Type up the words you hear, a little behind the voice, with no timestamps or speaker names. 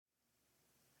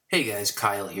Hey guys,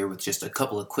 Kyle here with just a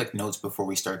couple of quick notes before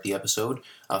we start the episode.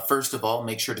 First of all,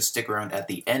 make sure to stick around at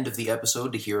the end of the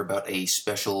episode to hear about a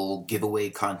special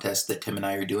giveaway contest that Tim and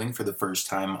I are doing for the first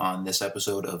time on this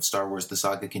episode of Star Wars The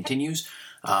Saga Continues.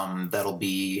 That'll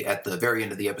be at the very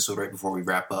end of the episode right before we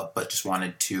wrap up, but just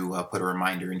wanted to put a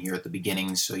reminder in here at the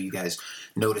beginning so you guys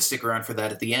know to stick around for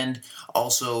that at the end.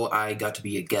 Also, I got to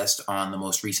be a guest on the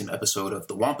most recent episode of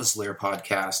the Wampus Lair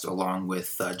podcast along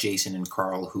with Jason and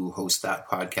Carl, who host that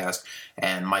podcast,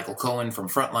 and Michael Cohen from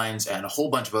Frontlines, and a whole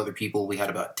bunch of other people. We had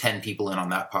about 10 people in on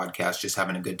that podcast just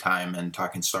having a good time and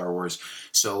talking Star Wars.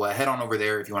 So head on over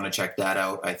there if you want to check that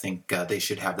out. I think they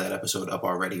should have that episode up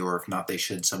already, or if not, they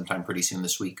should sometime pretty soon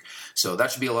this week. So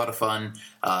that should be a lot of fun.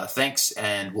 Thanks,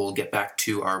 and we'll get back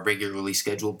to our regularly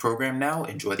scheduled program now.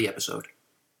 Enjoy the episode.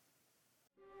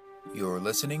 You're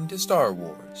listening to Star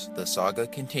Wars, The Saga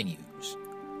Continues.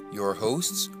 Your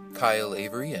hosts, Kyle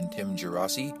Avery and Tim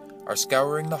Gerasi, are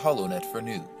scouring the HoloNet for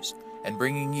news and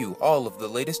bringing you all of the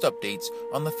latest updates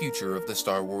on the future of the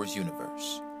Star Wars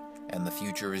universe. And the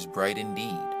future is bright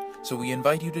indeed, so we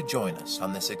invite you to join us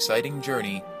on this exciting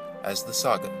journey as the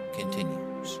saga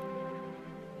continues.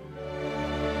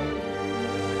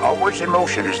 Always in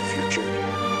motion is the future.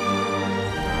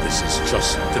 This is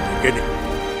just the beginning.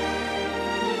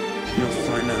 You'll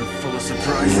find I'm full of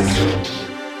surprises.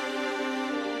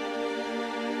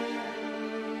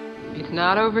 It's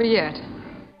not over yet.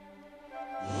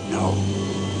 No,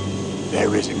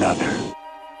 there is another.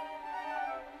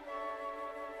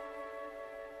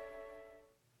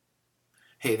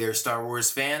 Hey there, Star Wars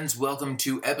fans. Welcome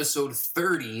to episode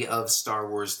 30 of Star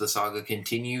Wars The Saga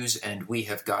Continues, and we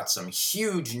have got some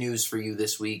huge news for you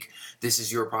this week. This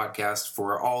is your podcast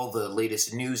for all the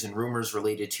latest news and rumors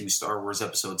related to Star Wars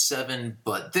Episode 7,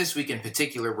 but this week in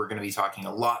particular, we're going to be talking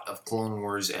a lot of Clone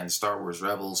Wars and Star Wars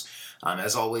Rebels.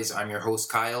 As always, I'm your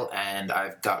host, Kyle, and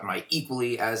I've got my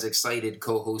equally as excited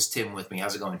co-host, Tim, with me.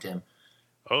 How's it going, Tim?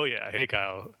 Oh, yeah. Hey,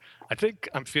 Kyle. I think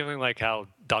I'm feeling like how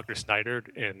Dr. Snyder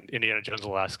in Indiana Jones and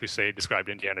the Last Crusade described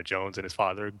Indiana Jones and his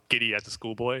father, giddy as a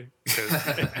schoolboy. Because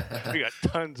we got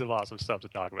tons of awesome stuff to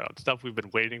talk about. Stuff we've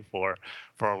been waiting for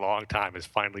a long time has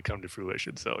finally come to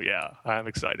fruition. So, yeah, I'm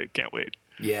excited. Can't wait.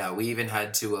 Yeah, we even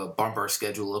had to bump our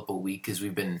schedule up a week because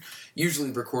we've been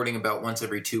usually recording about once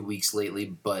every 2 weeks lately.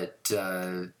 But,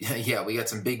 yeah, we got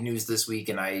some big news this week,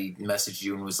 and I messaged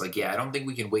you and was like, yeah, I don't think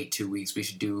we can wait 2 weeks. We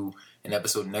should do an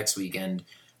episode next weekend.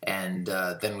 And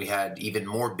then we had even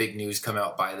more big news come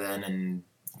out by then, and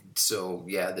so,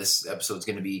 yeah, this episode's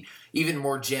going to be even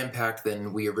more jam-packed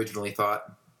than we originally thought,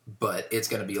 but it's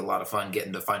going to be a lot of fun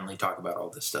getting to finally talk about all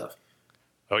this stuff.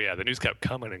 Oh, yeah, the news kept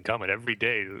coming and coming. Every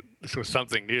day, this was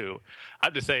something new. I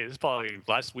have to say, this is probably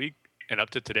last week and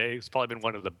up to today, it's probably been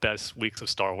one of the best weeks of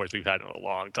Star Wars we've had in a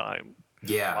long time.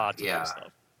 Yeah, Lots of yeah. good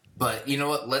stuff. But you know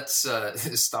what? Let's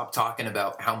stop talking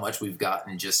about how much we've got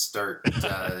and just start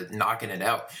knocking it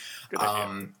out.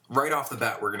 Right off the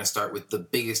bat, we're going to start with the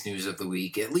biggest news of the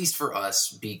week, at least for us,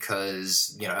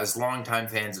 because, you know, as longtime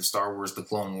fans of Star Wars, The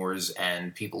Clone Wars,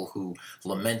 and people who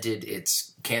lamented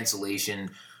its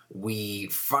cancellation, we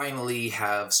finally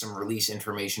have some release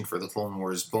information for the Clone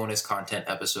Wars bonus content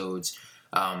episodes,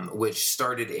 which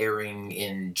started airing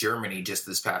in Germany just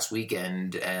this past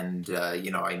weekend. And, you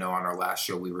know, I know on our last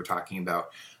show we were talking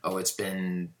about, it's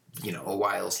been, you know, a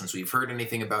while since we've heard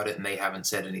anything about it, and they haven't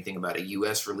said anything about a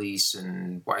U.S. release,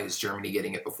 and why is Germany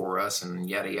getting it before us, and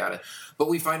yada yada. But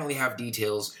we finally have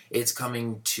details. It's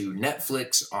coming to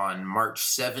Netflix on March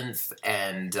 7th,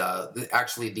 and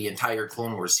actually the entire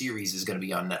Clone Wars series is going to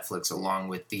be on Netflix, along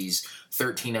with these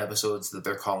 13 episodes that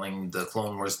they're calling the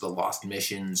Clone Wars The Lost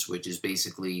Missions, which is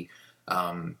basically,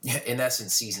 in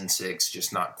essence, season 6,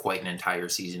 just not quite an entire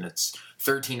season. It's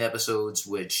 13 episodes,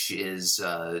 which is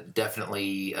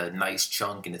definitely a nice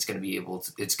chunk, and it's going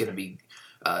to be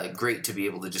great to be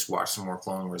able to just watch some more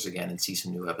Clone Wars again and see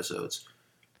some new episodes.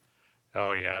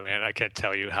 Oh, yeah, man. I can't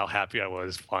tell you how happy I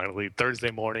was finally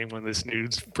Thursday morning when this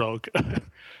news broke.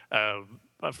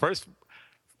 First,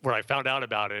 when I found out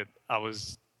about it, I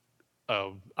was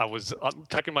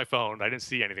checking my phone. I didn't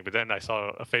see anything, but then I saw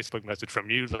a Facebook message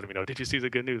from you letting me know, did you see the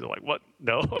good news? I'm like, what?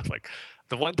 No. I was like,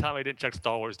 the one time I didn't check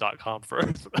StarWars.com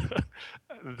first.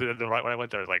 Right when I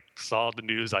went there, I saw the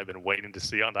news I've been waiting to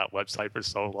see on that website for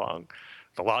so long.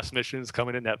 The Lost Missions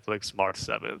coming to Netflix March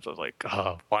 7th. I was like,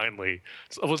 oh, finally.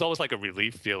 So it was almost like a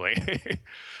relief feeling.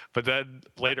 But then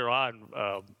later on,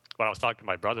 when I was talking to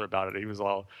my brother about it, he was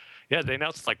all, yeah, they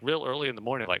announced real early in the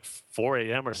morning, 4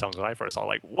 a.m. or something. When I first saw,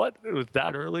 what? It was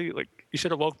that early? You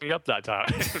should have woke me up that time.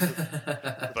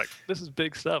 This is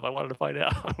big stuff. I wanted to find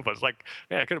out. But it's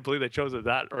man, I couldn't believe they chose it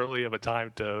that early of a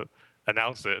time to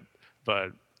announce it.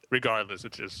 But regardless,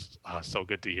 it's just so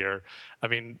good to hear. I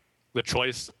mean, the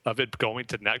choice of it going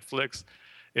to Netflix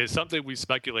is something we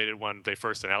speculated when they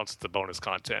first announced the bonus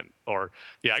content. Or,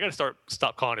 I got to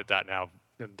stop calling it that now.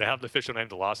 They have the official name,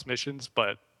 The Lost Missions,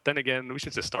 but then again, we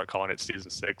should just start calling it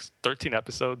Season 6. 13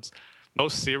 episodes.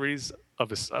 Most series of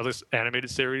this animated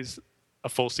series, a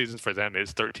full season for them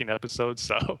is 13 episodes.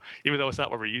 So even though it's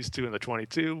not what we're used to in the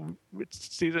 22,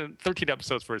 13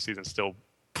 episodes for a season is still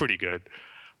pretty good.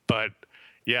 But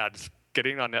yeah, just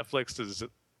getting it on Netflix is,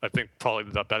 I think,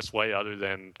 probably the best way other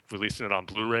than releasing it on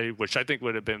Blu-ray, which I think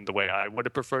would have been the way I would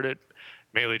have preferred it,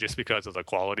 mainly just because of the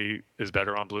quality is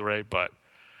better on Blu-ray. But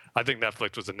I think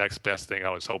Netflix was the next best thing I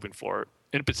was hoping for.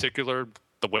 In particular,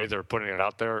 the way they're putting it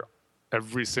out there,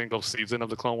 every single season of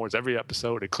the Clone Wars, every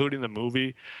episode, including the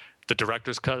movie, the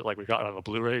director's cut, like we got on the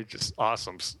Blu-ray, just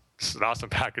awesome. Just an awesome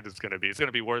package it's going to be. It's going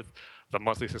to be worth the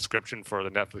monthly subscription for the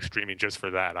Netflix streaming just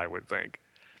for that, I would think.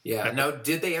 Yeah. Now,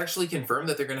 did they actually confirm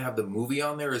that they're going to have the movie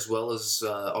on there as well as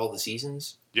all the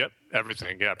seasons? Yep,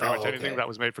 everything. Yeah, pretty much anything that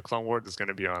was made for Clone Wars is going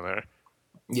to be on there.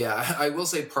 Yeah, I will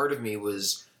say part of me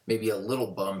was maybe a little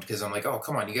bummed because I'm like, oh,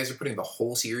 come on, you guys are putting the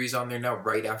whole series on there now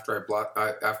right after I bought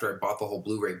the whole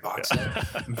Blu-ray box set.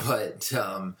 But,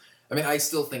 I mean, I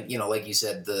still think, like you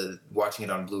said, watching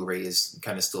it on Blu-ray is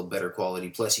kind of still better quality.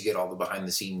 Plus, you get all the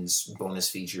behind-the-scenes bonus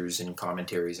features and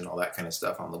commentaries and all that kind of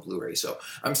stuff on the Blu-ray. So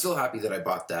I'm still happy that I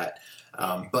bought that.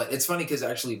 But it's funny because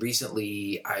actually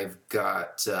recently I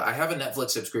have a Netflix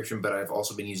subscription, but I've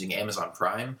also been using Amazon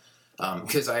Prime.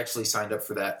 Because I actually signed up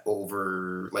for that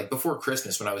before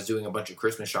Christmas when I was doing a bunch of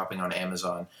Christmas shopping on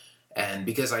Amazon. And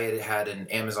because I had an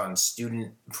Amazon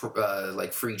student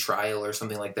free trial or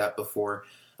something like that before,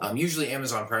 usually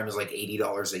Amazon Prime is like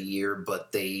 $80 a year,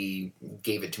 but they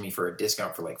gave it to me for a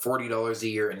discount for like $40 a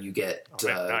year, and you get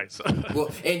nice.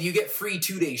 And you get free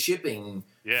 2-day shipping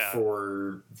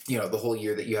for the whole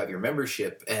year that you have your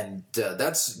membership, and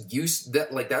that's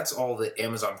all that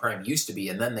Amazon Prime used to be,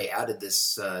 and then they added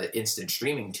this instant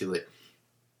streaming to it.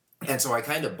 And so I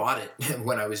kind of bought it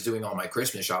when I was doing all my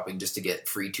Christmas shopping just to get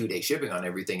free 2-day shipping on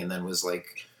everything, and then was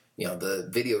like, the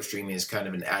video streaming is kind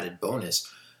of an added bonus.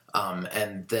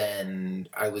 And then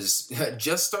I was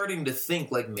just starting to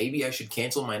think like maybe I should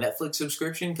cancel my Netflix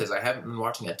subscription because I haven't been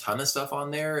watching a ton of stuff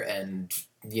on there, and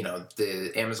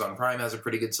the Amazon Prime has a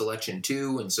pretty good selection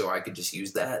too, and so I could just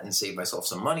use that and save myself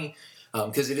some money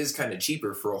because it is kind of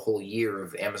cheaper for a whole year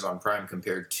of Amazon Prime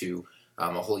compared to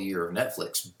a whole year of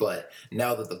Netflix. But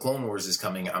now that the Clone Wars is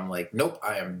coming, I'm like, nope,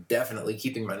 I am definitely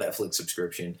keeping my Netflix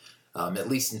subscription. At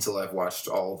least until I've watched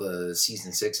all the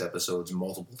season 6 episodes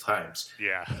multiple times.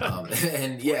 Yeah.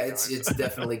 And yeah, it's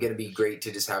definitely going to be great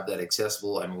to just have that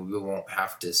accessible, and we won't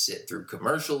have to sit through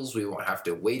commercials. We won't have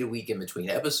to wait a week in between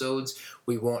episodes.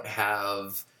 We won't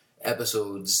have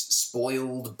episodes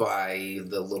spoiled by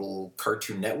the little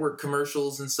Cartoon Network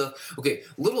commercials and stuff. Okay,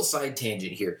 little side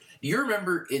tangent here. Do you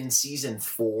remember in season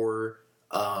 4,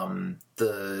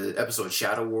 the episode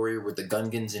Shadow Warrior with the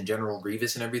Gungans and General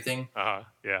Grievous and everything?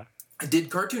 Yeah.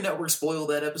 Did Cartoon Network spoil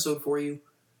that episode for you?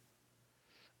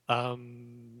 I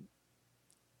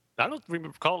don't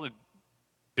recall it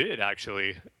did,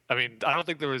 actually. I mean, I don't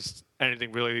think there was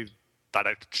anything really that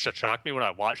shocked me when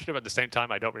I watched it, but at the same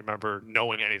time, I don't remember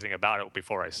knowing anything about it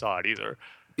before I saw it either.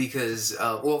 Because,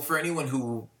 for anyone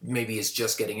who maybe is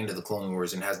just getting into the Clone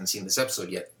Wars and hasn't seen this episode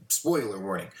yet, spoiler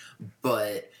warning,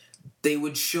 but they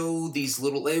would show these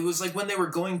little, it was like when they were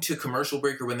going to commercial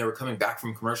break or when they were coming back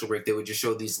from commercial break, they would just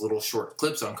show these little short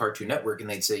clips on Cartoon Network, and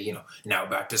they'd say, now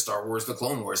back to Star Wars The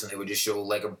Clone Wars, and they would just show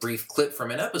like a brief clip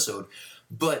from an episode.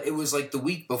 But it was like the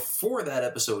week before that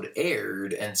episode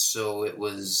aired, and so it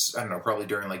was, I don't know, probably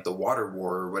during like the Water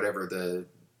War or whatever, the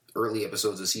early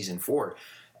episodes of season 4.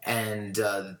 And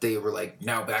they were like,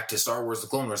 now back to Star Wars The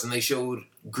Clone Wars. And they showed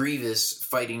Grievous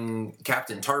fighting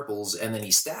Captain Tarpals, and then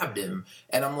he stabbed him.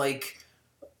 And I'm like,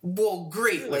 well,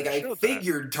 great. Like, I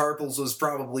figured Tarpals was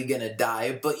probably going to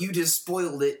die, but you just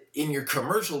spoiled it in your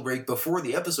commercial break before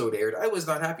the episode aired. I was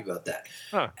not happy about that.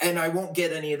 Huh. And I won't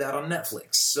get any of that on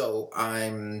Netflix. So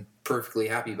I'm perfectly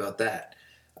happy about that.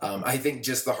 I think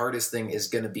just the hardest thing is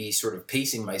going to be sort of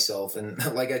pacing myself. And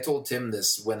like I told Tim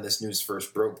this when this news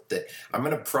first broke, that I'm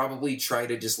going to probably try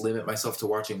to just limit myself to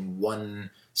watching one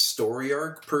story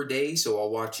arc per day. So I'll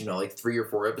watch, like 3 or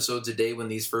 4 episodes a day when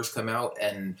these first come out,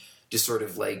 and just sort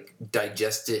of like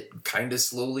digest it kind of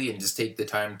slowly and just take the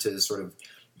time to sort of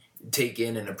take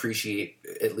in and appreciate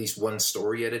at least one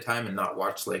story at a time, and not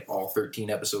watch like all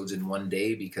 13 episodes in one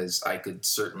day, because I could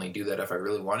certainly do that if I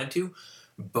really wanted to.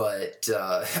 But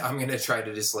I'm going to try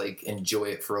to just like enjoy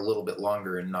it for a little bit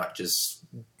longer and not just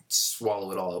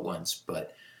swallow it all at once.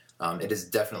 But it is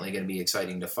definitely going to be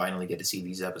exciting to finally get to see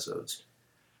these episodes.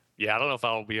 Yeah, I don't know if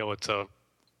I'll be able to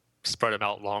spread them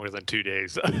out longer than 2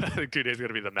 days. I think 2 days is going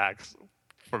to be the max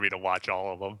for me to watch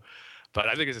all of them. But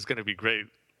I think it's just going to be great,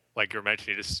 like you're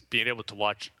mentioning, just being able to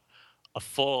watch a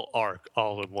full arc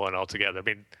all in one altogether. I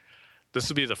mean, this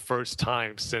will be the first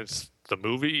time since the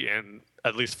movie, and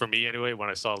at least for me anyway, when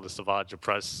I saw the Savage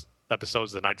Press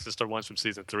episodes, the Night Sister ones from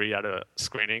season 3 at a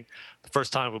screening, the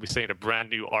first time we'll be seeing a brand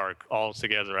new arc all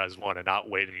together as one and not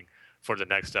waiting for the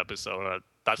next episode.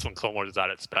 That's when Clone Wars is at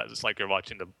its best. It's like you're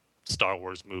watching the Star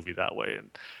Wars movie that way, and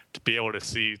to be able to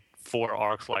see 4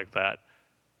 arcs like that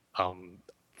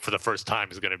for the first time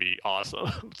is going to be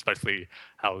awesome, especially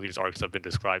how these arcs have been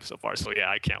described so far. So yeah,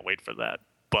 I can't wait for that.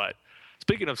 But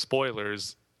speaking of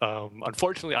spoilers,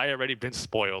 unfortunately, I already been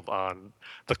spoiled on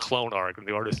the Clone arc and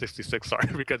the Order 66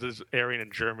 arc because it's airing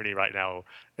in Germany right now,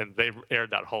 and they've aired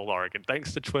that whole arc. And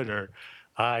thanks to Twitter,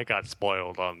 I got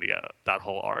spoiled on the that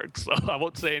whole arc. So I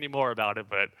won't say any more about it,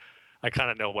 but I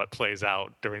kind of know what plays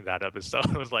out during that episode.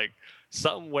 It was like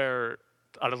something where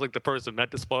I don't think the person meant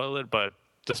to spoil it, but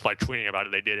just by tweeting about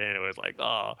it, they did it. And it was like,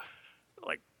 oh,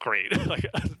 like great. Like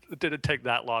it didn't take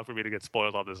that long for me to get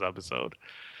spoiled on this episode.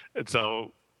 And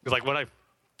so it's like when I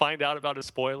find out about a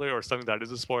spoiler or something that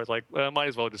is a spoiler, it's like, well, I might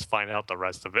as well just find out the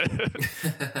rest of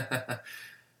it.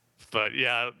 But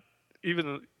yeah,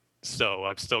 even so,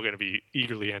 I'm still going to be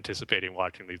eagerly anticipating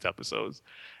watching these episodes.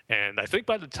 And I think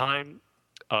by the time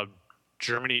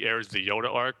Germany airs the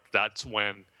Yoda arc, that's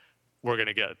when we're going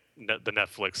to get the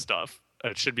Netflix stuff.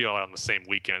 It should be all on the same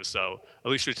weekend, so at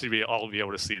least we should all be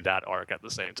able to see that arc at the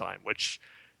same time, which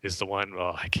is the one,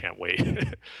 oh, I can't wait.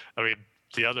 I mean,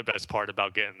 the other best part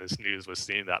about getting this news was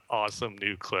seeing that awesome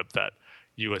new clip that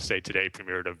USA Today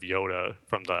premiered of Yoda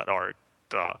from that arc.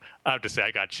 I have to say, I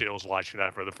got chills watching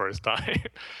that for the first time.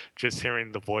 Just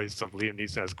hearing the voice of Liam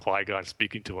Neeson as Qui-Gon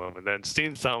speaking to him, and then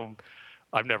seeing some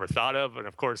I've never thought of, and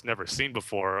of course never seen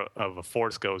before, of a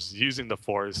Force ghost using the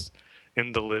Force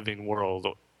in the living world,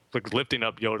 like lifting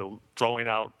up Yoda, throwing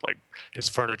out like his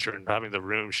furniture and having the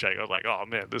room shake. I was like, oh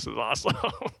man, this is awesome.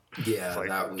 Yeah, like,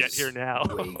 that was get here now.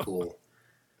 Way cool.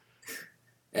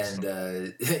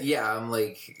 And yeah, I'm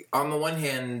like, on the one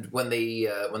hand, when they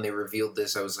revealed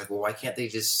this, I was like, well, why can't they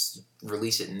just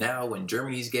release it now when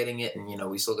Germany's getting it, and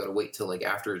we still got to wait till like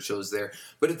after it shows there.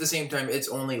 But at the same time, it's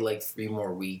only like 3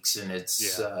 more weeks, and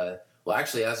it's well,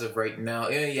 actually, as of right now,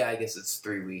 yeah, I guess it's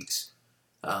 3 weeks.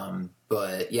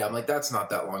 But yeah, I'm like, that's not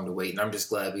that long to wait, and I'm just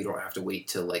glad we don't have to wait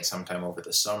till like sometime over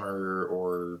the summer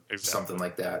or something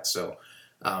like that. So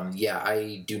yeah,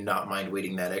 I do not mind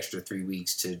waiting that extra 3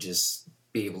 weeks to just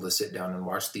be able to sit down and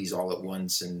watch these all at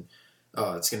once, and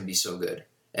it's going to be so good.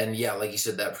 And yeah, like you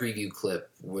said, that preview clip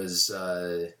was,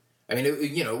 I mean,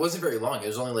 it wasn't very long. It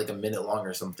was only like a minute long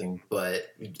or something,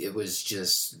 but it was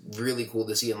just really cool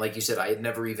to see. And like you said, I had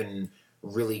never even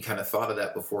really kind of thought of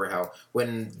that before, how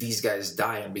when these guys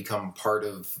die and become part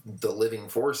of the living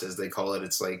Force, as they call it,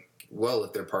 it's like, well,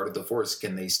 if they're part of the Force,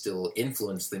 can they still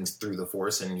influence things through the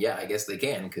Force? And yeah, I guess they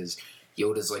can, because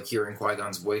Yoda's like hearing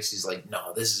Qui-Gon's voice. He's like,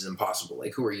 no, this is impossible.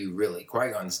 Like, who are you really?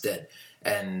 Qui-Gon's dead.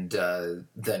 And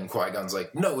then Qui-Gon's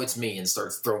like, no, it's me, and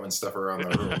starts throwing stuff around the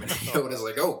room. And Yoda's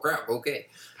like, oh, crap, okay.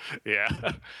 Yeah.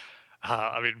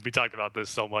 I mean, we talked about this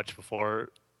so much before,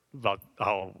 about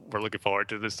how we're looking forward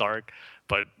to this arc.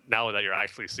 But now that you're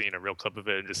actually seeing a real clip of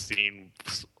it and just seeing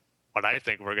what I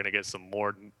think we're going to get some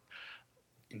more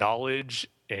knowledge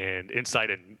and insight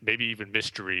and maybe even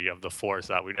mystery of the Force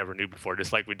that we never knew before,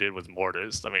 just like we did with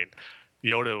Mortis. I mean,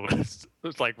 Yoda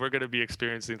was like, we're going to be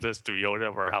experiencing this through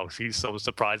Yoda, or how he's so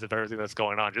surprised at everything that's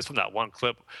going on just from that one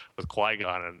clip with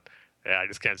Qui-Gon. And yeah, I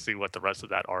just can't see what the rest of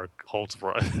that arc holds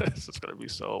for us. It's going to be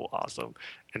so awesome.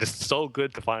 And it's so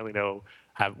good to finally know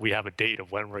we have a date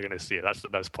of when we're going to see it. That's the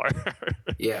best part.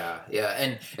 Yeah.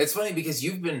 And it's funny because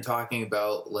you've been talking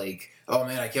about like, oh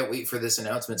man, I can't wait for this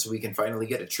announcement so we can finally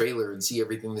get a trailer and see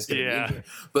everything that's going to be in here.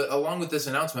 But along with this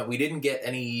announcement, we didn't get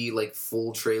any like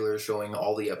full trailer showing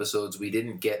all the episodes. We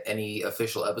didn't get any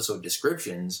official episode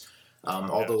descriptions.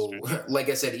 Although, like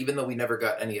I said, even though we never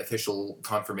got any official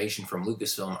confirmation from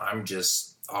Lucasfilm, I'm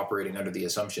just operating under the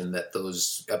assumption that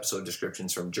those episode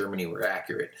descriptions from Germany were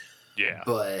accurate. Yeah.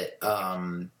 But,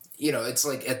 it's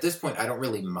like at this point, I don't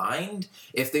really mind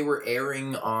if they were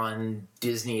airing on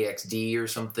Disney XD or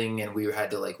something and we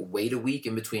had to like wait a week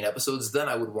in between episodes. Then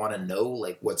I would want to know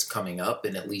like what's coming up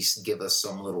and at least give us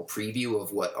some little preview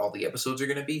of what all the episodes are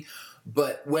going to be.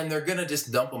 But when they're going to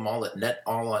just dump them all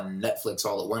on Netflix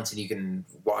all at once and you can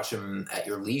watch them at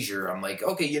your leisure, I'm like,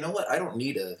 okay, you know what? I don't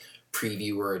need a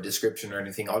preview or a description or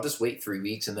anything. I'll just wait 3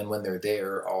 weeks, and then when they're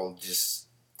there, I'll just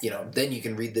then you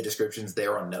can read the descriptions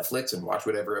there on Netflix and watch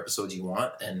whatever episodes you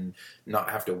want and not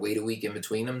have to wait a week in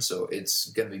between them. So it's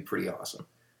going to be pretty awesome.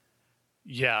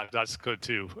 Yeah, that's good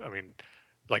too. I mean,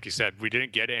 like you said, we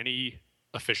didn't get any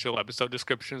official episode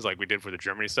descriptions like we did for the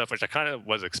Germany stuff, which I kind of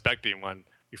was expecting when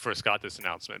we first got this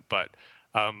announcement. But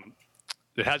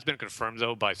it has been confirmed,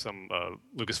 though, by some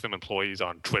Lucasfilm employees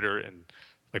on Twitter and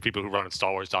like people who run on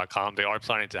StarWars.com. They are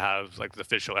planning to have like the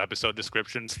official episode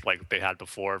descriptions like they had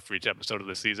before for each episode of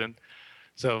the season.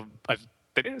 So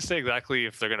they didn't say exactly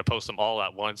if they're going to post them all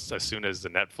at once as soon as they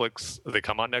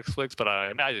come on Netflix, but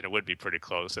I imagine it would be pretty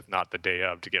close, if not the day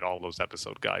of, to get all those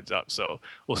episode guides up. So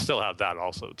we'll still have that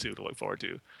also too to look forward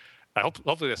to.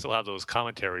 Hopefully they still have those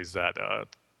commentaries that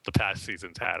the past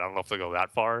seasons had. I don't know if they'll go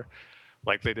that far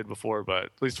like they did before, but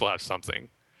at least we'll have something.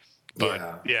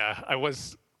 But yeah, I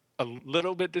was a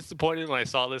little bit disappointed when I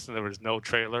saw this and there was no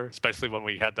trailer, especially when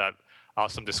we had that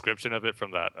awesome description of it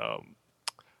from that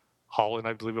Holland,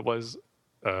 I believe it was,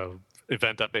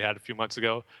 event that they had a few months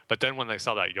ago. But then when I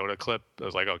saw that Yoda clip, I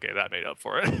was like, okay, that made up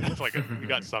for it. It's like we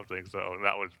got something, so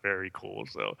that was very cool.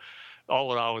 So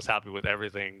all in all, I was happy with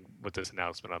everything with this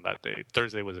announcement on that day.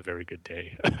 Thursday was a very good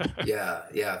day.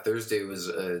 Yeah, Thursday was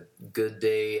a good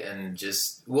day, and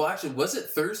actually, was it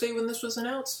Thursday when this was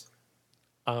announced?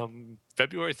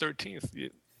 February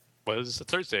 13th was a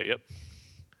Thursday, yep.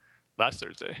 Last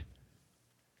Thursday.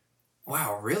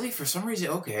 Wow, really? For some reason,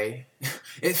 okay.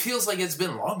 It feels like it's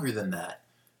been longer than that.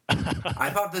 I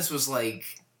thought this was like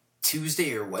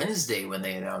Tuesday or Wednesday when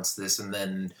they announced this, and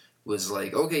then was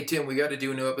like, okay, Tim, we got to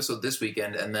do a new episode this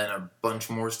weekend, and then a bunch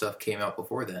more stuff came out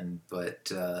before then.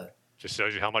 But just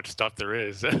shows you how much stuff there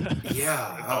is.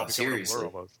 Yeah, seriously.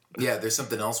 Yeah, there's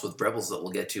something else with Rebels that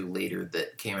we'll get to later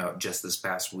that came out just this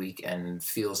past week and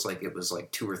feels like it was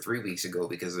like 2 or 3 weeks ago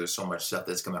because there's so much stuff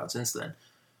that's come out since then.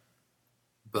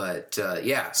 But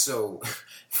so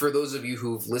for those of you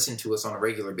who've listened to us on a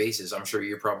regular basis, I'm sure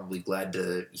you're probably glad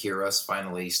to hear us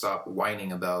finally stop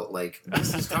whining about, like,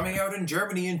 this is coming out in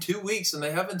Germany in 2 weeks and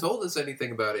they haven't told us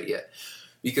anything about it yet.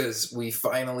 Because we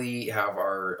finally have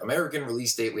our American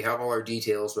release date. We have all our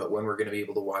details about when we're going to be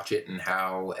able to watch it and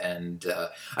how. And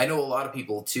I know a lot of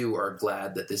people, too, are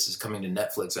glad that this is coming to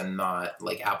Netflix and not,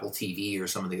 like, Apple TV or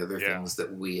some of the other things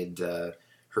that we had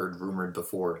heard rumored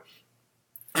before.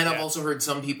 And I've also heard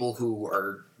some people who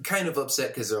are kind of upset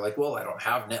because they're like, well, I don't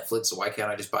have Netflix, so why can't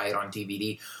I just buy it on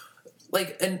DVD?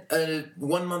 Like, a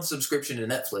 1 month subscription to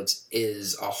Netflix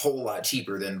is a whole lot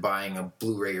cheaper than buying a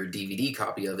Blu-ray or DVD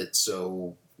copy of it,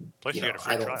 so plus you get a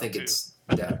free I don't trial think too. It's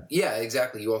that. Yeah,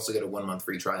 exactly. You also get a 1 month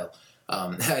free trial.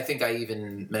 I think I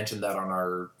even mentioned that on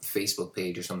our Facebook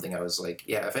page or something. I was like,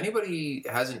 yeah, if anybody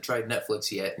hasn't tried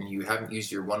Netflix yet and you haven't used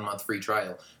your 1 month free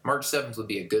trial, March 7th would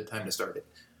be a good time to start it.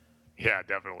 Yeah,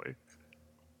 definitely.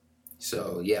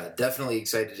 So, yeah, definitely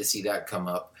excited to see that come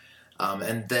up.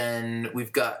 And then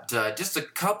we've got just a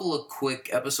couple of quick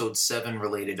Episode 7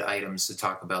 related items to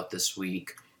talk about this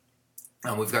week.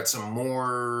 We've got some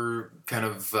more kind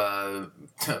of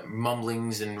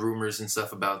mumblings and rumors and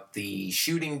stuff about the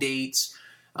shooting dates.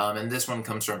 And this one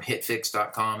comes from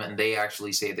hitfix.com, and they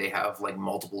actually say they have like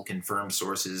multiple confirmed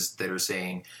sources that are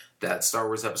saying that Star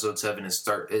Wars Episode 7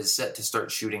 is set to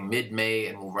start shooting mid-May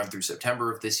and will run through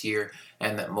September of this year,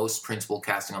 and that most principal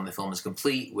casting on the film is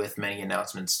complete, with many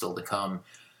announcements still to come.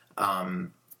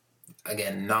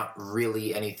 Again, not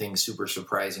really anything super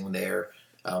surprising there.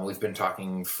 We've been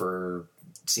talking for,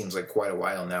 seems like quite a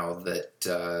while now,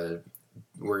 that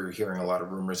we're hearing a lot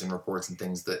of rumors and reports and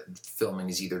things that filming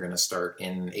is either going to start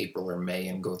in April or May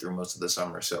and go through most of the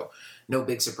summer. So no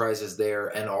big surprises there.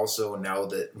 And also now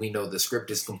that we know the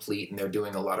script is complete and they're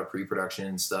doing a lot of pre-production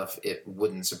and stuff, it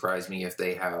wouldn't surprise me if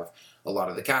they have a lot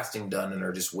of the casting done and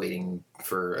are just waiting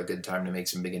for a good time to make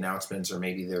some big announcements, or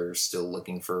maybe they're still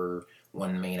looking for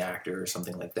one main actor or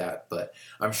something like that. But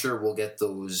I'm sure we'll get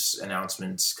those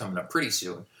announcements coming up pretty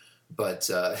soon. But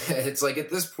it's like at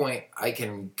this point, I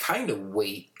can kind of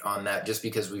wait on that just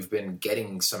because we've been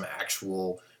getting some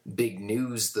actual big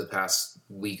news the past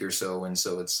week or so. And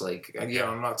so it's like,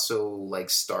 I'm not so like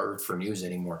starved for news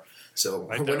anymore. So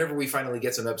whenever we finally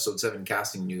get some Episode 7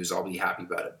 casting news, I'll be happy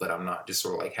about it. But I'm not just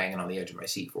sort of like hanging on the edge of my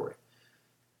seat for it.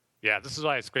 Yeah, this is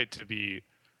why it's great to be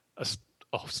a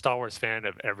Star Wars fan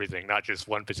of everything, not just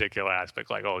one particular aspect,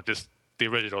 like, just the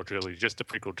original trilogy, just the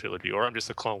prequel trilogy, or I'm just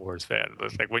a Clone Wars fan.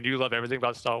 It's like when you love everything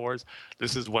about Star Wars,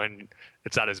 this is when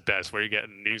it's at its best, where you get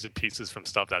news and pieces from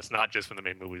stuff that's not just from the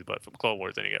main movies, but from Clone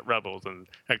Wars, and you get Rebels, and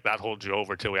like that holds you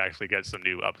over till we actually get some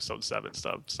new Episode 7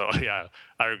 stuff. So yeah,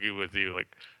 I agree with you. Like,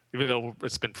 even though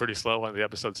it's been pretty slow on the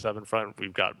Episode 7 front,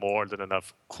 we've got more than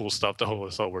enough cool stuff to hold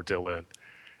us over till then.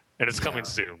 And it's coming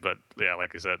soon, but yeah,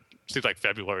 like I said, seems like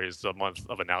February is the month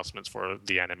of announcements for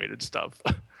the animated stuff.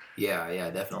 Yeah,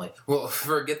 definitely. Well,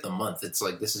 forget the month. It's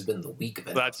like this has been the week of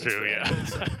it. That's true, yeah.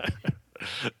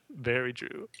 Very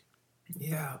true.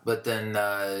 Yeah, but then,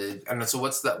 I don't know, so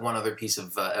what's that one other piece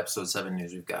of episode 7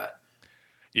 news we've got?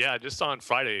 Yeah, just on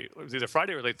Friday, it was either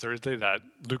Friday or late Thursday, that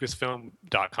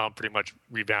Lucasfilm.com pretty much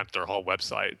revamped their whole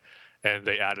website, and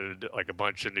they added like a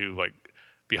bunch of new like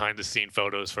behind-the-scene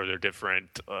photos for their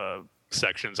different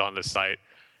sections on the site,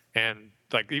 and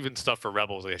like even stuff for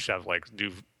Rebels, they should have like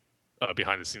new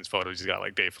behind-the-scenes photos. You got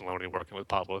like Dave Filoni working with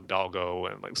Pablo Hidalgo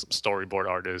and like some storyboard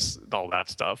artists and all that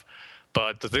stuff.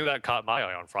 But the thing that caught my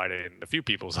eye on Friday, and a few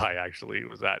people's eye actually,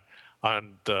 was that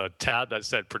on the tab that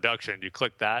said production, you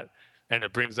click that, and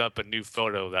it brings up a new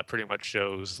photo that pretty much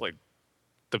shows like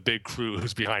the big crew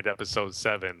who's behind episode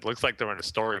 7. Looks like they're in a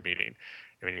story meeting.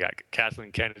 I mean, you got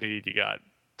Kathleen Kennedy, you got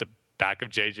the back of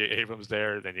J.J. Abrams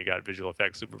there, then you got visual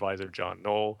effects supervisor John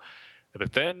Knoll.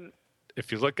 But then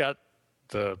if you look at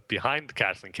the behind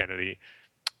Kathleen Kennedy,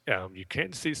 you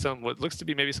can see some what looks to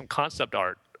be maybe some concept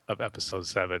art of episode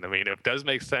 7. I mean, it does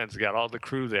make sense. You got all the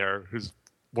crew there who's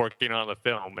working on the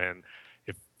film, and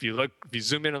if you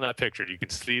zoom in on that picture, you can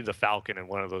see the Falcon in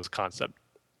one of those concept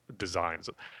designs,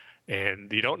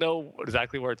 and you don't know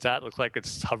exactly where it's at. It looks like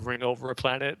it's hovering over a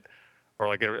planet or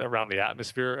like around the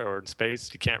atmosphere or in space.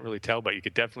 You can't really tell, but you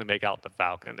could definitely make out the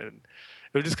Falcon, and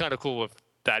it was just kind of cool if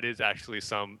that is actually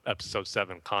some episode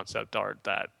 7 concept art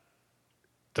that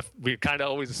we kind of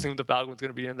always assumed the Falcon was going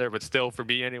to be in there, but still, for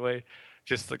me anyway,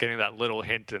 just getting that little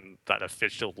hint and that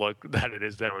official look that it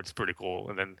is there, it's pretty cool.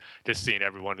 And then just seeing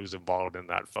everyone who's involved in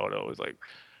that photo is like,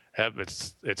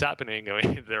 it's happening. I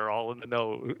mean, they're all in the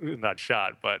know in that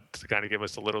shot, but to kind of give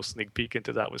us a little sneak peek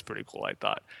into that was pretty cool, I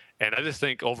thought. And I just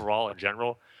think overall, in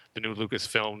general, the new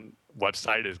Lucasfilm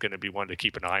website is going to be one to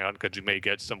keep an eye on, because you may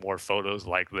get some more photos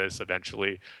like this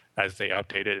eventually as they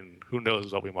update it, and who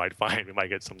knows what we might find. We might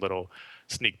get some little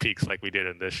sneak peeks like we did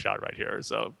in this shot right here.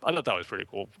 So I thought that was pretty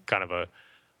cool. Kind of a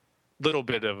little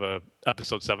bit of a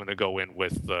episode 7 to go in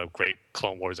with the great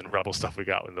Clone Wars and Rebel stuff we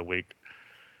got in the week.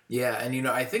 Yeah, and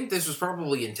I think this was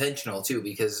probably intentional too,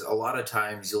 because a lot of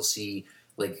times you'll see,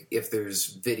 like, if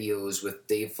there's videos with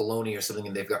Dave Filoni or something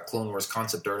and they've got Clone Wars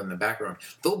concept art in the background,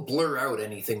 they'll blur out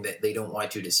anything that they don't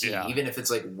want you to see. Yeah. Even if it's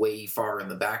like way far in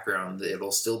the background,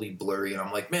 it'll still be blurry. And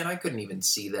I'm like, man, I couldn't even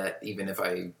see that even if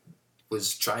I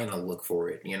was trying to look for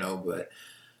it, but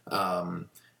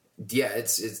yeah,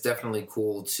 it's definitely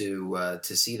cool to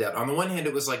see that. On the one hand,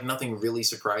 it was like nothing really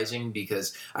surprising,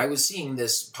 because I was seeing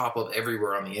this pop up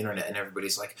everywhere on the internet, and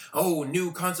everybody's like, "Oh,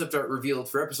 new concept art revealed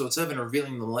for Episode 7,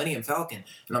 revealing the Millennium Falcon."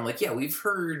 And I'm like, "Yeah, we've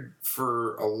heard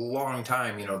for a long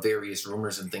time, various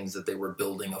rumors and things that they were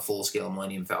building a full scale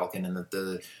Millennium Falcon, and that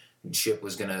the ship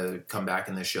was going to come back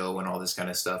in the show and all this kind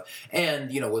of stuff.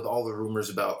 And with all the rumors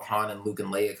about Han and Luke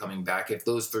and Leia coming back, if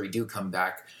those 3 do come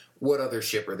back, what other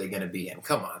ship are they going to be in?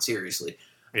 Come on, seriously."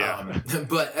 Yeah.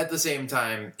 But at the same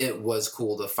time, it was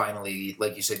cool to finally,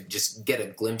 like you said, just get a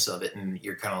glimpse of it, and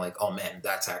you're kind of like, oh man,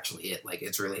 that's actually it. Like,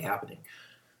 it's really happening.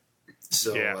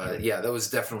 So, yeah, that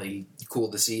was definitely cool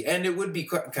to see. And it would be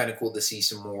kind of cool to see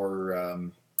some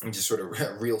more just sort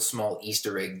of real small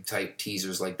Easter egg type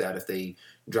teasers like that if they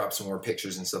drop some more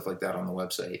pictures and stuff like that on the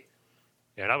website.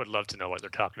 Yeah, and I would love to know what they're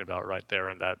talking about right there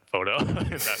in that photo, in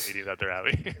that meeting that they're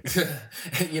having.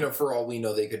 For all we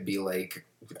know, they could be like,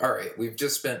 all right, we've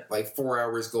just spent like 4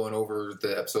 hours going over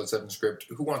the episode 7 script.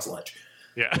 Who wants lunch?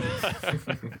 Yeah.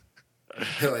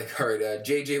 They're like, all right,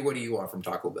 JJ, what do you want from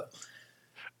Taco Bell?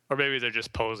 Or maybe they're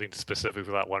just posing specifically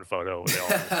for that one photo. They all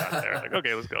sat there like,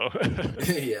 okay, let's go.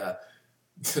 Yeah.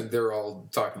 They're all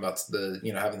talking about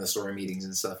having the story meetings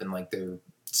and stuff in like their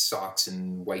socks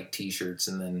and white T-shirts,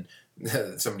 and then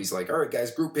somebody's like, all right,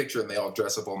 guys, group picture, and they all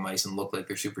dress up all nice and look like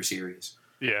they're super serious.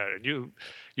 Yeah, and you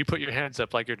put your hands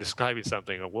up like you're describing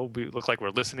something, and we'll look like we're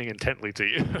listening intently to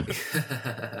you.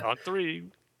 On 3,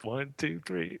 1, 2,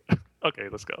 3. Okay,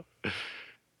 let's go.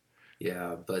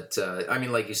 Yeah, but I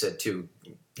mean, like you said too,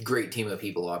 great team of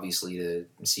people, obviously, to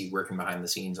see working behind the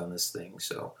scenes on this thing.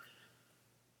 So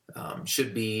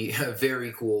should be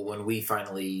very cool when we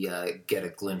finally get a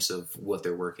glimpse of what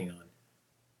they're working on.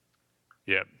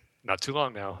 Yeah, not too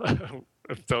long now.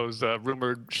 If those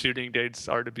rumored shooting dates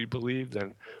are to be believed,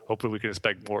 then hopefully we can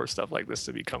expect more stuff like this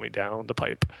to be coming down the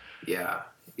pipe. Yeah,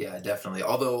 definitely.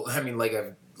 Although, I mean, like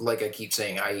I keep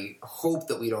saying, I hope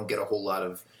that we don't get a whole lot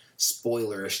of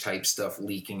spoilerish type stuff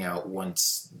leaking out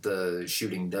once the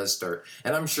shooting does start.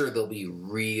 And I'm sure they'll be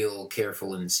real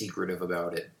careful and secretive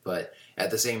about it. But at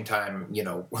the same time,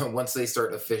 once they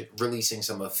start releasing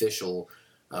some official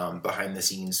behind the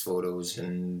scenes photos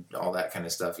and all that kind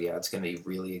of stuff. Yeah, it's going to be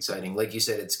really exciting. Like you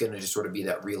said, it's going to just sort of be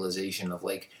that realization of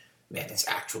like, man, it's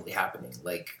actually happening.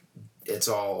 Like, it's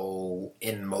all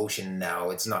in motion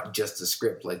now. It's not just a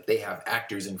script. Like, they have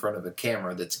actors in front of a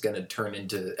camera that's going to turn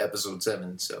into episode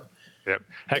 7. So, yep.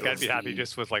 Heck, I'd be happy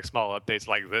just with like small updates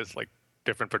like this, like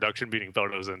different production meeting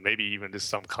photos, and maybe even just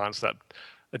some concept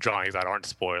drawings that aren't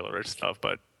spoiler stuff,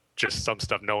 but just some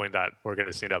stuff knowing that we're going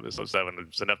to see in episode 7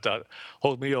 is enough to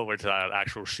hold me over to that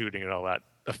actual shooting and all that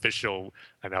official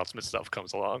announcement stuff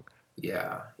comes along.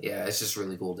 Yeah, it's just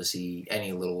really cool to see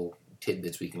any little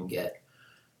tidbits we can get.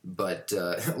 But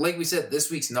like we said, this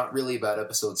week's not really about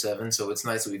episode 7, so it's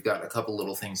nice that we've got a couple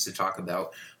little things to talk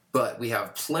about. But we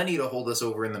have plenty to hold us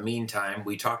over in the meantime.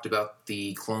 We talked about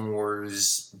the Clone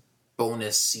Wars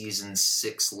bonus season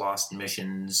 6 lost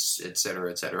missions,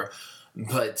 etc., etc.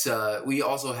 But we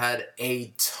also had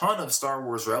a ton of Star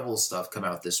Wars Rebels stuff come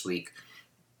out this week.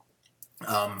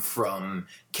 From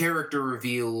character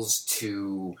reveals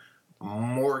to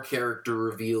more character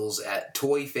reveals at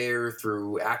Toy Fair,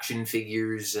 through action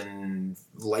figures and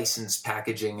licensed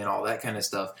packaging and all that kind of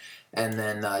stuff. And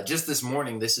then just this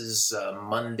morning, this is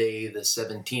Monday the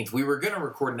 17th, we were going to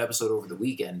record an episode over the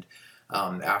weekend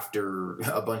after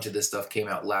a bunch of this stuff came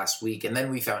out last week. And then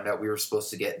we found out we were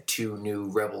supposed to get 2 new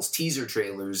Rebels teaser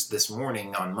trailers this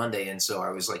morning on Monday. And so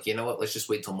I was like, you know what, let's just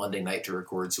wait till Monday night to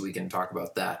record so we can talk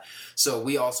about that. So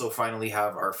we also finally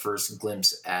have our first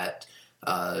glimpse at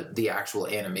the actual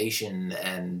animation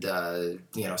and,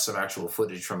 some actual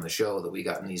footage from the show that we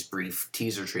got in these brief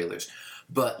teaser trailers.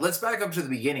 But let's back up to the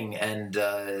beginning and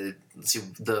let's see.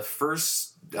 The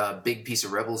first big piece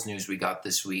of Rebels news we got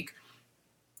this week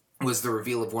was the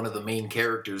reveal of one of the main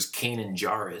characters, Kanan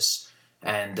Jarrus.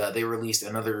 And they released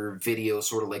another video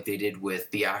sort of like they did with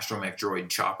the astromech droid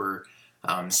Chopper.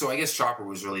 So I guess Chopper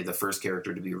was really the first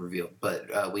character to be revealed.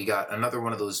 But we got another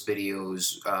one of those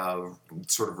videos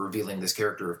sort of revealing this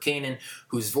character of Kanan,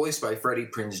 who's voiced by Freddie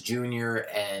Prinze Jr.,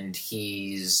 and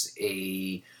he's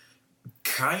a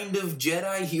kind of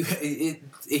Jedi.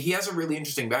 He has a really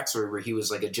interesting backstory where he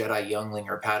was like a Jedi youngling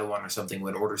or Padawan or something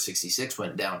when Order 66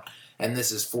 went down. And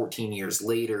this is 14 years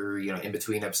later, in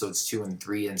between episodes 2 and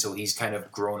 3. And so he's kind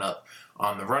of grown up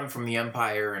on the run from the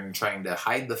Empire and trying to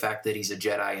hide the fact that he's a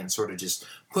Jedi and sort of just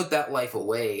put that life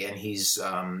away. And he's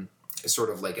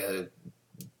sort of like a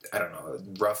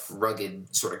rough,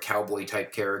 rugged sort of cowboy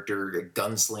type character, a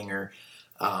gunslinger.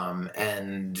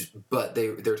 But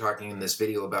they're talking in this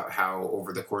video about how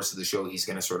over the course of the show he's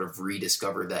going to sort of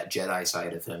rediscover that Jedi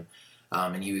side of him.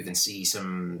 And you even see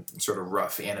some sort of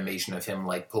rough animation of him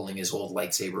like pulling his old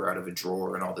lightsaber out of a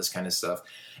drawer and all this kind of stuff.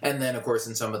 And then, of course,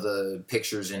 in some of the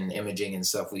pictures and imaging and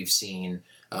stuff we've seen,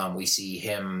 we see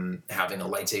him having a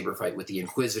lightsaber fight with the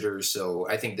Inquisitors. So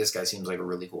I think this guy seems like a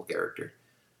really cool character.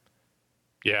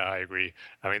 Yeah, I agree.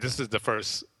 I mean, this is the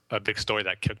first big story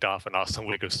that kicked off an awesome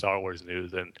week of Star Wars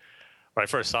news. And when I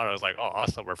first saw it, I was like, oh,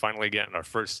 awesome. We're finally getting our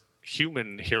first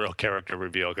human hero character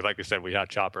reveal. Because like I said, we had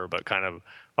Chopper, but kind of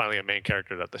finally a main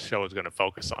character that the show is going to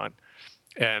focus on.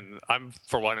 And I'm,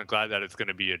 for one, glad that it's going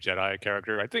to be a Jedi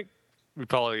character. I think we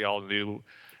probably all knew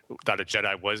that a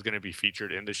Jedi was going to be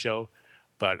featured in the show.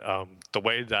 But the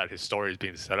way that his story is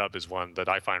being set up is one that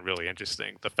I find really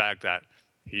interesting. The fact that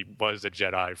he was a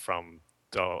Jedi from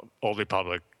the Old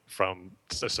Republic, from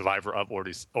the survivor of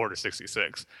Order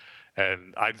 66.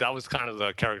 And that was kind of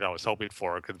the character I was hoping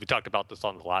for, because we talked about this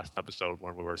on the last episode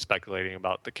when we were speculating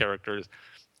about the characters.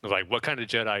 I was like, what kind of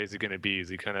Jedi is he going to be? Is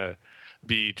he going to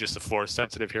be just a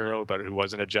Force-sensitive hero but who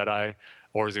wasn't a Jedi?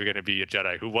 Or is he going to be a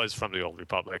Jedi who was from the Old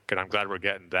Republic? And I'm glad we're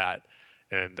getting that.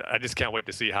 And I just can't wait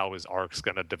to see how his arc's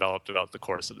going to develop throughout the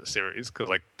course of the series. Because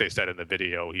like they said in the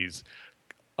video, he's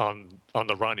on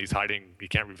the run. He's hiding. He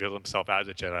can't reveal himself as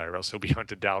a Jedi or else he'll be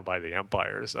hunted down by the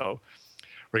Empire. So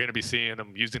we're going to be seeing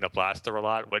him using a blaster a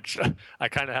lot, which I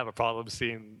kind of have a problem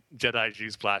seeing Jedi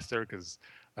use blaster because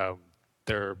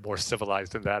they're more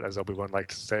civilized than that, as Obi-Wan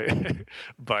likes to say.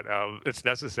 But it's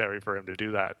necessary for him to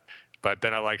do that. But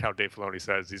then I like how Dave Filoni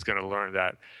says he's going to learn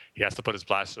that he has to put his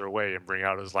blaster away and bring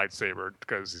out his lightsaber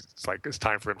because it's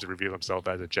time for him to reveal himself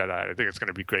as a Jedi. I think it's going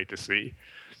to be great to see.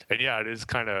 And yeah, it is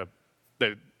kind of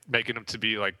making him to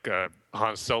be like a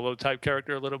Han Solo type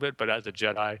character a little bit, but as a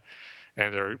Jedi.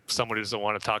 And they're someone who doesn't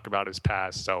want to talk about his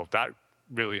past. So that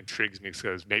really intrigues me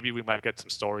because maybe we might get some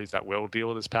stories that will deal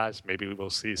with his past. Maybe we will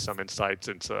see some insights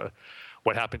into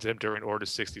what happened to him during Order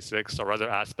 66 or other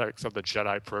aspects of the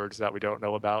Jedi Purge that we don't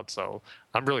know about. So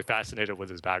I'm really fascinated with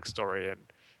his backstory and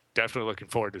definitely looking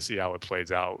forward to see how it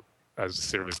plays out as the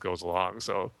series goes along.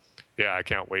 So yeah, I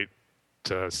can't wait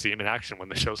to see him in action when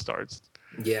the show starts.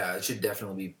 Yeah, it should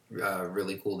definitely be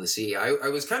really cool to see. I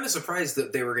was kind of surprised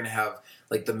that they were going to have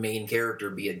like the main character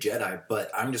be a Jedi, but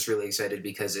I'm just really excited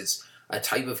because it's a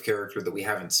type of character that we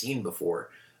haven't seen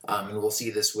before. And we'll see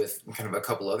this with kind of a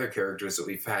couple other characters that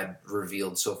we've had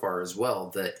revealed so far as well.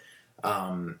 That,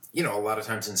 you know, a lot of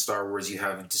times in Star Wars, you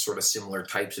have sort of similar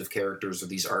types of characters or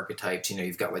these archetypes. You know,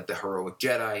 you've got like the heroic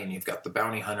Jedi and you've got the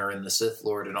bounty hunter and the Sith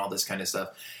Lord and all this kind of stuff.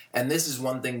 And this is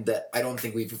one thing that I don't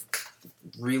think we've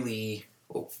really...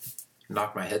 Oh,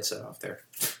 knocked my headset off there.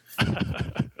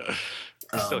 I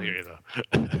still hear you,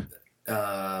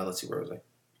 though. Let's see, where was I?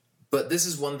 But this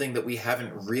is one thing that we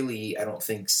haven't really, I don't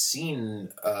think, seen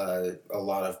a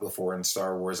lot of before in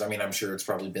Star Wars. I mean, I'm sure it's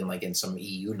probably been like in some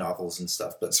EU novels and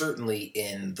stuff, but certainly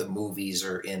in the movies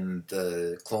or in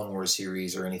the Clone Wars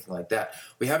series or anything like that,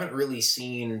 we haven't really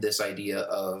seen this idea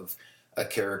of a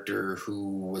character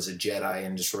who was a Jedi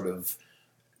and just sort of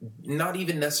not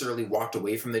even necessarily walked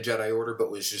away from the Jedi Order,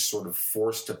 but was just sort of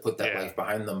forced to put that life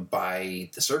behind them by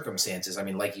the circumstances. I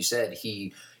mean, like you said,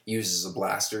 he uses a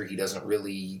blaster. He doesn't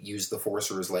really use the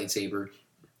Force or his lightsaber.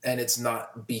 And it's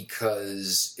not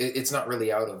because... It's not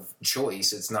really out of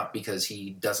choice. It's not because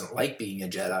he doesn't like being a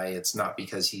Jedi. It's not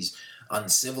because he's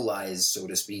uncivilized, so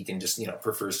to speak, and just, you know,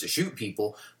 prefers to shoot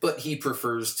people. But he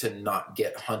prefers to not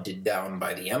get hunted down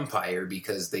by the Empire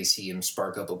because they see him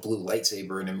spark up a blue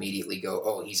lightsaber and immediately go,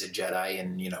 oh, he's a Jedi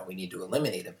and, you know, we need to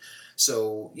eliminate him.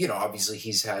 So, you know, obviously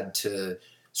he's had to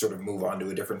sort of move on to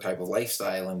a different type of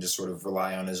lifestyle and just sort of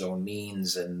rely on his own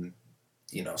means and,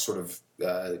 you know, sort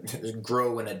of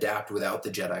grow and adapt without the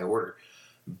Jedi Order.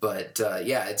 But,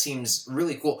 yeah, it seems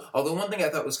really cool. Although one thing I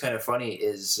thought was kind of funny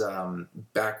is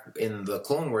back in the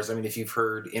Clone Wars, I mean, if you've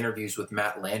heard interviews with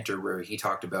Matt Lanter where he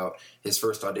talked about his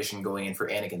first audition going in for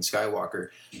Anakin Skywalker,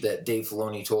 that Dave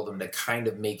Filoni told him to kind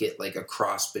of make it like a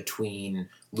cross between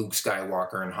Luke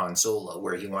Skywalker and Han Solo,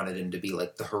 where he wanted him to be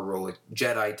like the heroic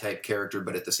Jedi type character,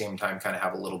 but at the same time kind of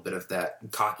have a little bit of that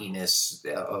cockiness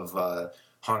of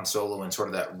Han Solo and sort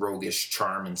of that roguish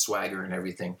charm and swagger and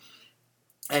everything.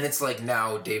 And it's like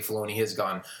now Dave Filoni has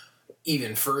gone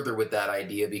even further with that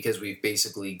idea because we've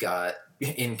basically got,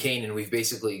 in Kanan, we've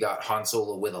basically got Han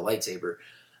Solo with a lightsaber.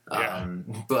 Yeah.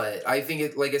 But I think,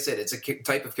 it, like I said, it's a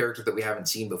type of character that we haven't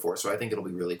seen before, so I think it'll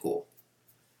be really cool.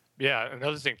 Yeah,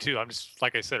 another thing, too, I'm just,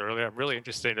 like I said earlier, I'm really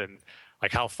interested in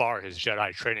like how far his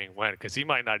Jedi training went, because he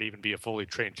might not even be a fully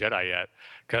trained Jedi yet,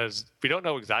 because we don't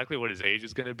know exactly what his age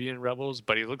is going to be in Rebels,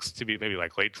 but he looks to be maybe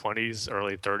like late 20s,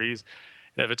 early 30s.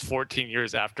 And if it's 14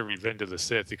 years after Revenge of the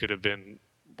Sith, he could have been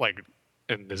like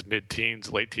in his mid-teens,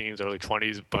 late teens, early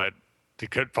 20s, but he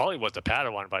probably was a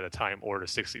Padawan by the time Order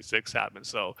 66 happened.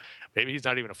 So maybe he's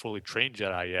not even a fully trained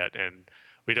Jedi yet, and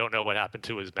we don't know what happened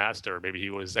to his master. Maybe he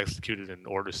was executed in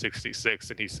Order 66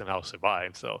 and he somehow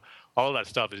survived. So all of that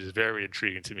stuff is very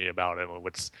intriguing to me about him.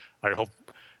 I hope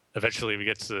eventually it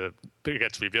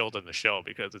gets revealed in the show,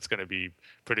 because it's going to be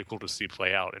pretty cool to see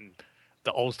play out. And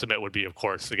the ultimate would be, of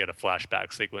course, to get a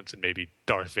flashback sequence and maybe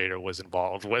Darth Vader was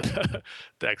involved with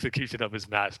the execution of his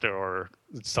master or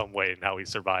in some way and how he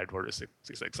survived Order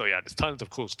 66. So, yeah, there's tons of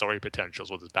cool story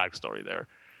potentials with his backstory there.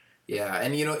 Yeah,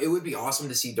 and, you know, it would be awesome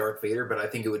to see Darth Vader, but I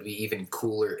think it would be even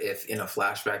cooler if in a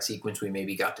flashback sequence we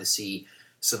maybe got to see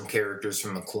some characters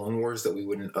from the Clone Wars that we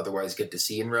wouldn't otherwise get to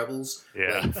see in Rebels.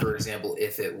 Yeah. Like, for example,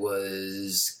 if it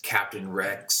was Captain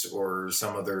Rex or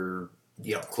some other...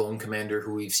 you know, clone commander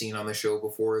who we've seen on the show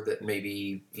before that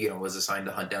maybe, you know, was assigned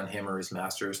to hunt down him or his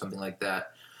master or something like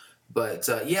that. But,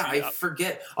 yeah, I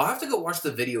forget. I'll have to go watch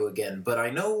the video again, but I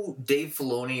know Dave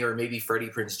Filoni or maybe Freddie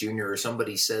Prinze Jr. or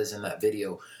somebody says in that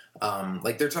video,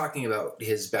 like they're talking about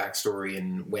his backstory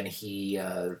and when he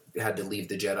had to leave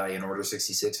the Jedi in Order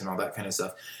 66 and all that kind of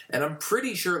stuff. And I'm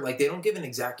pretty sure, like, they don't give an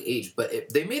exact age, but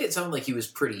they made it sound like he was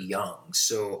pretty young.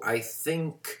 So I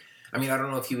think, I mean, I don't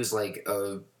know if he was like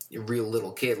a real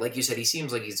little kid. Like you said, he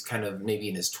seems like he's kind of maybe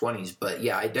in his 20s, but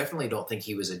yeah, I definitely don't think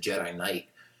he was a Jedi Knight.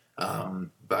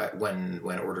 But when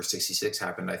Order 66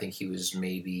 happened, I think he was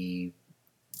maybe,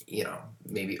 you know,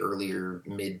 maybe earlier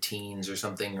mid-teens or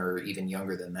something, or even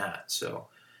younger than that. So,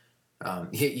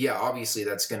 yeah, obviously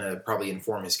that's going to probably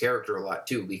inform his character a lot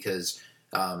too, because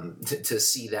to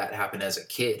see that happen as a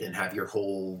kid and have your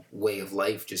whole way of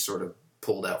life just sort of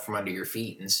pulled out from under your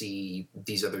feet and see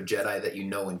these other Jedi that you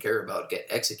know and care about get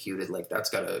executed, like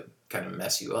that's got to kind of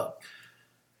mess you up.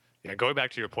 Yeah, going back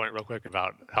to your point real quick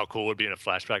about how cool it would be in a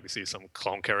flashback to see some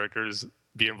clone characters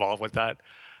be involved with that.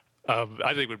 I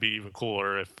think it would be even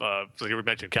cooler if, so you were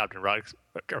mentioning Captain Rex,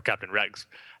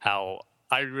 how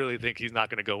I really think he's not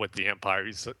going to go with the Empire.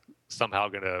 He's somehow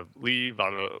going to leave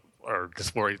on or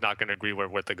just where he's not going to agree where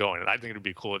they're going. And I think it'd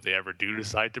be cool if they ever do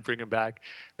decide to bring him back.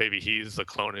 Maybe he's the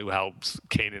clone who helps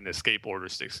Kanan escape Order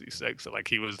 66. So, like,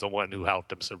 he was the one who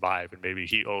helped him survive, and maybe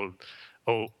he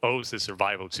owes his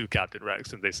survival to Captain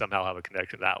Rex, and they somehow have a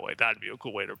connection that way. That'd be a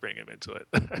cool way to bring him into it.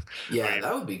 Yeah, I mean,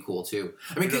 that would be cool too.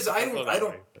 I mean, because I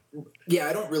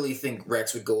don't really think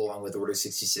Rex would go along with Order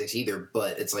 66 either.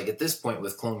 But it's like at this point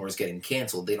with Clone Wars getting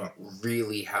canceled, they don't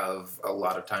really have a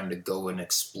lot of time to go and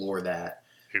explore that.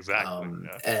 Exactly.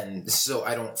 And so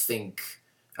I don't think.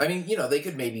 I mean, you know, they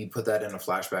could maybe put that in a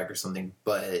flashback or something,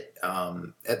 but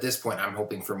at this point, I'm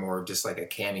hoping for more of just like a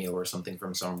cameo or something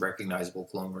from some recognizable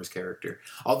Clone Wars character.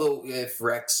 Although, if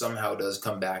Rex somehow does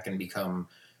come back and become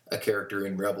a character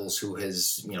in Rebels who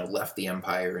has, you know, left the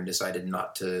Empire and decided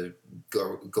not to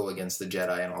go against the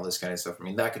Jedi and all this kind of stuff, I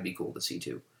mean, that could be cool to see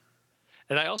too.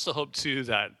 And I also hope too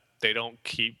that they don't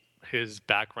keep his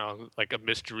background like a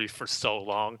mystery for so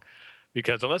long,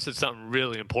 because unless it's something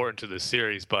really important to the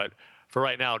series, but for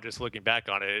right now, just looking back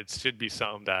on it, it should be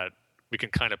something that we can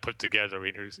kind of put together. I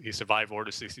mean, he survived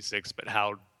Order 66, but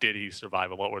how did he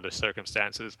survive and what were the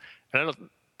circumstances? And I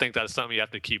don't think that's something you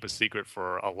have to keep a secret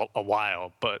for a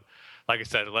while. But like I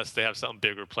said, unless they have something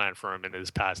bigger planned for him and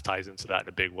his past ties into that in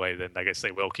a big way, then I guess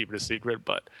they will keep it a secret.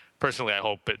 But personally, I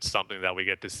hope it's something that we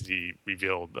get to see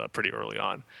revealed pretty early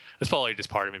on. It's probably just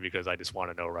part of me because I just want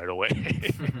to know right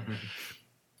away.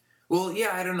 Well, yeah,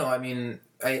 I don't know. I mean,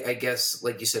 I guess,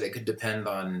 like you said, it could depend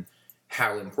on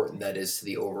how important that is to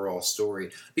the overall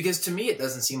story. Because to me, it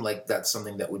doesn't seem like that's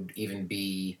something that would even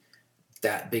be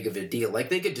that big of a deal. Like,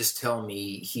 they could just tell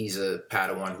me he's a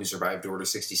Padawan who survived Order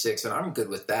 66, and I'm good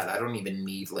with that. I don't even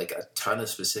need, like, a ton of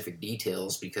specific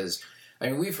details because, I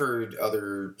mean, we've heard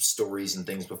other stories and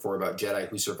things before about Jedi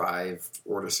who survived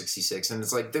Order 66, and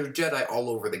it's like, they're Jedi all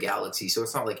over the galaxy, so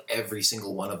it's not like every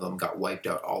single one of them got wiped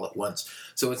out all at once.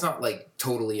 So it's not, like,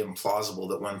 totally implausible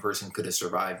that one person could have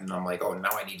survived, and I'm like, oh,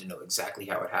 now I need to know exactly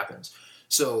how it happens.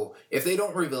 So if they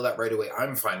don't reveal that right away,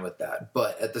 I'm fine with that.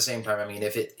 But at the same time, I mean,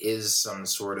 if it is some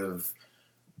sort of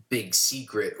big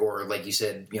secret, or like you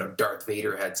said, you know, Darth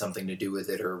Vader had something to do with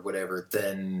it or whatever,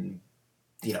 then,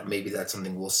 you know, maybe that's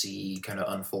something we'll see kind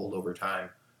of unfold over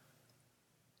time.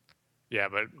 Yeah,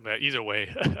 but either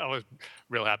way, I was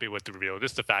real happy with the reveal.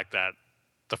 Just the fact that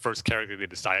the first character they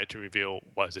decided to reveal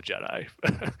was a Jedi.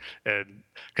 And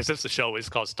because since the show is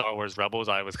called Star Wars Rebels,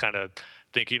 I was kind of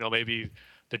thinking, you know, maybe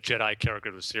the Jedi character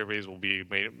of the series will be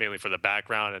mainly for the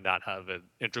background and not have an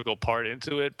integral part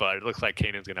into it. But it looks like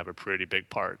Kanan's going to have a pretty big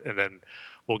part. And then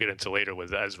we'll get into later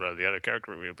with Ezra, the other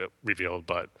character revealed.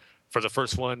 But for the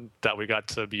first one that we got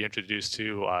to be introduced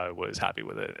to, I was happy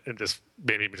with it. And just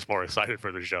made me just more excited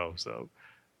for the show. So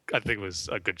I think it was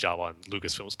a good job on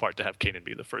Lucasfilm's part to have Kanan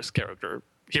be the first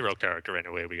hero character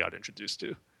anyway we got introduced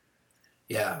to.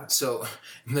 Yeah, so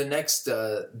the next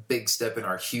big step in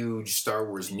our huge Star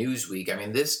Wars news week, I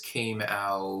mean, this came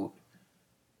out,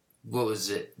 what was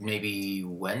it, maybe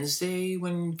Wednesday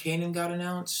when Kanan got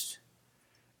announced?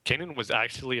 Kanan was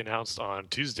actually announced on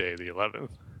Tuesday, the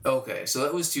 11th. Okay, so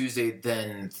that was Tuesday.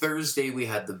 Then Thursday we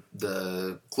had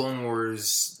the Clone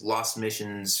Wars Lost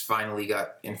Missions, finally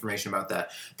got information about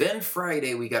that. Then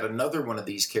Friday we got another one of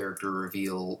these character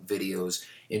reveal videos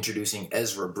introducing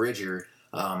Ezra Bridger,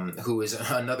 who is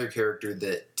another character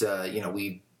that, you know,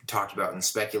 we talked about and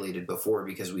speculated before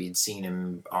because we had seen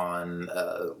him on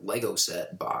a Lego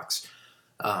set box.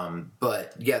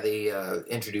 But yeah, they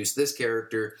introduced this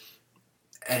character,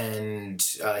 and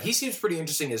he seems pretty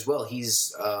interesting as well.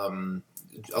 He's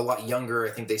a lot younger. I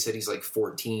think they said he's like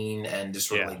 14 and just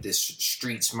sort of like this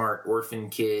street smart orphan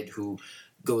kid who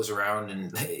goes around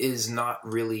and is not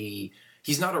really...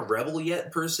 He's not a rebel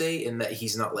yet, per se, in that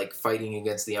he's not, like, fighting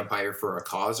against the Empire for a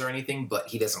cause or anything, but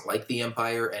he doesn't like the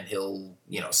Empire, and he'll,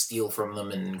 you know, steal from them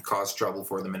and cause trouble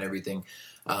for them and everything.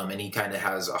 And he kind of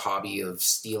has a hobby of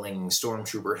stealing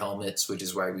stormtrooper helmets, which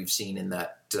is why we've seen in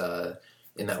that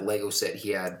Lego set he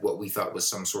had what we thought was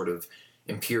some sort of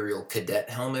Imperial cadet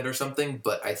helmet or something,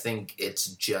 but I think it's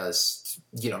just,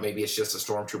 you know, maybe it's just a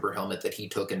stormtrooper helmet that he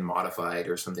took and modified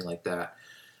or something like that.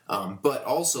 But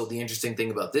also the interesting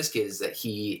thing about this kid is that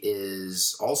he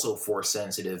is also Force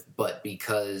sensitive, but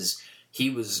because he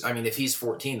was, I mean, if he's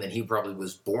 14, then he probably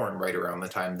was born right around the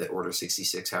time that Order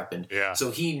 66 happened. Yeah.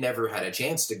 So he never had a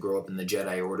chance to grow up in the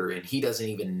Jedi Order, and he doesn't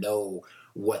even know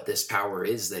what this power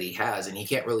is that he has, and he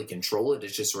can't really control it.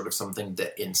 It's just sort of something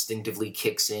that instinctively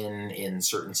kicks in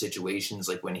certain situations,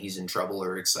 like when he's in trouble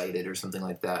or excited or something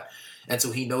like that. And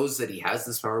so he knows that he has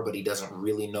this power, but he doesn't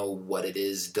really know what it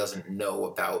is, doesn't know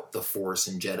about the Force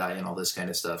and Jedi and all this kind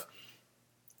of stuff.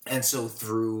 And so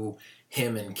through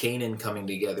him and Kanan coming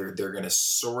together, they're going to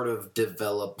sort of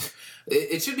develop.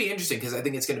 It should be interesting because I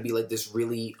think it's going to be like this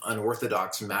really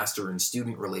unorthodox master and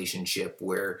student relationship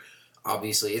where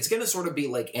obviously it's going to sort of be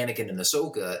like Anakin and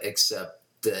Ahsoka, except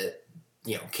that,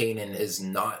 Kanan is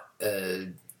not a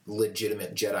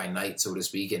legitimate Jedi Knight, so to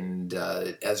speak, and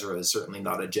Ezra is certainly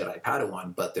not a Jedi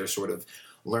Padawan, but they're sort of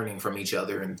learning from each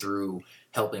other, and through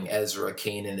helping Ezra,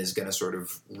 Kanan is going to sort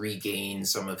of regain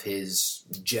some of his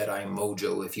Jedi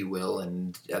mojo, if you will,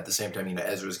 and at the same time,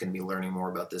 Ezra is going to be learning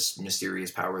more about this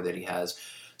mysterious power that he has.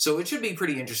 So it should be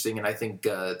pretty interesting, and I think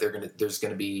there's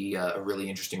going to be a really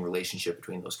interesting relationship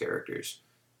between those characters.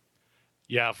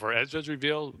 Yeah, for Ezra's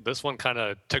reveal, this one kind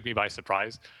of took me by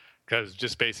surprise, because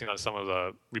just basing on some of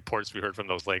the reports we heard from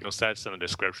those Lego sets and the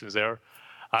descriptions there,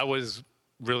 I was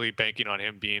really banking on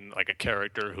him being like a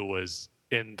character who was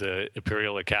in the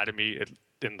Imperial Academy.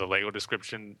 In the Lego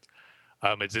description,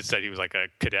 it just said he was like a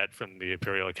cadet from the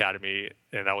Imperial Academy,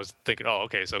 and I was thinking, oh,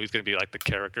 okay, so he's going to be like the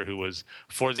character who was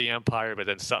for the Empire, but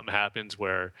then something happens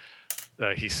where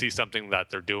he sees something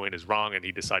that they're doing is wrong, and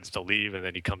he decides to leave, and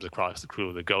then he comes across the crew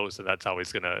of the Ghost, and that's how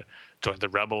he's going to join the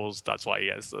Rebels. That's why he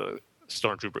has the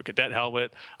Stormtrooper cadet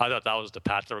helmet. I thought that was the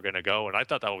path they were going to go, and I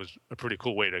thought that was a pretty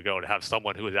cool way to go, to have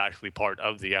someone who is actually part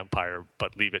of the Empire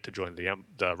but leave it to join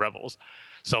the Rebels.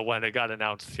 So when it got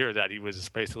announced here that he was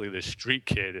basically this street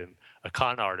kid and a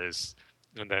con artist,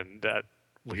 and then that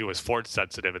he was force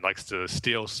sensitive and likes to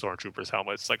steal Stormtroopers'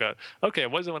 helmets, like okay,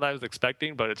 it wasn't what I was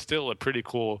expecting, but it's still a pretty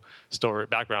cool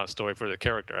background story for the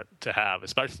character to have,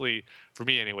 especially for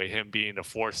me anyway, him being a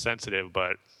force sensitive,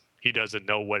 but he doesn't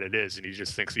know what it is, and he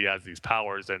just thinks he has these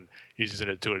powers, and he's using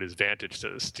it to his advantage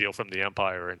to steal from the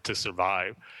Empire and to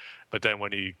survive. But then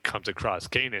when he comes across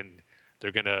Kanan,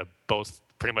 they're going to both,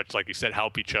 pretty much like you said,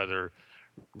 help each other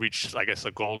reach, I guess,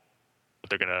 a goal that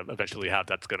they're going to eventually have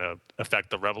that's going to affect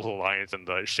the Rebel Alliance and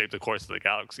shape the course of the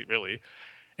galaxy, really.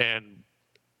 And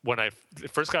when it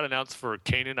first got announced for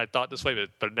Kanan, I thought this way,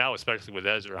 but now, especially with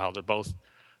Ezra, how they're both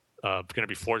going to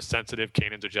be force sensitive.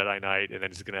 Kanan's a Jedi Knight, and then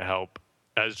he's going to help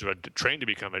Ezra train to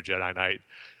become a Jedi Knight.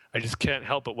 I just can't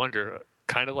help but wonder,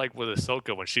 kind of like with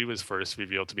Ahsoka when she was first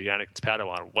revealed to be Anakin's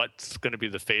Padawan, what's going to be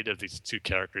the fate of these two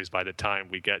characters by the time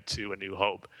we get to A New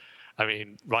Hope? I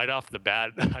mean, right off the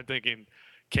bat, I'm thinking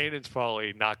Kanan's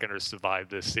probably not going to survive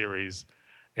this series.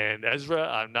 And Ezra,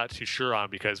 I'm not too sure on,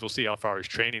 because we'll see how far his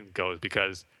training goes,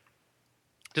 because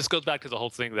this goes back to the whole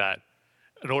thing that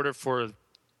in order for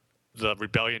the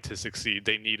rebellion to succeed,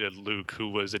 they needed Luke, who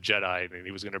was a Jedi, and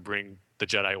he was going to bring the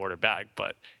Jedi Order back.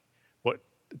 But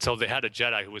so they had a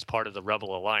Jedi who was part of the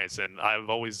Rebel Alliance, and I've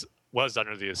always was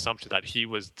under the assumption that he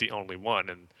was the only one,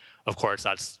 and of course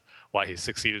that's why he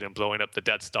succeeded in blowing up the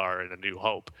Death Star in A New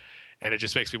Hope. And it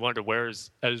just makes me wonder,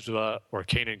 where's Ezra or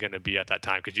Kanan going to be at that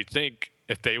time? Because you'd think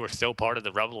if they were still part of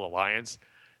the Rebel Alliance,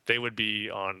 they would be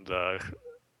on the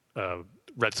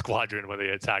Red Squadron when they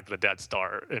attacked the Death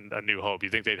Star in A New Hope. You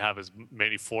think they'd have as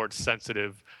many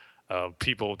force-sensitive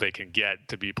people they can get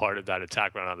to be part of that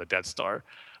attack run on the Death Star,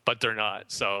 but they're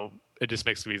not. So it just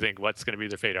makes me think, what's going to be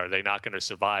their fate? Are they not going to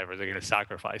survive? Are they going to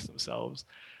sacrifice themselves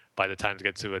by the time to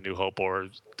get to A New Hope, or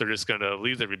they're just going to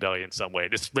leave the rebellion some way?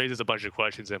 It just raises a bunch of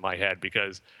questions in my head,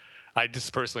 because I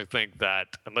just personally think that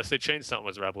unless they change something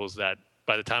with Rebels, that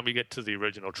by the time we get to the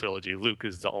original trilogy, Luke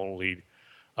is the only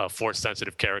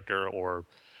force-sensitive character or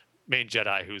main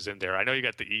Jedi who's in there. I know you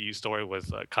got the EU story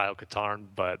with Kyle Katarn,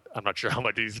 but I'm not sure how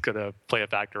much he's going to play a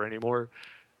factor anymore.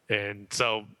 And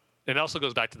so it also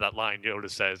goes back to that line Yoda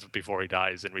says before he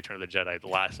dies in Return of the Jedi, the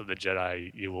last of the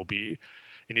Jedi you will be.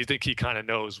 And you think he kind of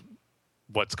knows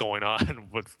what's going on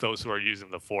with those who are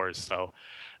using the Force. So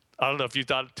I don't know if you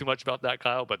thought too much about that,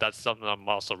 Kyle, but that's something I'm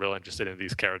also real interested in,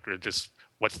 these characters, just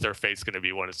what's their fate's going to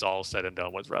be when it's all said and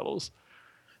done with Rebels.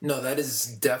 No, that is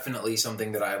definitely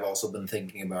something that I've also been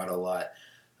thinking about a lot.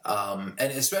 And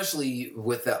especially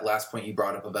with that last point you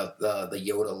brought up about the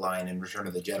Yoda line in Return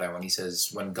of the Jedi when he says,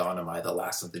 "When gone am I, the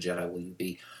last of the Jedi will you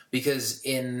be?" Because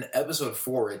in Episode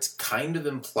 4, it's kind of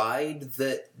implied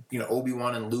that,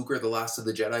 Obi-Wan and Luke are the last of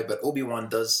the Jedi, but Obi-Wan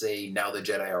does say now the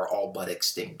Jedi are all but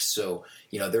extinct. So,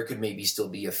 there could maybe still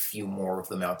be a few more of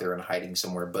them out there and hiding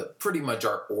somewhere, but pretty much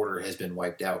our order has been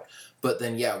wiped out. But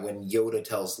then, yeah, when Yoda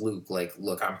tells Luke,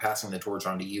 look, I'm passing the torch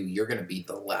on to you, you're going to be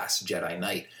the last Jedi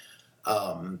Knight.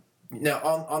 Now,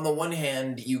 on the one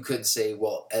hand, you could say,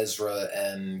 well, Ezra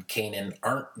and Kanan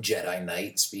aren't Jedi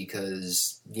Knights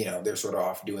because, they're sort of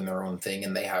off doing their own thing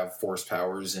and they have force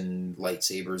powers and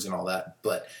lightsabers and all that,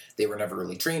 but they were never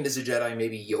really trained as a Jedi.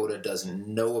 Maybe Yoda doesn't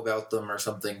know about them or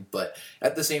something, but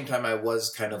at the same time, I was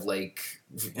kind of like,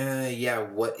 yeah,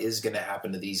 what is going to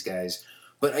happen to these guys?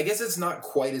 But I guess it's not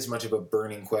quite as much of a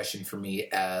burning question for me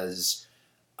as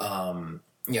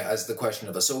as the question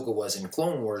of Ahsoka was in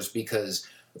Clone Wars, because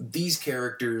these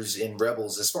characters in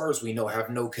Rebels, as far as we know, have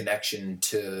no connection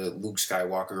to Luke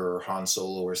Skywalker or Han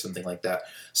Solo or something like that.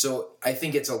 So I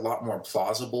think it's a lot more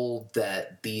plausible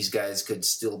that these guys could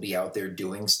still be out there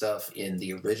doing stuff in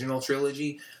the original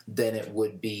trilogy than it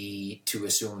would be to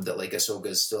assume that like Ahsoka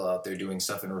is still out there doing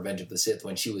stuff in Revenge of the Sith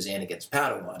when she was Anakin's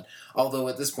Padawan. Although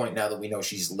at this point, now that we know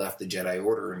she's left the Jedi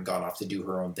Order and gone off to do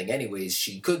her own thing anyways,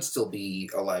 she could still be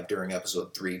alive during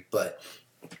Episode 3, but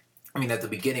I mean, at the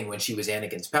beginning, when she was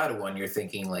Anakin's Padawan, you're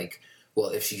thinking, like, well,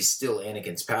 if she's still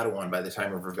Anakin's Padawan by the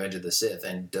time of Revenge of the Sith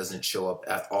and doesn't show up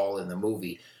at all in the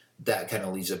movie, that kind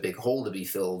of leaves a big hole to be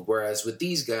filled. Whereas with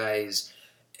these guys,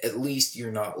 at least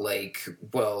you're not like,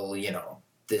 well,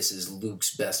 this is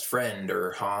Luke's best friend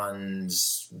or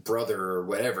Han's brother or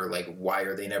whatever. Like, why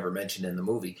are they never mentioned in the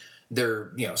movie?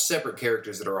 They're, separate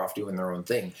characters that are off doing their own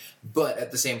thing. But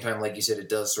at the same time, like you said, it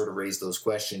does sort of raise those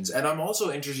questions. And I'm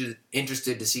also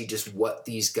interested to see just what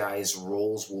these guys'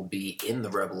 roles will be in the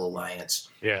Rebel Alliance.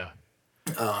 Yeah.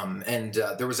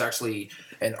 There was actually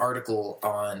an article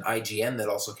on IGN that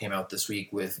also came out this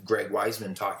week with Greg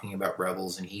Wiseman talking about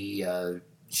Rebels, and he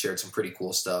shared some pretty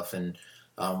cool stuff and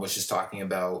was just talking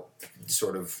about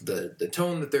sort of the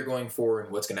tone that they're going for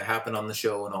and what's going to happen on the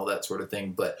show and all that sort of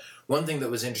thing. But one thing that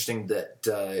was interesting that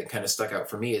kind of stuck out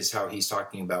for me is how he's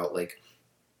talking about, like,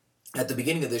 at the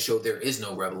beginning of the show, there is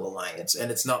no Rebel Alliance.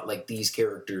 And it's not like these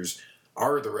characters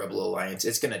are the Rebel Alliance.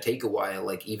 It's going to take a while,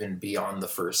 like, even beyond the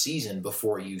first season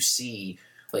before you see,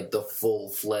 like, the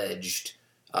full-fledged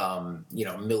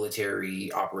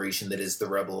military operation that is the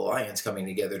Rebel Alliance coming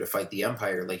together to fight the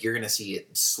Empire. Like, you're going to see it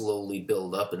slowly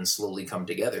build up and slowly come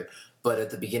together. But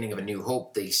at the beginning of A New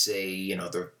Hope, they say,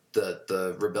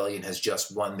 the rebellion has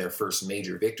just won their first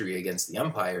major victory against the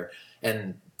Empire,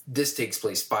 and this takes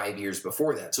place 5 years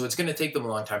before that. So it's going to take them a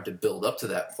long time to build up to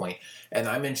that point. And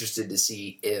I'm interested to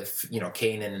see if,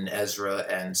 Kanan and Ezra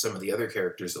and some of the other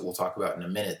characters that we'll talk about in a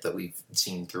minute that we've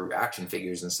seen through action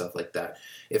figures and stuff like that,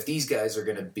 if these guys are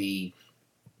going to be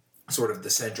sort of the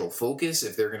central focus,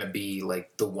 if they're going to be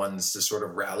like the ones to sort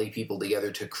of rally people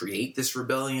together to create this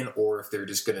rebellion, or if they're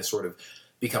just going to sort of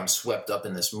become swept up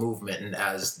in this movement, and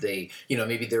as they,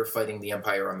 maybe they're fighting the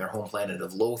Empire on their home planet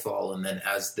of Lothal, and then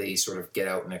as they sort of get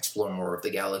out and explore more of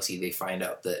the galaxy, they find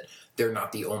out that they're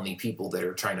not the only people that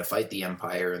are trying to fight the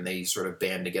Empire, and they sort of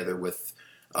band together with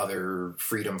other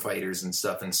freedom fighters and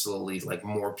stuff, and slowly, like,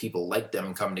 more people like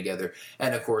them come together.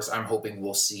 And of course, I'm hoping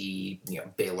we'll see,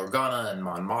 Bail Organa and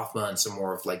Mon Mothma and some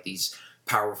more of, like, these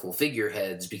powerful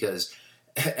figureheads, because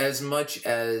as much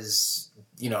as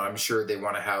I'm sure they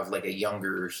want to have like a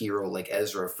younger hero like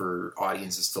Ezra for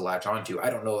audiences to latch onto, I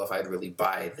don't know if I'd really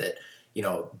buy that,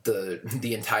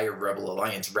 the entire Rebel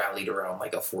Alliance rallied around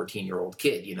like a 14-year-old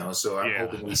kid, so I'm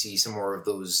hoping we see some more of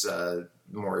those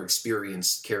more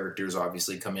experienced characters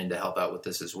obviously come in to help out with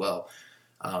this as well.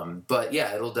 But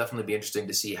yeah, it'll definitely be interesting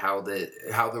to see how the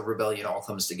rebellion all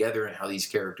comes together and how these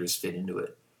characters fit into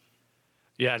it.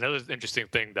 Yeah, another interesting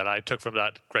thing that I took from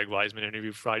that Greg Wiseman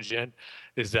interview for IGN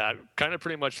is that kind of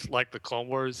pretty much like the Clone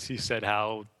Wars, he said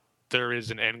how there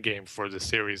is an end game for the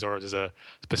series, or there's a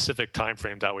specific time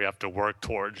frame that we have to work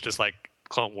towards, just like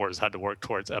Clone Wars had to work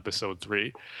towards Episode 3.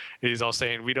 And he's all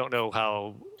saying we don't know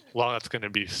how long that's going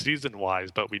to be season-wise,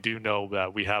 but we do know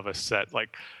that we have a set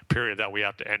like period that we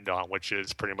have to end on, which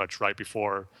is pretty much right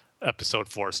before Episode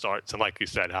 4 starts. And like you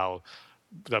said, how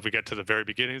that we get to the very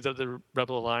beginnings of the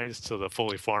Rebel Alliance to the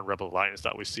fully formed Rebel Alliance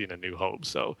that we see in A New Hope.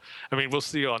 So, I mean, we'll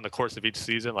see on the course of each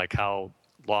season, like how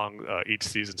long each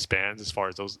season spans as far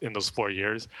as those 4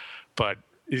 years. But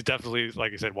he's definitely,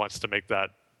 like you said, wants to make that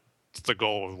the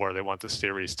goal of where they want the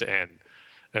series to end.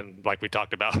 And like we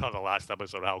talked about on the last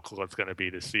episode, how cool it's going to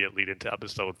be to see it lead into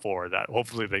Episode 4, that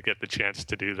hopefully they get the chance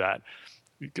to do that.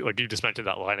 Like you just mentioned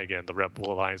that line again, the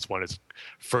Rebel Alliance won its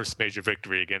first major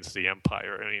victory against the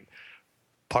Empire. I mean,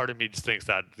 part of me just thinks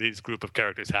that these group of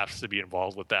characters have to be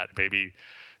involved with that. Maybe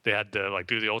they had to like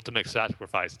do the ultimate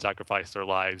sacrifice their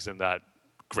lives in that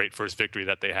great first victory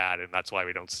that they had, and that's why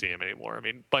we don't see them anymore. I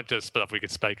mean, bunch of stuff we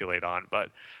could speculate on, but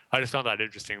I just found that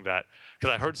interesting that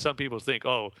because I heard some people think,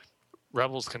 oh,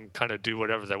 rebels can kind of do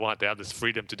whatever they want. They have this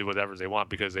freedom to do whatever they want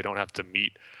because they don't have to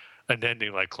meet an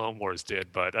ending like Clone Wars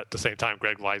did. But at the same time,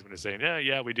 Greg Wiseman is saying,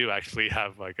 yeah, we do actually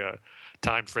have like a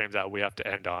time frame that we have to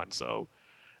end on. So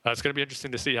it's going to be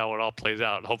interesting to see how it all plays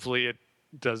out. Hopefully it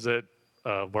does it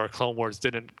where Clone Wars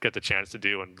didn't get the chance to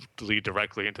do and lead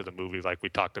directly into the movie like we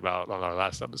talked about on our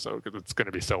last episode, because it's going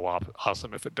to be so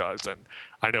awesome if it does. And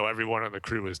I know everyone on the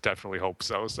crew has definitely hoped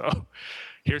so. So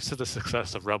here's to the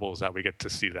success of Rebels that we get to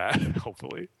see that,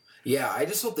 hopefully. Yeah, I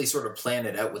just hope they sort of plan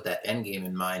it out with that end game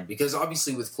in mind, because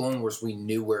obviously with Clone Wars we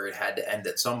knew where it had to end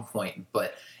at some point,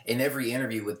 but in every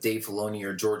interview with Dave Filoni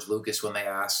or George Lucas, when they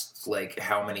asked like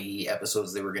how many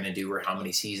episodes they were going to do or how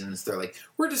many seasons, they're like,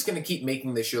 we're just going to keep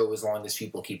making the show as long as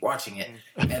people keep watching it.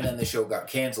 And then the show got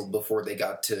canceled before they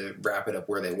got to wrap it up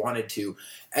where they wanted to.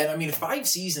 And I mean, 5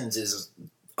 seasons is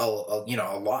a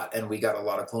lot, and we got a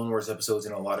lot of Clone Wars episodes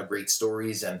and a lot of great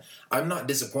stories, and I'm not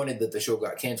disappointed that the show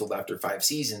got canceled after 5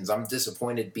 seasons. I'm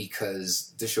disappointed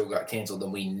because the show got canceled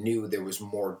and we knew there was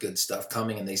more good stuff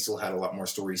coming, and they still had a lot more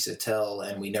stories to tell,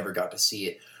 and we never got to see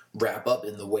it wrap up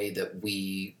in the way that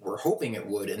we were hoping it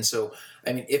would. And so,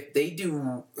 I mean, if they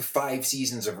do 5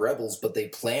 seasons of Rebels, but they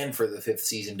plan for the 5th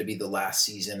season to be the last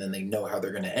season and they know how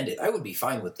they're going to end it, I would be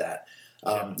fine with that.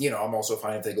 I'm also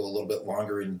fine if they go a little bit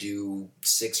longer and do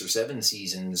 6 or 7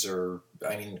 seasons, or,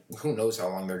 I mean, who knows how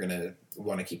long they're going to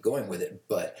want to keep going with it.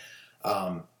 But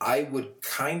I would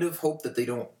kind of hope that they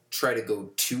don't try to go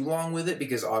too long with it,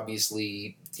 because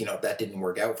obviously, that didn't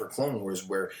work out for Clone Wars,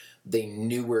 where they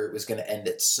knew where it was going to end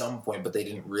at some point, but they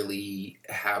didn't really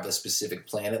have a specific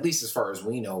plan, at least as far as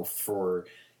we know, for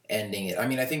ending it. I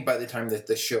mean, I think by the time that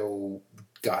the show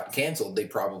got canceled, they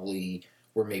probably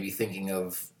were maybe thinking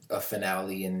of a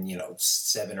finale in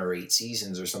 7 or 8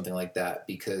 seasons or something like that,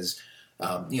 because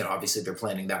obviously they're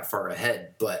planning that far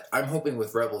ahead. But I'm hoping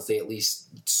with Rebels they at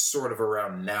least sort of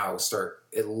around now start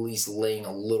at least laying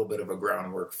a little bit of a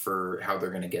groundwork for how they're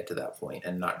going to get to that point,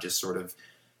 and not just sort of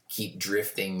keep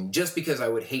drifting, just because I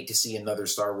would hate to see another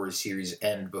Star Wars series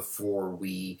end before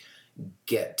we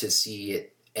get to see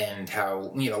it end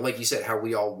how, like you said, how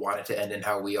we all want it to end and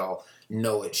how we all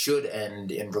know it should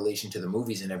end in relation to the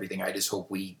movies and everything. I just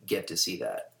hope we get to see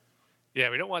that. Yeah,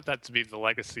 we don't want that to be the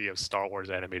legacy of Star Wars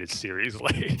animated series,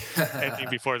 like ending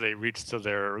before they reach to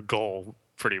their goal,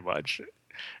 pretty much.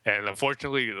 And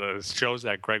unfortunately, the shows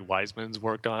that Greg Weisman's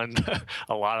worked on,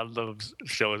 a lot of those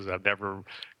shows have never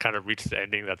kind of reached the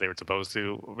ending that they were supposed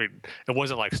to. I mean, it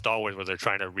wasn't like Star Wars where they're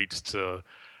trying to reach to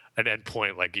an end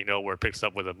point, like, where it picks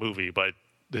up with a movie, but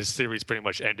this series pretty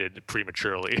much ended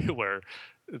prematurely, where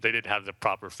they didn't have the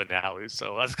proper finale.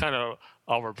 So that's kind of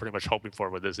all we're pretty much hoping for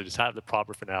with this, is just have the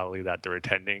proper finale that they're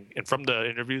intending. And from the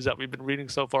interviews that we've been reading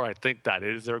so far, I think that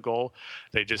is their goal.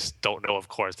 They just don't know, of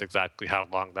course, exactly how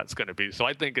long that's going to be. So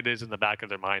I think it is in the back of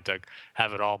their mind to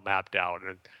have it all mapped out.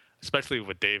 And especially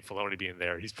with Dave Filoni being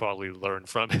there, he's probably learned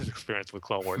from his experience with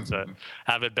Clone Wars to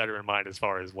have it better in mind as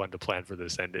far as when to plan for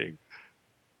this ending.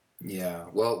 Yeah,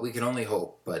 well, we can only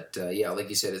hope, but like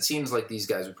you said, it seems like these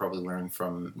guys would probably learn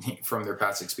from their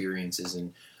past experiences,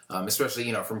 and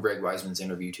especially from Greg Weisman's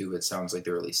interview too. It sounds like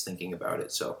they're at least thinking about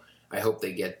it. So I hope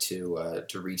they get to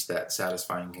reach that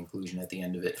satisfying conclusion at the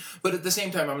end of it. But at the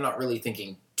same time, I'm not really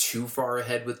thinking too far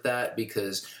ahead with that,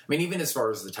 because I mean, even as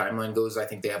far as the timeline goes, I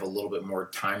think they have a little bit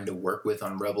more time to work with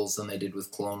on Rebels than they did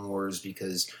with Clone Wars,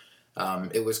 because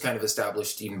it was kind of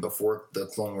established even before the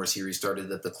Clone Wars series started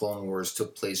that the Clone Wars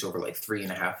took place over like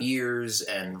 3.5 years,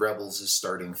 and Rebels is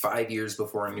starting 5 years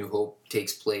before A New Hope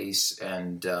takes place.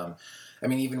 And I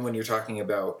mean, even when you're talking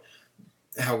about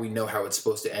how we know how it's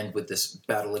supposed to end with this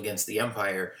battle against the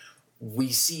Empire, we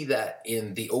see that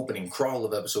in the opening crawl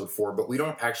of Episode 4, but we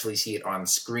don't actually see it on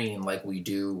screen like we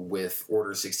do with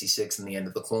Order 66 and the end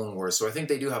of the Clone Wars. So I think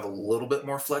they do have a little bit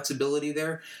more flexibility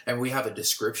there, and we have a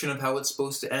description of how it's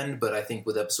supposed to end, but I think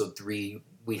with Episode 3,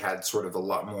 we had sort of a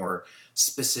lot more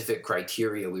specific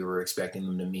criteria we were expecting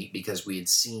them to meet, because we had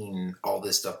seen all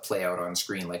this stuff play out on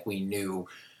screen. Like, we knew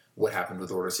what happened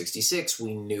with Order 66.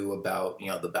 We knew about,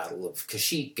 the Battle of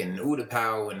Kashyyyk and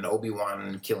Utapau and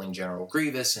Obi-Wan killing General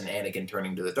Grievous and Anakin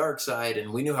turning to the dark side,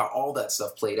 and we knew how all that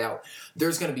stuff played out.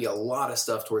 There's going to be a lot of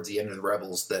stuff towards the end of the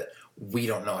Rebels that we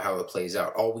don't know how it plays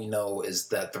out. All we know is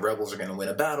that the Rebels are going to win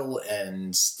a battle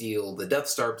and steal the Death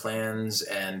Star plans,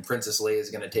 and Princess Leia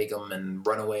is going to take them and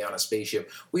run away on a spaceship.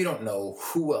 We don't know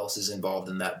who else is involved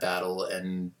in that battle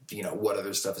and, what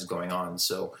other stuff is going on.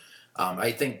 So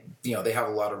I think, they have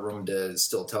a lot of room to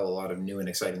still tell a lot of new and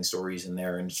exciting stories in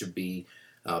there, and it should be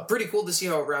pretty cool to see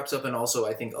how it wraps up, and also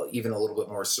I think even a little bit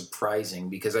more surprising,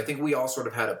 because I think we all sort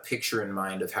of had a picture in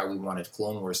mind of how we wanted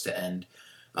Clone Wars to end,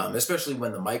 especially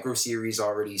when the micro-series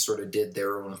already sort of did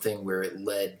their own thing where it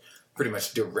led pretty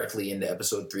much directly into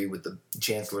Episode 3 with the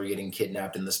Chancellor getting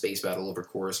kidnapped in the space battle over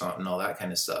Coruscant and all that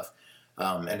kind of stuff.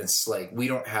 And it's like, we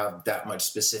don't have that much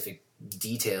specific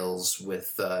details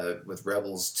with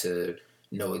Rebels to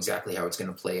know exactly how it's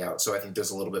going to play out. So I think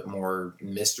there's a little bit more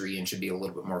mystery and should be a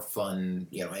little bit more fun,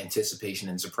 anticipation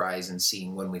and surprise and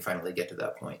seeing when we finally get to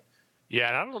that point. Yeah,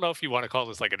 and I don't know if you want to call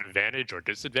this like an advantage or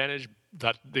disadvantage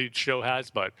that the show has,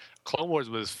 but Clone Wars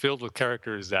was filled with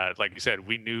characters that, like you said,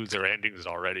 we knew their endings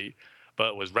already.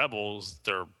 But with Rebels,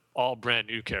 they're all brand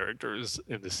new characters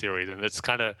in the series, and it's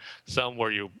kind of some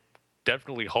where you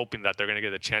definitely hoping that they're going to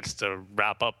get a chance to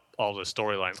wrap up all the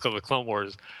storylines. Because with Clone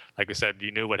Wars, like I said,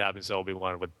 you knew what happened to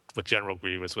Obi-Wan with General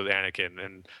Grievous, with Anakin,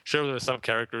 and sure there were some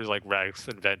characters like Rex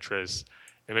and Ventress,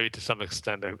 and maybe to some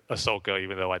extent Ahsoka,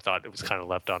 even though I thought it was kind of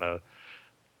left on a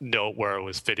note where it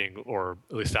was fitting or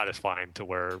at least satisfying to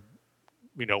where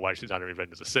we know why she's not in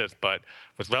Revenge of the Sith. But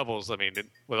with Rebels, I mean,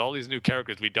 with all these new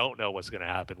characters, we don't know what's going to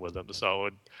happen with them. So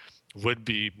it would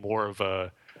be more of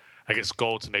a, I guess,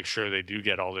 goal to make sure they do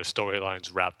get all their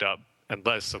storylines wrapped up.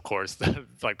 Unless, of course,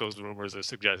 like those rumors are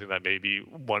suggesting that maybe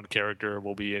one character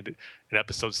will be in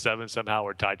Episode 7 somehow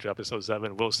or tied to Episode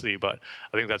 7. We'll see. But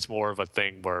I think that's more of a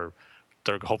thing where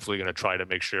they're hopefully going to try to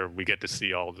make sure we get to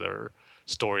see all their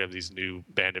story of these new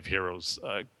band of heroes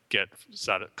get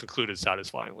concluded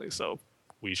satisfyingly. So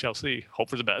we shall see. Hope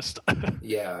for the best.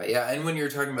 Yeah. And when you're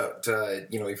talking about,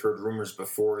 we've heard rumors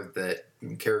before that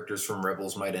characters from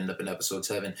Rebels might end up in Episode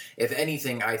 7. If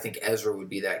anything, I think Ezra would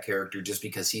be that character just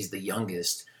because he's the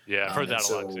youngest. Yeah, I've heard that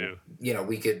a lot too.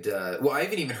 We could. I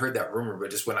haven't even heard that rumor, but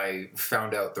just when I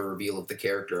found out the reveal of the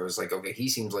character, I was like, okay, he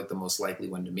seems like the most likely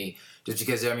one to me. Just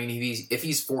because, I mean, if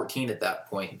he's 14 at that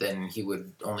point, then he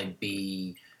would only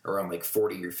be around like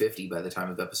 40 or 50 by the time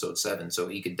of Episode 7. So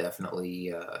he could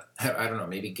definitely, I don't know,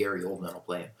 maybe Gary Oldman will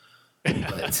play him.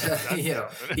 But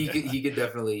he could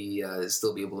definitely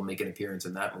still be able to make an appearance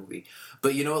in that movie.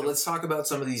 But you know what? Let's talk about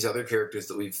some of these other characters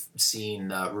that we've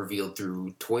seen revealed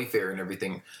through Toy Fair and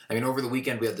everything. I mean, over the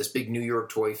weekend we had this big New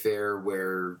York Toy Fair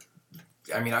where,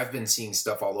 I mean, I've been seeing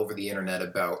stuff all over the internet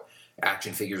about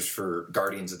action figures for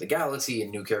Guardians of the Galaxy and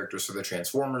new characters for the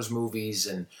Transformers movies,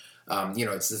 and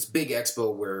it's this big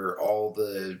expo where all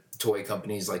the toy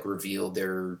companies like reveal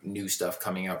their new stuff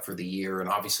coming out for the year. And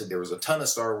obviously there was a ton of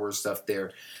Star Wars stuff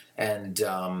there. And,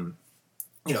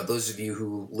 those of you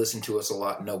who listen to us a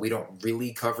lot know we don't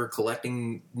really cover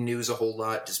collecting news a whole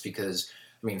lot just because,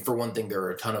 I mean, for one thing, there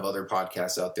are a ton of other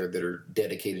podcasts out there that are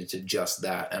dedicated to just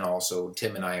that. And also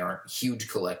Tim and I aren't huge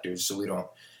collectors, so we don't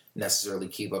necessarily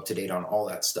keep up to date on all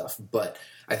that stuff. But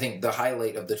I think the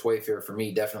highlight of the Toy Fair for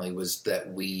me definitely was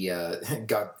that we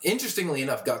interestingly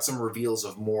enough, got some reveals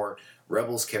of more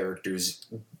Rebels characters,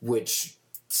 which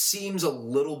seems a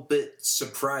little bit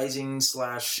surprising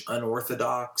 /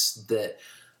 unorthodox that,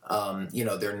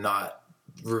 they're not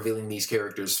revealing these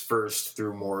characters first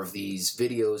through more of these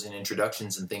videos and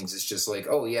introductions and things. It's just like,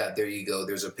 oh yeah, there you go.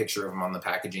 There's a picture of him on the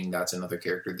packaging. That's another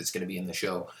character that's going to be in the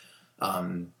show.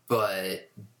 But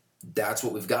that's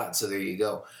what we've got. So there you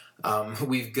go.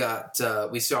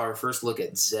 We saw our first look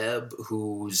at Zeb,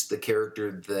 who's the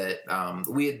character that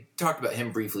we had talked about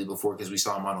him briefly before because we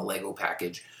saw him on a Lego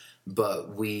package,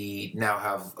 but we now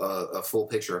have a full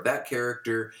picture of that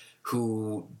character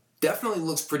who definitely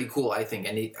looks pretty cool, I think.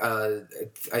 And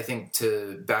I think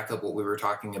to back up what we were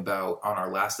talking about on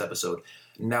our last episode,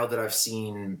 now that I've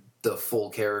seen the full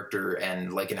character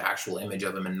and like an actual image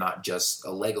of him and not just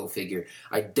a Lego figure,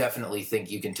 I definitely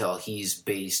think you can tell he's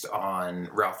based on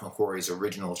Ralph McQuarrie's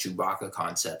original Chewbacca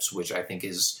concepts, which I think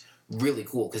is really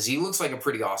cool because he looks like a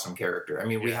pretty awesome character. I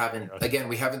mean, we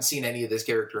haven't seen any of this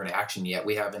character in action yet.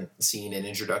 We haven't seen an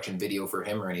introduction video for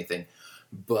him or anything.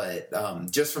 But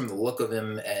just from the look of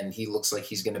him, and he looks like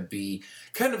he's going to be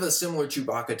kind of a similar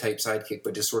Chewbacca type sidekick,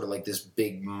 but just sort of like this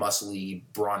big, muscly,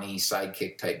 brawny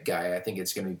sidekick type guy. I think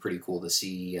it's going to be pretty cool to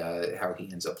see how he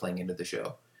ends up playing into the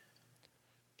show.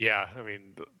 Yeah, I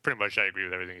mean, pretty much I agree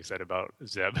with everything you said about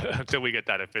Zeb. Until we get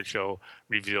that official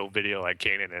reveal video like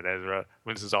Kanan and Ezra,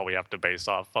 this is all we have to base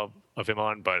off of him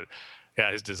on. But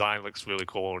yeah, his design looks really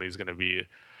cool, and he's going to be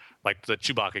like the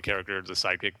Chewbacca character is a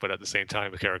sidekick, but at the same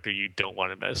time, a character you don't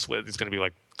want to mess with. He's going to be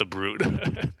like the brute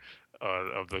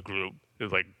of the group.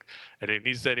 It's like, and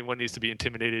anyone needs to be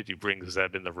intimidated, you bring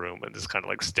Zeb in the room and just kind of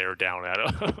like stare down at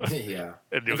him. Yeah.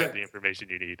 And you'll get the information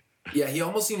you need. Yeah, he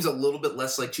almost seems a little bit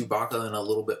less like Chewbacca and a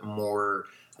little bit more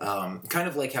kind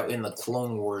of like how in the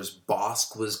Clone Wars,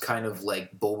 Bossk was kind of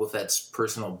like Boba Fett's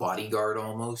personal bodyguard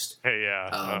almost. Hey,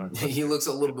 yeah. He looks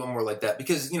a little bit more like that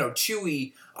because,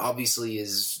 Chewie obviously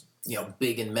is,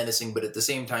 big and menacing, but at the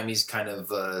same time, he's kind of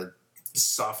a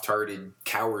soft-hearted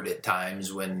coward at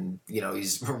times when,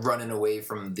 he's running away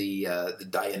from the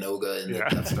Dianoga and the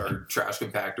Death Star trash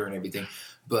compactor and everything.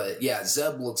 But yeah,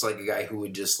 Zeb looks like a guy who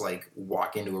would just like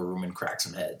walk into a room and crack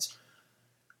some heads.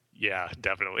 Yeah,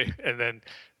 definitely. And then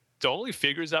the only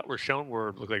figures that were shown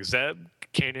were look like Zeb,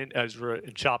 Kanan, Ezra,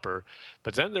 and Chopper.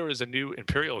 But then there was a new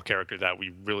Imperial character that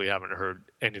we really haven't heard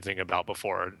anything about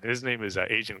before. His name is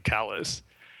Agent Callus,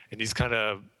 and he's kind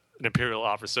of an Imperial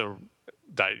officer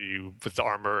that you with the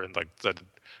armor and like the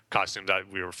costume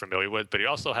that we were familiar with. But he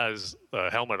also has a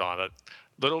helmet on, a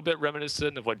little bit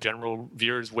reminiscent of what General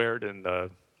Veers wore in the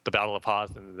Battle of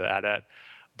Hoth and the AT-AT.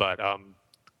 But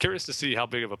curious to see how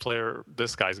big of a player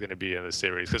this guy's going to be in the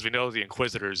series, because we know the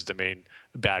Inquisitor is the main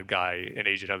bad guy and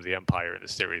agent of the Empire in the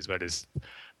series. But is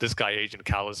this guy, Agent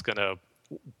Callus, going to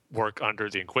work under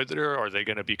the Inquisitor? Or are they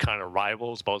going to be kind of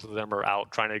rivals? Both of them are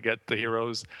out trying to get the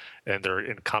heroes, and they're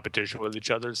in competition with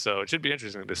each other. So it should be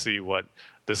interesting to see what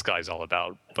this guy's all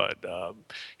about. But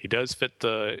he does fit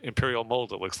the Imperial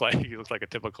mold, it looks like. He looks like a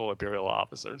typical Imperial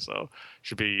officer. So it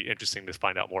should be interesting to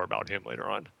find out more about him later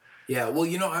on. Yeah, well,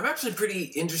 I'm actually pretty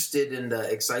interested and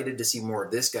excited to see more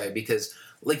of this guy because,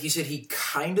 like you said, he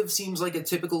kind of seems like a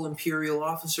typical Imperial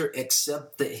officer,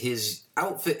 except that his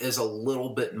outfit is a little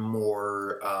bit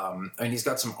more, he's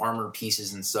got some armor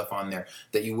pieces and stuff on there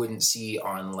that you wouldn't see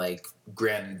on, like,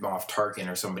 Grand Moff Tarkin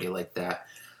or somebody like that.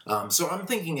 So I'm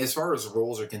thinking, as far as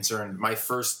roles are concerned, my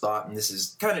first thought, and this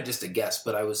is kind of just a guess,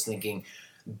 but I was thinking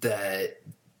that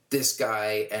this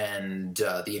guy and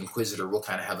the Inquisitor will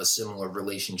kind of have a similar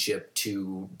relationship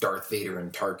to Darth Vader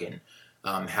and Tarkin.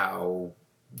 How,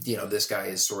 this guy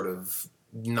is sort of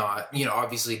not,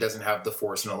 obviously doesn't have the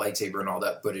Force and a lightsaber and all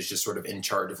that, but is just sort of in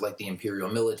charge of like the Imperial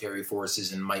military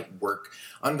forces and might work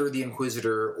under the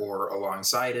Inquisitor or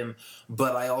alongside him.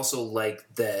 But I also like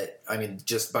that,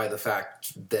 just by the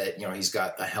fact that, he's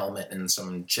got a helmet and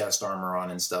some chest armor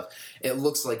on and stuff, it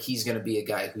looks like he's going to be a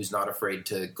guy who's not afraid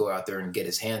to go out there and get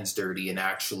his hands dirty and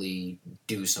actually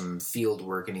do some field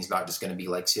work. And he's not just going to be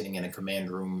like sitting in a command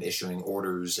room issuing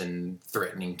orders and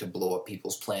threatening to blow up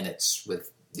people's planets with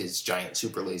his giant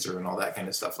super laser and all that kind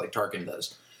of stuff like Tarkin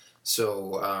does.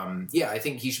 So, I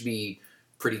think he should be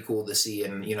pretty cool to see.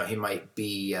 And, he might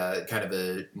be kind of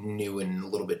a new and a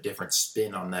little bit different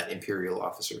spin on that Imperial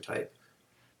officer type.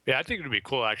 Yeah, I think it would be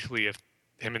cool, actually, if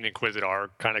him and the Inquisitor are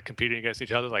kind of competing against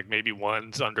each other. Like maybe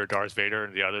one's under Darth Vader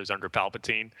and the other's under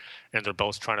Palpatine, and they're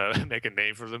both trying to make a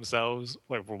name for themselves,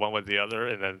 like one with the other,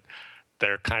 and then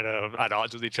they're kind of at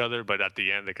odds with each other, but at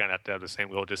the end they kind of have to have the same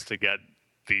goal just to get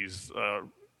these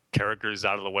characters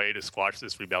out of the way to squash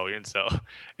this rebellion. So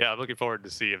yeah, I'm looking forward to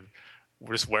see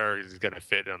just where he's going to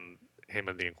fit in him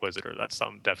and the Inquisitor. That's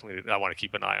something definitely I want to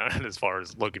keep an eye on as far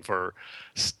as looking for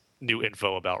new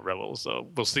info about Rebels. So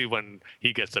we'll see when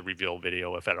he gets the reveal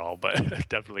video, if at all, but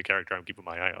definitely a character I'm keeping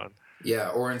my eye on. Yeah,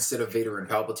 or instead of Vader and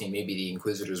Palpatine, maybe the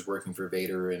Inquisitor's working for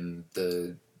Vader and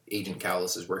the Agent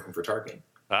Callus is working for Tarkin.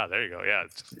 Ah, there you go. Yeah.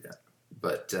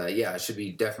 But it should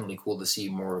be definitely cool to see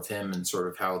more of him and sort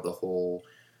of how the whole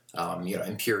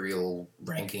Imperial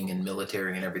ranking and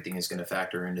military and everything is going to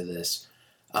factor into this.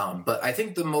 But I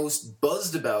think the most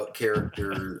buzzed about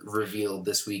character revealed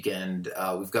this weekend,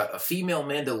 we've got a female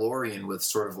Mandalorian with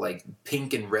sort of like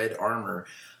pink and red armor.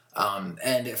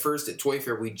 And at first at Toy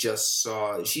Fair, we just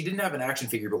saw, she didn't have an action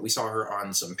figure, but we saw her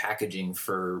on some packaging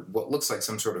for what looks like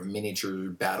some sort of miniature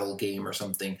battle game or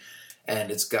something.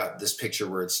 And it's got this picture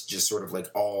where it's just sort of like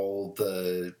all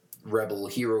the Rebel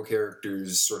hero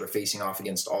characters sort of facing off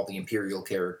against all the Imperial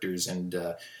characters. And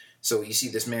so you see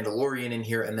this Mandalorian in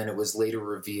here, and then it was later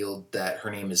revealed that her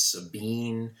name is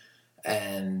Sabine.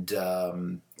 And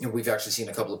we've actually seen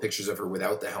a couple of pictures of her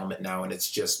without the helmet now, and it's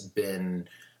just been...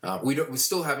 we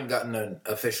still haven't gotten an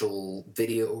official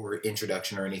video or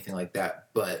introduction or anything like that,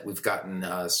 but we've gotten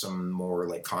some more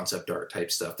like concept art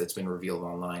type stuff that's been revealed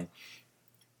online.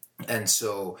 And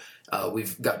so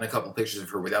we've gotten a couple pictures of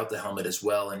her without the helmet as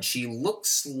well, and she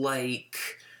looks like...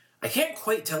 I can't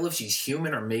quite tell if she's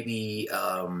human or maybe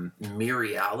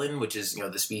Miri Allen, which is,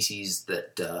 the species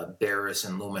that Barriss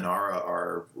and Luminara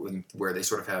are, where they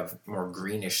sort of have more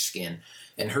greenish skin.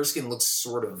 And her skin looks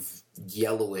sort of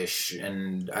yellowish,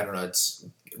 and I don't know, it's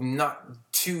not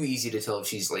too easy to tell if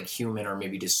she's like human or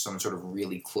maybe just some sort of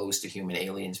really close to human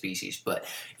alien species. But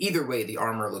either way, the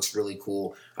armor looks really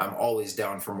cool. I'm always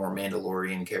down for more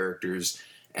Mandalorian characters.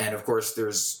 And of course,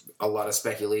 there's a lot of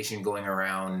speculation going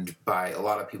around by a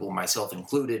lot of people, myself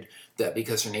included, that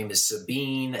because her name is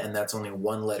Sabine, and that's only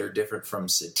one letter different from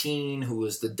Satine, who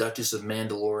was the Duchess of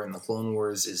Mandalore in the Clone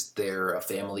Wars, is there a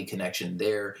family connection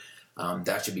there?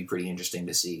 That should be pretty interesting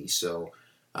to see. So,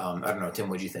 I don't know, Tim,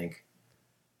 what do you think?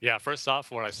 Yeah, first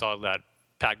off, when I saw that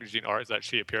packaging art that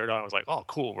she appeared on, I was like, oh,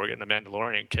 cool, we're getting a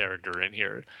Mandalorian character in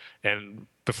here. And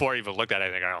before I even looked at it,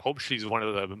 I think, I hope she's one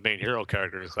of the main hero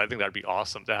characters. I think that'd be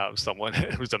awesome to have someone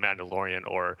who's a Mandalorian,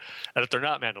 or and if they're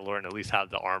not Mandalorian, at least have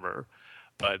the armor.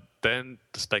 But then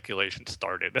the speculation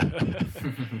started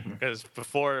because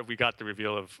before we got the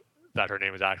reveal of that her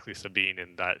name is actually Sabine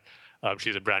and that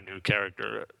she's a brand new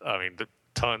character. I mean,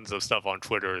 tons of stuff on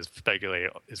Twitter is speculating,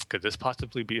 could this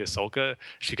possibly be Ahsoka? Is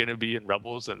she going to be in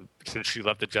Rebels? And since she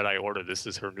left the Jedi Order, this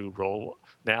is her new role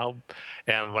now.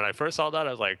 And when I first saw that,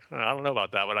 I was like, I don't know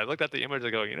about that. But I looked at the image, I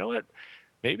go, you know what?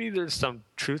 Maybe there's some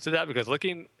truth to that, because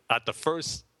looking at the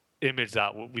first image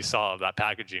that we saw of that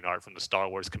packaging art from the Star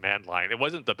Wars command line, it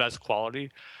wasn't the best quality.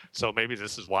 So maybe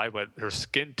this is why, but her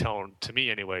skin tone, to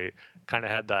me anyway, kind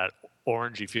of had that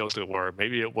orangey feel to it, where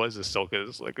maybe it was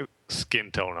Ahsoka's like a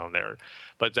skin tone on there.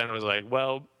 But then it was like,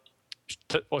 well,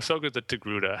 Ahsoka's a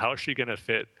Togruta. How is she going to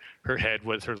fit her head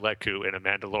with her Leku in a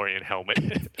Mandalorian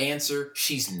helmet? Answer,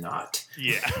 she's not.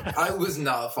 Yeah. I was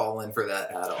not falling for that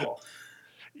at all.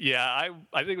 Yeah,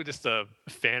 I think it was just a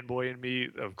fanboy in me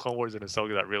of Clone Wars and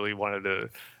Ahsoka that really wanted to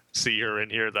see her in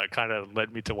here, that kind of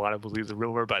led me to want to believe the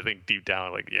rumor. But I think deep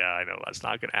down, like, yeah, I know that's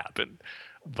not going to happen.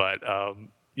 But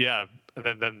yeah,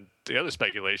 and then the other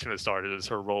speculation that started is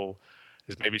her role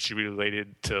is maybe she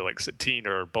related to like Satine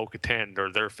or Bo-Katan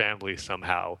or their family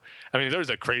somehow. I mean, there's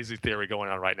a crazy theory going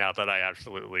on right now that I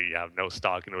absolutely have no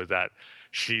stock in. It was that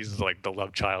she's like the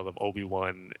love child of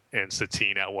Obi-Wan and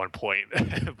Satine at one point,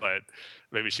 but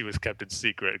maybe she was kept in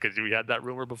secret, because we had that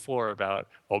rumor before about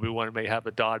Obi-Wan may have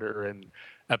a daughter in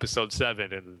Episode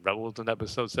 7, and Rebels in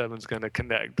Episode 7 is going to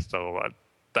connect. So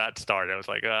that started. I was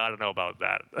like, I don't know about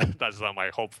that. That's not my,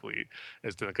 hopefully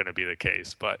is going to be the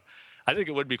case. But I think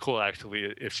it would be cool,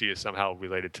 actually, if she is somehow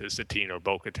related to Satine or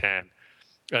Bo-Katan.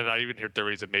 And I even hear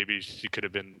theories that maybe she could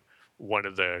have been one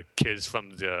of the kids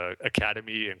from the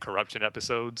Academy and Corruption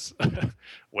episodes,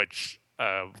 which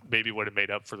maybe would have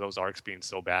made up for those arcs being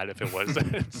so bad if it was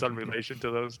some relation to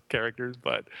those characters.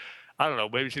 But I don't know.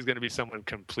 Maybe she's going to be someone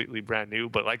completely brand new.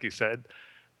 But like you said,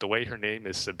 the way her name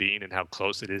is Sabine and how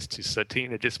close it is to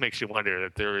Satine, it just makes you wonder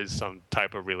that there is some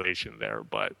type of relation there.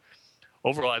 But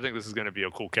overall, I think this is going to be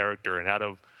a cool character. And out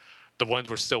of the ones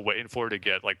we're still waiting for to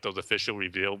get like those official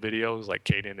reveal videos, like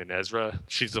Kanan and Ezra,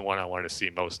 she's the one I want to see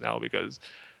most now, because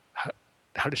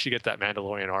how does she get that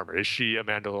Mandalorian armor? Is she a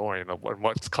Mandalorian? And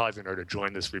what's causing her to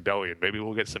join this rebellion? Maybe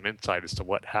we'll get some insight as to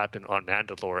what happened on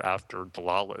Mandalore after the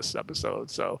Lawless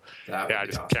episode. So yeah, I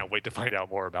just can't wait to find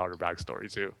out more about her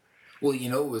backstory too. Well,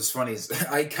 you know what was funny is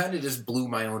I kind of just blew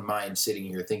my own mind sitting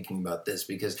here thinking about this,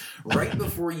 because right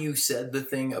before you said the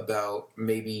thing about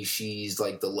maybe she's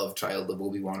like the love child of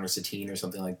Obi-Wan or Satine or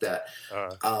something like that,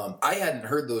 I hadn't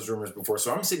heard those rumors before.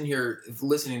 So I'm sitting here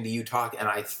listening to you talk, and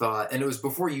I thought, and it was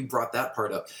before you brought that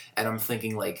part up, and I'm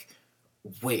thinking like,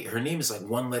 wait, her name is like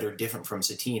one letter different from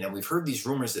Satine, and we've heard these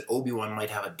rumors that Obi-Wan might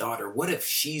have a daughter. What if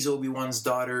she's Obi-Wan's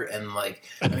daughter? And like,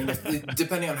 I mean,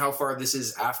 depending on how far this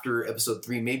is after Episode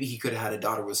 3, maybe he could have had a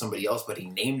daughter with somebody else, but he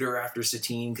named her after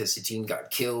Satine because Satine got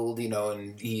killed, you know,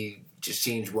 and he just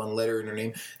changed one letter in her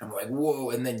name. I'm like, whoa.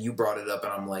 And then you brought it up,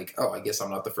 and I'm like, oh, I guess I'm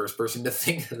not the first person to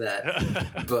think of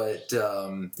that. But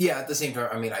yeah, at the same time,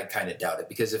 I mean, I kind of doubt it,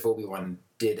 because if Obi-Wan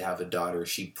did have a daughter,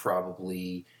 she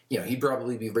probably, you know, he'd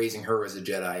probably be raising her as a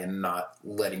Jedi and not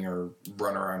letting her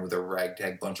run around with a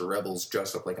ragtag bunch of rebels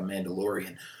dressed up like a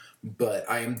Mandalorian. But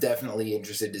I am definitely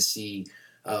interested to see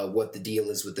what the deal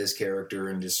is with this character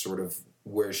and just sort of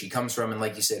where she comes from. And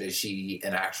like you said, is she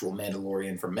an actual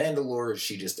Mandalorian from Mandalore? Is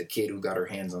she just a kid who got her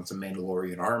hands on some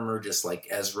Mandalorian armor, just like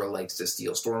Ezra likes to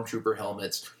steal Stormtrooper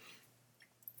helmets?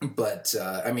 But,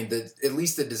 I mean, at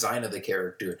least the design of the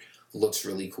character looks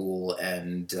really cool.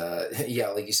 And, yeah,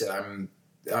 like you said, I'm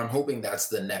hoping that's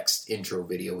the next intro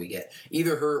video we get.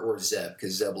 Either her or Zeb,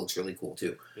 because Zeb looks really cool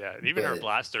too. Yeah, and even her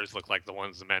blasters look like the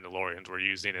ones the Mandalorians were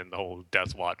using in the whole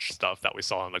Death Watch stuff that we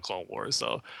saw in the Clone Wars.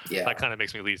 So yeah, that kind of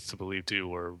makes me lead to believe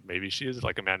too, or maybe she is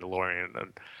like a Mandalorian.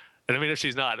 And I mean, if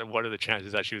she's not, then what are the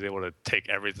chances that she was able to take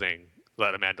everything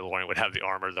that a Mandalorian would have, the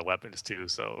armor, the weapons too?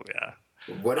 So yeah.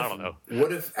 I don't know.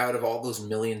 What if out of all those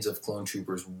millions of clone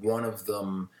troopers, one of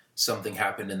them, something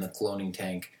happened in the cloning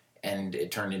tank and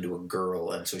it turned into a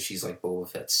girl, and so she's like Boba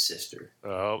Fett's sister?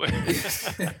 Oh.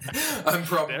 I'm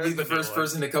probably the first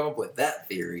person to come up with that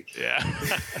theory. Yeah.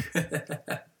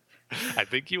 I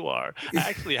think you are. I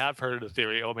actually have heard the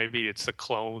theory, maybe it's the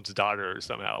clone's daughter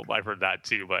somehow. I've heard that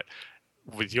too, but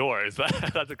with yours,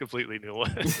 that's a completely new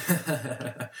one.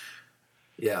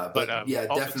 Yeah, but yeah,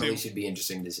 definitely too, should be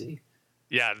interesting to see.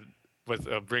 Yeah, with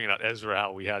bringing out Ezra,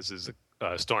 how he has his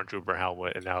Stormtrooper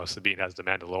helmet, and now Sabine has the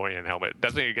Mandalorian helmet.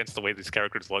 Nothing against the way these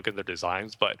characters look and their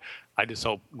designs, but I just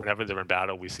hope whenever they're in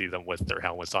battle, we see them with their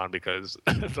helmets on, because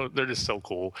they're just so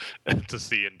cool to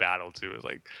see in battle too. It's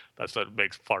like, that's what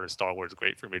makes part of Star Wars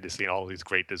great for me, to see all these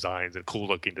great designs and cool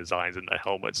looking designs in the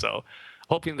helmet. So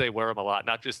hoping they wear them a lot,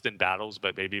 not just in battles,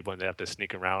 but maybe when they have to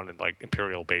sneak around in like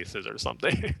Imperial bases or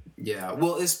something. Yeah,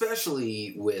 well,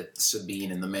 especially with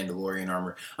Sabine and the Mandalorian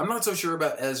armor. I'm not so sure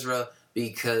about Ezra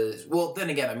because, well, then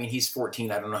again, I mean, he's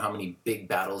 14. I don't know how many big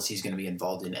battles he's going to be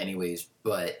involved in anyways,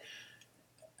 but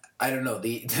I don't know.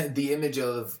 The image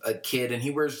of a kid, and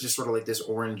he wears just sort of like this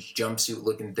orange jumpsuit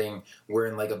looking thing,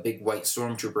 wearing like a big white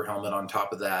Stormtrooper helmet on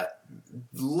top of that,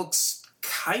 looks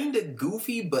kind of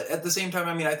goofy, but at the same time,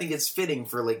 I mean, I think it's fitting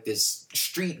for like this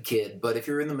street kid, but if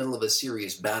you're in the middle of a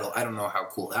serious battle, I don't know how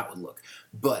cool that would look.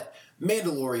 But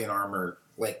Mandalorian armor,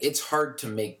 like, it's hard to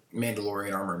make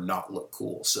Mandalorian armor not look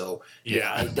cool. So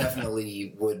yeah, I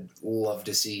definitely would love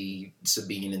to see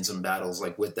Sabine in some battles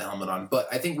like with the helmet on, but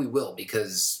I think we will,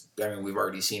 because I mean, we've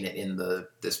already seen it in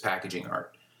this packaging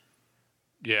art.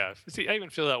 Yeah, see, I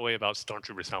even feel that way about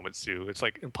Stormtroopers helmets too. It's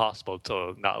like impossible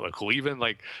to not look cool. Even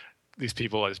like these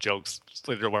people as jokes,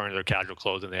 like they're wearing their casual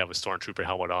clothes and they have a Stormtrooper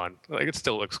helmet on. Like, it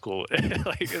still looks cool.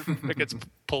 Like it gets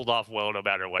pulled off well no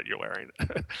matter what you're wearing,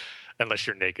 unless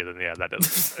you're naked. And yeah, that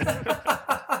doesn't.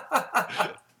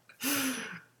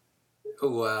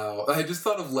 Wow, I just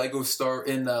thought of Lego Star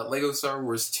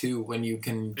Wars 2 when you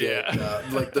can get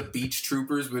like the beach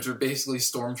troopers, which are basically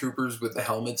stormtroopers with the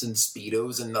helmets and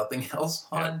speedos and nothing else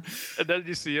on. Yeah. And then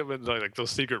you see them in like those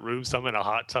secret rooms, some in a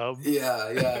hot tub.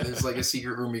 Yeah. There's like a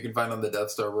secret room you can find on the Death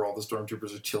Star where all the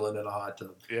stormtroopers are chilling in a hot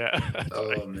tub. Yeah.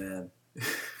 Oh man.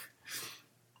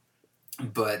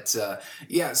 But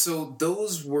yeah, so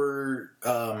those were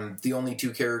the only two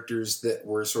characters that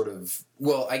were sort of,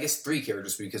 well, I guess three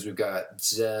characters, because we've got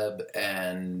Zeb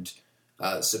and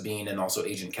Sabine and also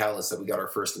Agent Kallus that we got our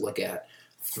first look at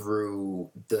through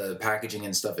the packaging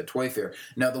and stuff at Toy Fair.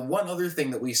 Now, the one other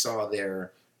thing that we saw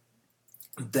there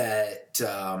that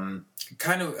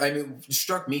kind of, I mean,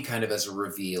 struck me kind of as a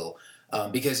reveal,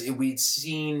 because we'd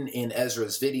seen in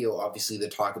Ezra's video, obviously, the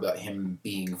talk about him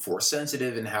being Force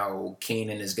sensitive and how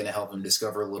Kanan is going to help him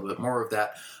discover a little bit more of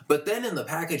that. But then in the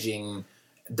packaging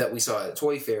that we saw at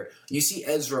Toy Fair, you see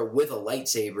Ezra with a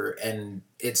lightsaber, and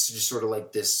it's just sort of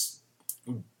like this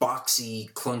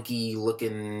boxy,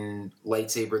 clunky-looking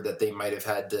lightsaber that they might have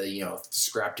had to,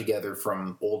 scrap together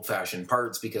from old-fashioned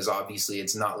parts, because obviously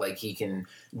it's not like he can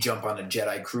jump on a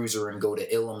Jedi cruiser and go to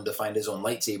Ilum to find his own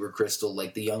lightsaber crystal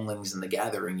like the younglings in The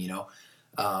Gathering,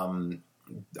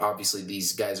 Obviously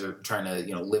these guys are trying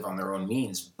to, live on their own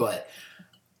means, but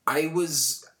I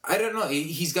don't know,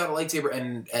 he's got a lightsaber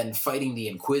and fighting the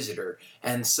Inquisitor,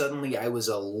 and suddenly I was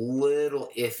a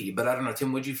little iffy, but I don't know,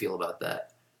 Tim, what'd you feel about that?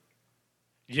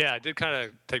 Yeah, it did kind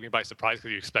of take me by surprise,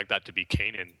 because you expect that to be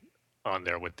Kanan on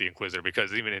there with the Inquisitor,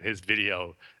 because even in his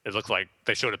video, it looked like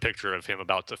they showed a picture of him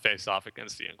about to face off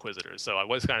against the Inquisitor. So I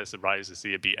was kind of surprised to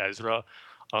see it be Ezra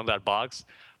on that box.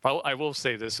 I will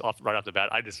say this right off the bat,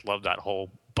 I just love that whole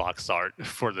box art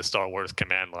for the Star Wars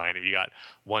command line. And you got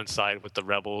one side with the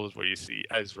Rebels where you see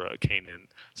Ezra, Kanan,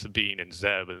 Sabine, and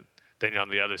Zeb, and then on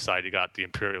the other side, you got the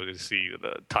Imperial. You see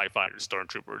the TIE Fighter,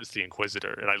 Stormtroopers, the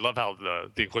Inquisitor. And I love how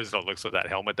the Inquisitor looks with that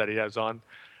helmet that he has on.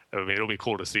 I mean, it'll be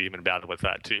cool to see him in battle with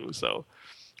that, too. So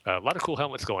a lot of cool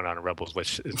helmets going on in Rebels,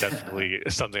 which is definitely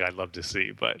something I'd love to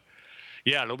see. But,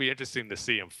 yeah, it'll be interesting to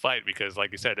see him fight, because,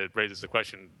 like you said, it raises the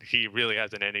question. He really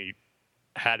hasn't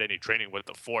had any training with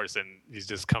the Force, and he's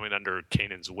just coming under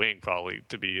Kanan's wing probably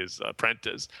to be his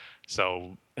apprentice.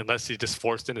 So unless he's just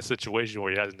forced in a situation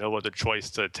where he has no other choice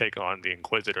to take on the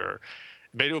Inquisitor,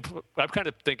 I'm kind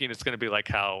of thinking it's going to be like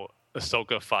how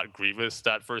Ahsoka fought Grievous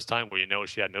that first time, where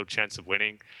she had no chance of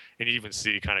winning, and you even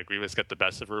see kind of Grievous get the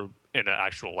best of her in an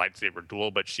actual lightsaber duel,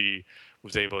 but she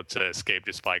was able to escape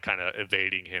just by kind of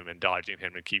evading him and dodging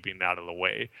him and keeping him out of the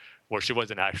way, where she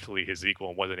wasn't actually his equal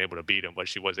and wasn't able to beat him, but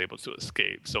she was able to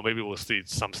escape. So maybe we'll see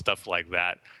some stuff like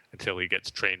that until he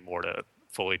gets trained more to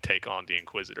fully take on the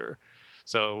Inquisitor.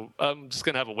 So I'm just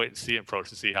going to have a wait-and-see approach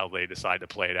to see how they decide to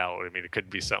play it out. I mean, it could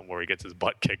be something where he gets his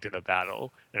butt kicked in a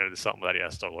battle, and it's something that he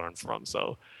has to learn from.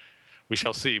 So we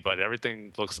shall see, but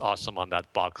everything looks awesome on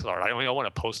that box art. I want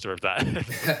a poster of that.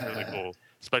 It's really cool,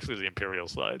 especially the Imperial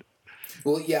side.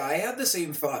 Well, yeah, I had the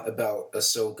same thought about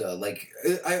Ahsoka. Like,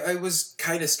 I was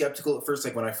kind of skeptical at first.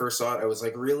 Like, when I first saw it, I was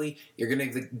like, really? You're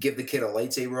going to give the kid a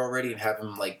lightsaber already and have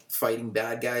him, like, fighting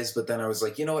bad guys? But then I was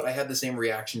like, you know what? I had the same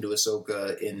reaction to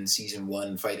Ahsoka in Season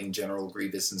 1 fighting General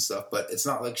Grievous and stuff, but it's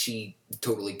not like she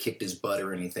totally kicked his butt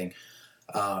or anything.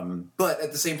 But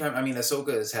at the same time, I mean,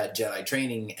 Ahsoka has had Jedi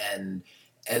training and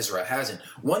Ezra hasn't.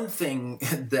 One thing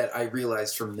that I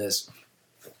realized from this,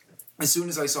 as soon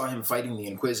as I saw him fighting the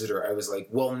Inquisitor, I was like,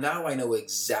 well, now I know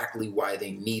exactly why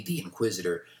they need the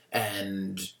Inquisitor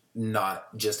and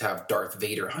not just have Darth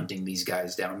Vader hunting these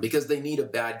guys down, because they need a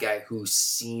bad guy who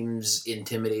seems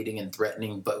intimidating and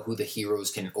threatening, but who the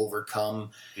heroes can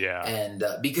overcome. Yeah. And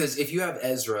because if you have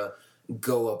Ezra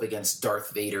go up against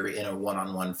Darth Vader in a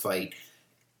one-on-one fight,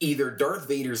 either Darth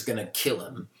Vader's going to kill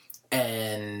him,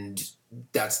 and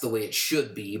that's the way it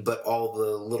should be, but all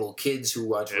the little kids who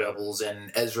watch Rebels and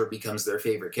Ezra becomes their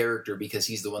favorite character because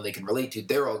he's the one they can relate to,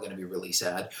 they're all going to be really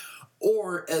sad.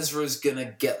 Or Ezra's going to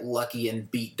get lucky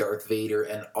and beat Darth Vader,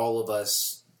 and all of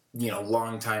us,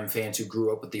 longtime fans who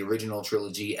grew up with the original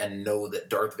trilogy and know that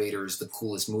Darth Vader is the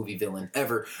coolest movie villain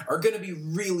ever, are going to be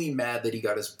really mad that he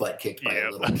got his butt kicked by a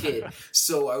little kid.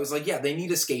 So I was like, yeah, they need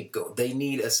a scapegoat. They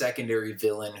need a secondary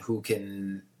villain who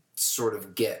can sort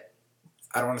of get,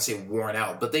 I don't want to say worn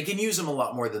out, but they can use him a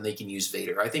lot more than they can use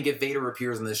Vader. I think if Vader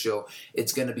appears in this show,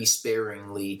 it's going to be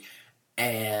sparingly,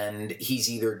 and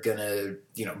he's either going to,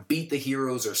 beat the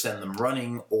heroes or send them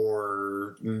running,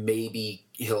 or maybe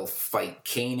he'll fight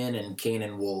Kanan, and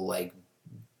Kanan will,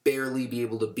 barely be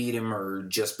able to beat him or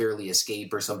just barely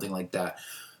escape or something like that.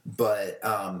 But,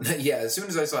 as soon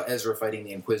as I saw Ezra fighting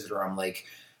the Inquisitor, I'm like,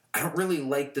 I don't really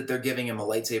like that they're giving him a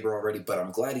lightsaber already, but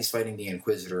I'm glad he's fighting the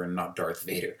Inquisitor and not Darth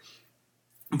Vader.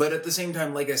 But at the same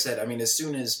time, like I said, I mean, as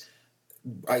soon as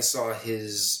I saw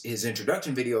his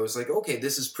introduction video, I was like, okay,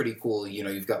 this is pretty cool.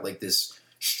 You've got this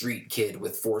street kid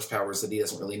with force powers that he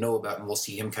doesn't really know about, and we'll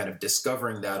see him kind of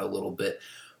discovering that a little bit.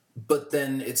 But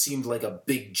then it seemed like a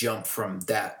big jump from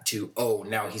that to, oh,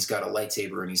 now he's got a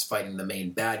lightsaber and he's fighting the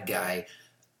main bad guy.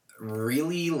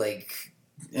 Really?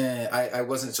 I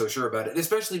wasn't so sure about it,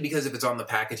 especially because if it's on the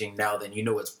packaging now, then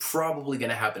it's probably going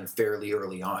to happen fairly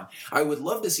early on. I would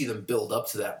love to see them build up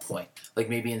to that point.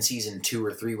 Maybe in season 2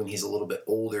 or 3, when he's a little bit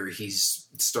older, he's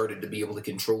started to be able to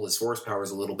control his force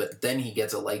powers a little bit. Then he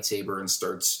gets a lightsaber and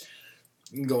starts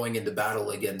going into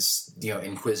battle against,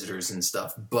 Inquisitors and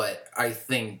stuff. But I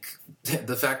think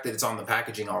the fact that it's on the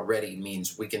packaging already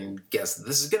means we can guess that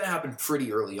this is going to happen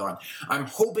pretty early on. I'm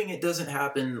hoping it doesn't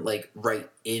happen right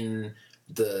in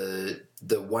the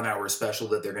 1 hour special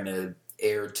that they're going to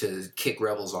air to kick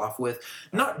Rebels off with.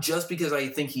 Not just because I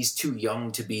think he's too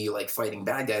young to be fighting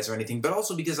bad guys or anything, but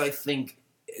also because I think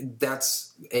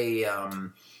that's a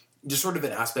just sort of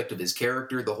an aspect of his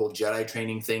character, the whole Jedi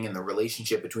training thing and the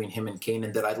relationship between him and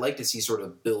Kanan, that I'd like to see sort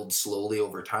of build slowly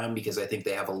over time, because I think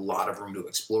they have a lot of room to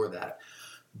explore that.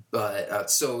 But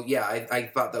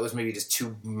I thought that was maybe just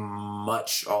too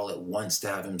much all at once to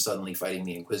have him suddenly fighting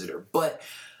the Inquisitor. But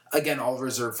again, I'll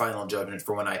reserve final judgment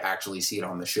for when I actually see it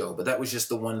on the show. But that was just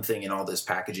the one thing in all this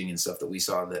packaging and stuff that we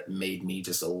saw that made me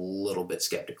just a little bit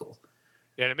skeptical.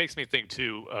 Yeah, and it makes me think,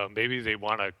 too, maybe they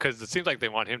want to, because it seems like they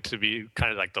want him to be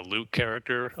kind of like the Luke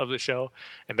character of the show.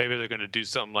 And maybe they're going to do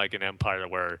something like an Empire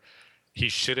where he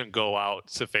shouldn't go out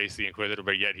to face the Inquisitor,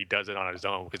 but yet he does it on his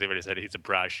own, because they've already said he's a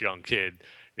brash young kid, and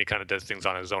he kind of does things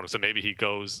on his own. So maybe he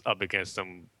goes up against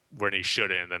them when he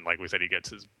shouldn't, and then, like we said, he gets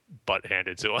his butt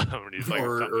handed to him, and he's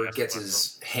or gets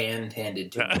his hand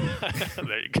handed to him.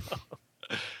 There you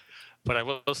go. But I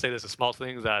will say there's a small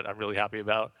thing that I'm really happy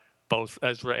about. Both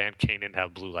Ezra and Kanan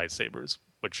have blue lightsabers,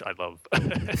 which I love.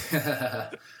 I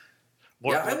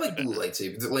like blue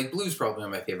lightsabers. Blue's probably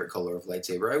my favorite color of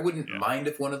lightsaber. I wouldn't mind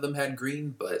if one of them had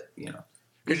green, but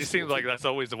Because it seems like that's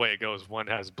always the way it goes. One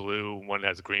has blue, one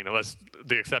has green, unless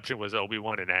the exception was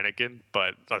Obi-Wan and Anakin.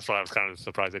 But that's why I was kind of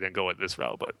surprised they didn't go with this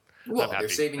route. But they're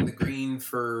saving the green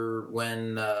for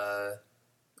when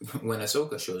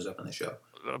Ahsoka shows up in the show.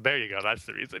 There you go. That's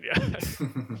the reason. Yeah,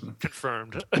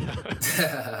 confirmed.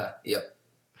 Yep,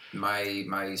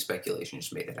 my speculation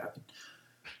just made it happen.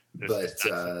 But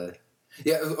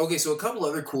okay. So a couple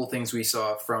other cool things we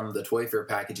saw from the Toy Fair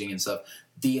packaging and stuff.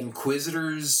 The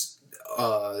Inquisitor's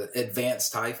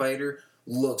advanced TIE fighter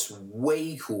looks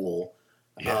way cool.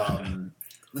 Yeah.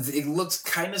 It looks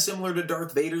kind of similar to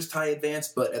Darth Vader's TIE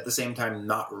Advanced, but at the same time,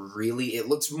 not really. It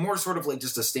looks more sort of like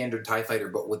just a standard TIE fighter,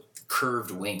 but with curved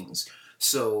wings.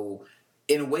 So,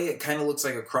 in a way, it kind of looks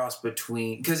like a cross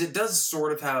between... Because it does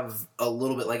sort of have a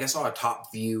little bit... I saw a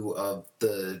top view of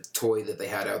the toy that they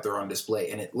had out there on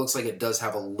display, and it looks like it does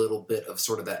have a little bit of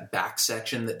sort of that back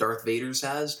section that Darth Vader's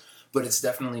has, but it's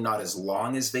definitely not as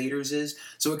long as Vader's is.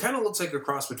 So it kind of looks like a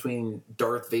cross between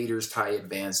Darth Vader's TIE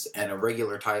Advanced and a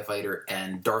regular TIE fighter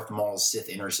and Darth Maul's Sith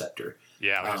Interceptor.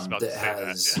 Yeah, that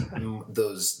has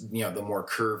those, the more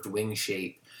curved wing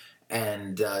shape.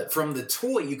 And from the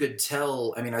toy, you could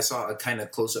tell. I mean, I saw a kind of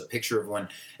close-up picture of one,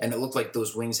 and it looked like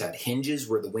those wings had hinges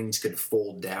where the wings could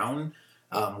fold down,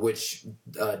 which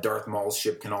Darth Maul's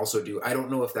ship can also do. I don't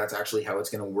know if that's actually how it's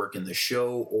going to work in the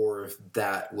show, or if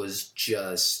that was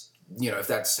just, if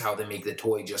that's how they make the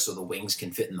toy just so the wings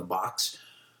can fit in the box.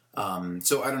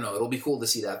 So I don't know. It'll be cool to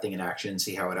see that thing in action and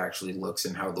see how it actually looks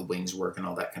and how the wings work and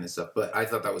all that kind of stuff. But I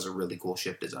thought that was a really cool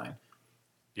ship design.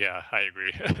 Yeah, I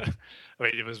agree. I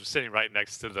mean, it was sitting right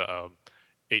next to the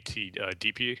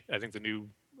AT-DP. I think the new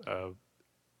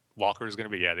Walker is going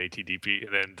to be, the AT-DP.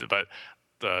 And then, but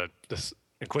the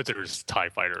Inquisitor's TIE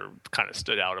Fighter kind of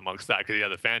stood out amongst that because,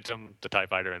 the Phantom, the TIE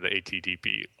Fighter, and the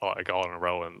AT-DP all in a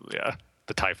row. And,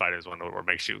 the TIE Fighter is one where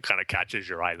makes you kind of catches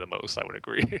your eye the most, I would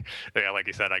agree. Like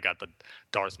you said, I got the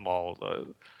Darth Maul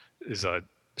is a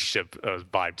ship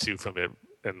vibe, too, from it.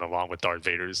 And along with Darth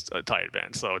Vader's TIE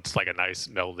Advance. So it's like a nice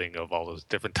melding of all those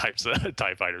different types of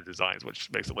TIE Fighter designs,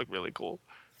 which makes it look really cool.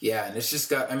 Yeah, and it's just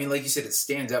got, I mean, like you said, it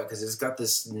stands out because it's got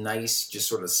this nice, just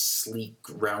sort of sleek,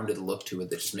 rounded look to it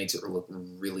that just makes it look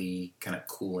really kind of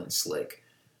cool and slick.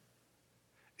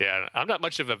 Yeah, I'm not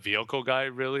much of a vehicle guy,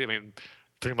 really. I mean,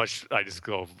 pretty much I just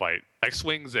go by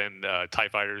X-Wings and TIE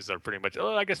Fighters are pretty much,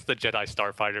 I guess the Jedi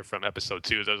Starfighter from Episode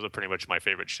 2, those are pretty much my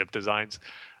favorite ship designs.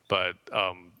 But,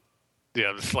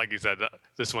 like you said,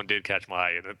 this one did catch my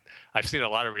eye, and I've seen a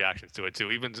lot of reactions to it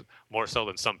too, even more so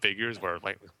than some figures. Where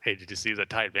like, hey, did you see the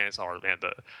TIE Advance? Or man,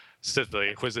 the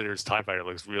Inquisitor's TIE Fighter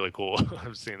looks really cool.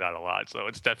 I've seen that a lot, so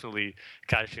it's definitely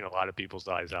catching a lot of people's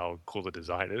eyes how cool the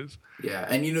design is. Yeah,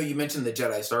 and you mentioned the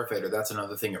Jedi Starfighter. That's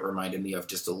another thing it reminded me of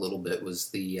just a little bit was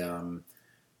the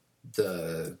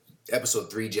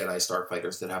Episode 3 Jedi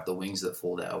Starfighters that have the wings that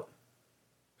fold out.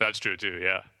 That's true too.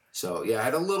 Yeah. So, I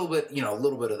had a little bit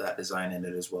of that design in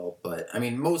it as well. But, I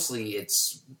mean, mostly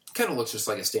it's kind of looks just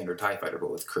like a standard TIE Fighter, but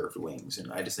with curved wings.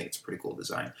 And I just think it's a pretty cool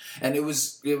design. And it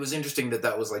was interesting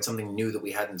that was like something new that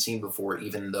we hadn't seen before,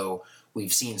 even though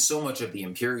we've seen so much of the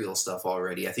Imperial stuff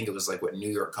already. I think it was like, New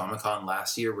York Comic-Con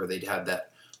last year where they'd had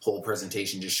that whole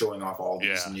presentation just showing off all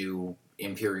these new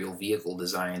Imperial vehicle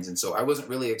designs. And so I wasn't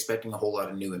really expecting a whole lot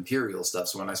of new Imperial stuff.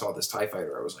 So when I saw this TIE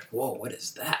Fighter, I was like, whoa, what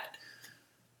is that?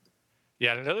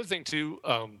 Yeah, and another thing, too,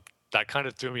 that kind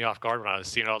of threw me off guard when I was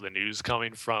seeing all the news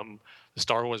coming from the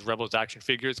Star Wars Rebels action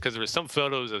figures, because there was some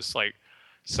photos of, like,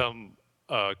 some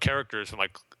characters from,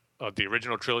 like, the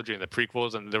original trilogy and the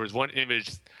prequels, and there was one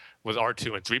image with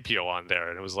R2 and 3PO on there,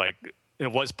 and it was, like,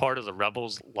 it was part of the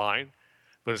Rebels line,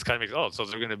 but it's kind of makes, so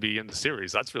they're going to be in the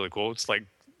series. That's really cool. It's like,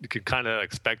 you could kind of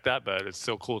expect that, but it's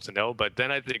still cool to know. But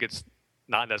then I think it's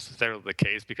not necessarily the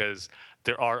case because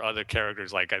there are other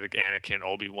characters like I think Anakin,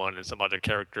 Obi-Wan, and some other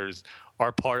characters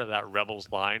are part of that Rebels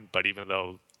line. But even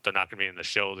though they're not going to be in the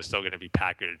show, they're still going to be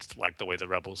packaged like the way the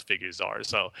Rebels figures are.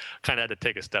 So kind of had to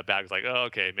take a step back. It's like,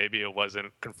 okay, maybe it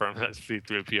wasn't confirmed that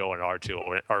C-3PO and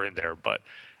R2 are in there, but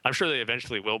I'm sure they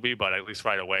eventually will be. But at least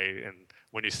right away, and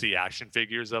when you see action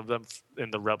figures of them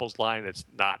in the Rebels line, it's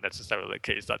not necessarily the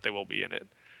case that they will be in it.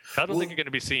 I don't think you're going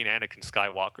to be seeing Anakin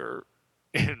Skywalker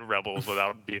in Rebels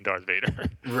without being Darth Vader.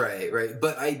 Right.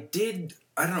 But I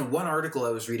don't know, one article I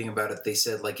was reading about it, they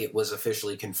said like it was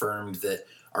officially confirmed that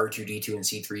R2-D2 and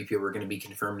C-3PO were going to be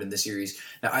confirmed in the series.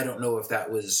 Now, I don't know if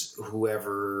that was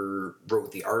whoever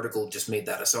wrote the article just made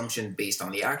that assumption based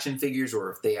on the action figures, or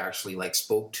if they actually like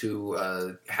spoke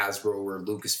to Hasbro or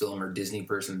Lucasfilm or Disney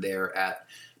person there at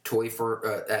Toy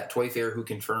Fair who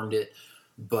confirmed it.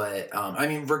 But, I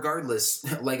mean, regardless,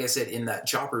 like I said, in that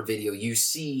Chopper video, you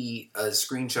see a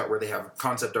screenshot where they have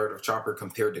concept art of Chopper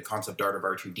compared to concept art of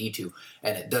R2-D2,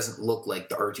 and it doesn't look like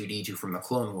the R2-D2 from the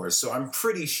Clone Wars. So I'm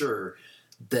pretty sure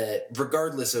that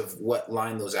regardless of what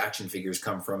line those action figures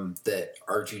come from, that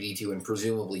R2-D2 and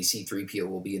presumably C-3PO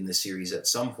will be in this series at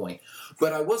some point.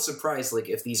 But I was surprised, like,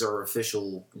 if these are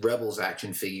official Rebels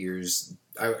action figures,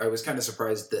 I was kind of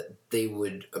surprised that they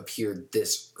would appear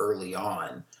this early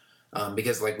on.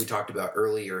 Because like we talked about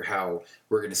earlier, how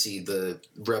we're going to see the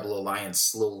Rebel Alliance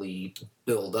slowly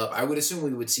build up. I would assume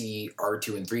we would see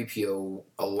R2 and 3PO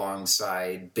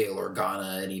alongside Bail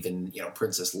Organa and even,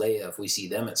 Princess Leia if we see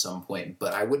them at some point.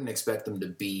 But I wouldn't expect them to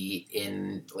be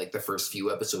in like the first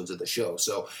few episodes of the show.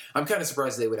 So I'm kind of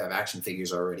surprised they would have action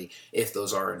figures already if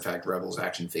those are in fact Rebels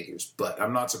action figures. But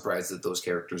I'm not surprised that those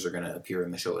characters are going to appear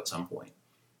in the show at some point.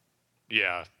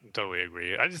 Yeah, totally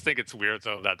agree. I just think it's weird,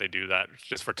 though, that they do that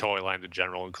just for toy lines in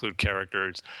general, include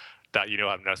characters that,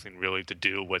 have nothing really to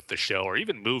do with the show or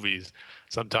even movies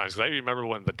sometimes. 'Cause I remember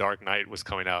when The Dark Knight was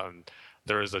coming out and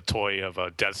there is a toy of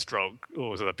a Deathstroke.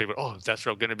 So that people, is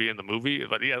Deathstroke going to be in the movie?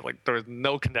 But yeah, like there is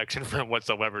no connection for him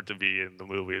whatsoever to be in the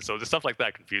movie. So the stuff like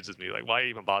that confuses me. Like, why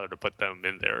even bother to put them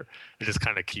in there and just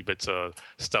kind of keep it to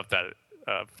stuff that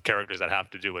characters that have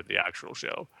to do with the actual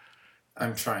show?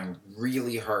 I'm trying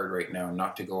really hard right now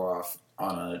not to go off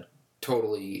on a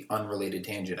totally unrelated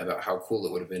tangent about how cool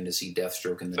it would have been to see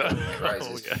Deathstroke in The Dark Knight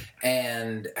Rises,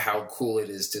 and how cool it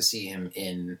is to see him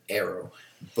in Arrow.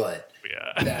 But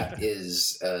that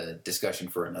is a discussion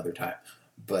for another time.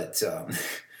 But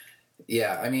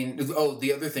yeah, I mean,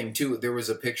 the other thing too, there was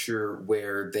a picture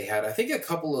where they had, I think, a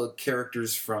couple of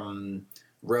characters from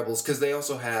Rebels, because they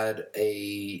also had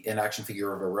an action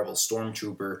figure of a Rebel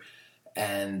stormtrooper.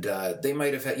 And they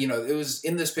might have had, it was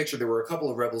in this picture, there were a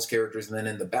couple of Rebels characters, and then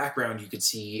in the background you could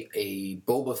see a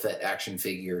Boba Fett action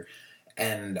figure.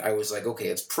 And I was like, okay,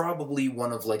 it's probably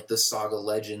one of like the Saga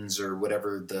Legends or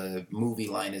whatever the movie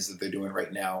line is that they're doing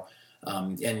right now.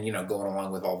 And, going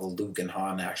along with all the Luke and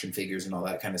Han action figures and all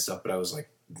that kind of stuff. But I was like,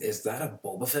 is that a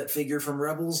Boba Fett figure from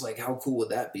Rebels? Like, how cool would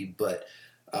that be? But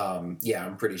yeah,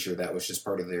 I'm pretty sure that was just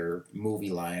part of their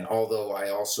movie line. Although I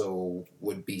also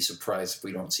would be surprised if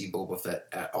we don't see Boba Fett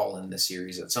at all in this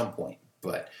series at some point.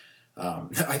 But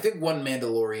I think one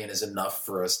Mandalorian is enough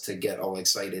for us to get all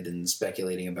excited and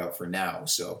speculating about for now.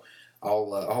 So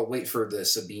I'll wait for the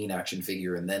Sabine action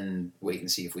figure and then wait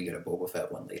and see if we get a Boba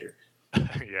Fett one later.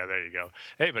 Yeah, there you go.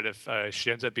 Hey, but if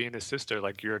she ends up being his sister,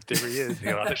 like your theory is,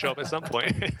 he'll have to show up at some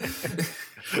point.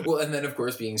 Well, and then of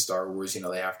course, being Star Wars,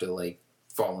 they have to like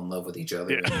fall in love with each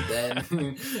other, and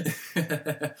then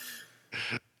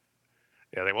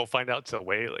yeah, they won't find out till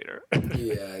way later.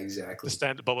 Yeah, exactly.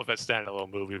 The Boba Fett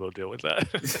standalone movie will deal with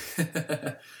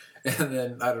that. And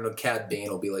then I don't know, Cad Bane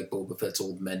will be like Boba Fett's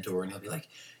old mentor, and he'll be like,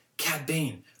 "Cad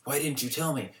Bane, why didn't you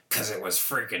tell me? Because it was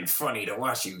freaking funny to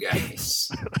watch you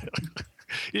guys."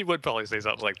 He would probably say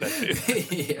something like that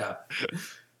too. Yeah.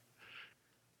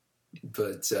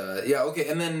 But, yeah, okay,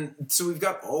 and then, so we've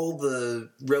got all the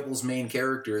Rebels' main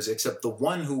characters, except the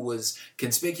one who was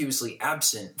conspicuously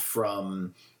absent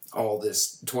from all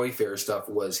this Toy Fair stuff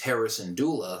was Hera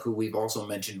Syndulla, who we've also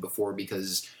mentioned before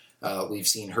because we've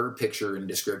seen her picture and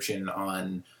description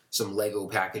on some Lego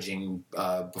packaging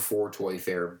before Toy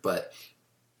Fair, but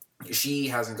she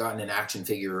hasn't gotten an action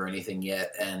figure or anything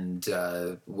yet, and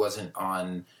wasn't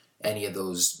on any of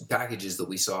those packages that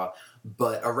we saw.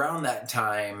 But around that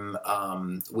time,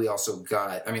 we also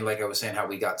got, like I was saying, how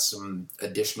we got some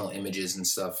additional images and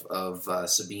stuff of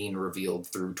Sabine revealed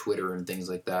through Twitter and things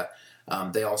like that.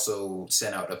 They also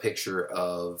sent out a picture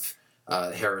of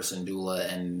Hera Syndulla,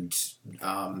 and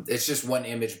it's just one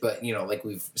image, but, like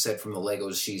we've said from the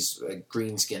Legos, she's a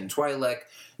green-skinned Twi'lek.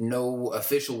 No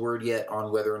official word yet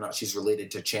on whether or not she's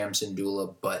related to Cham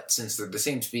Syndulla, but since they're the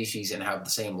same species and have the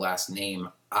same last name,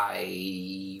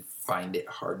 I find it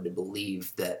hard to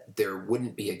believe that there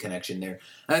wouldn't be a connection there.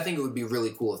 And I think it would be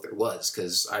really cool if there was,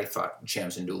 because I thought Cham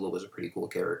Syndulla was a pretty cool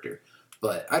character.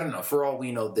 But I don't know, for all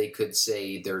we know, they could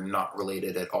say they're not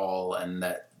related at all, and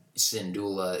that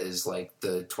Syndulla is like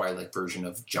the Twi'lek version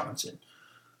of Johnson.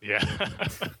 Yeah.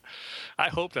 I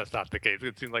hope that's not the case.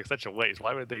 It seems like such a waste.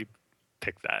 Why would they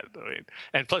pick that?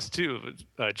 And plus, too,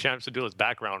 Cham Syndulla's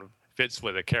background fits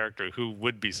with a character who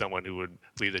would be someone who would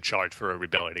lead the charge for a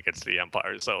rebellion against the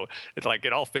Empire. So it's like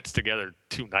it all fits together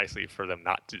too nicely for them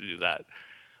not to do that.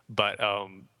 But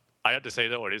I have to say,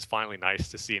 though, it is finally nice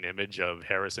to see an image of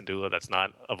Hera Syndulla that's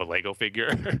not of a Lego figure.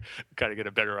 Kind of get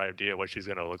a better idea of what she's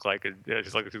going to look like.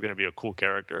 It's like she's going to be a cool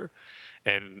character.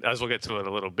 And as we'll get to it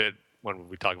a little bit when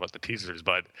we talk about the teasers,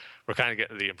 but we're kind of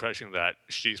getting the impression that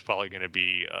she's probably going to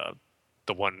be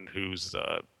the one who's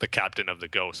the captain of the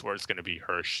Ghost, where it's going to be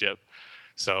her ship.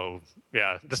 So,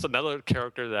 yeah, just another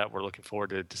character that we're looking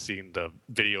forward to seeing the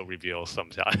video reveal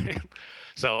sometime.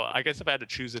 So I guess if I had to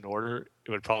choose an order,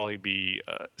 it would probably be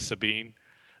Sabine,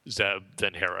 Zeb,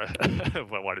 then Hera. I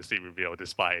want to see revealed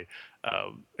just by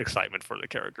excitement for the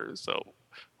characters. So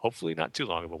hopefully not too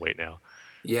long of a wait now.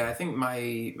 Yeah, I think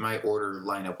my order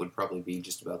lineup would probably be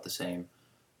just about the same.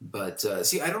 But,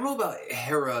 see, I don't know about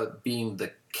Hera being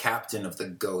the captain of the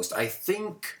Ghost. I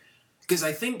think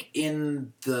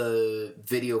in the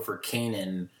video for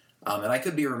Kanan, and I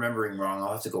could be remembering wrong,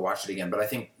 I'll have to go watch it again, but I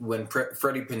think when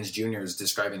Freddie Prinze Jr. is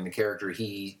describing the character,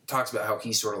 he talks about how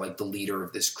he's sort of like the leader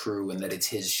of this crew and that it's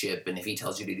his ship, and if he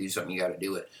tells you to do something, you got to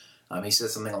do it. He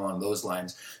says something along those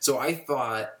lines. So I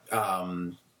thought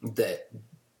that,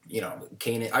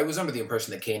 Kanan, I was under the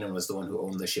impression that Kanan was the one who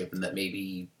owned the ship and that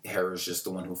maybe Hera's just the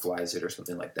one who flies it or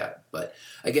something like that. But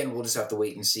again, we'll just have to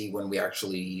wait and see when we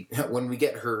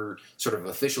get her sort of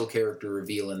official character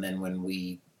reveal, and then when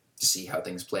we see how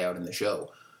things play out in the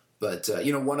show. But,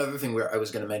 one other thing I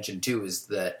was going to mention, too, is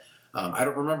that I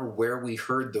don't remember where we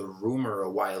heard the rumor a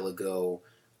while ago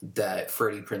that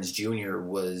Freddie Prinze Jr.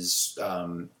 was,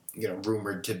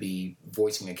 rumored to be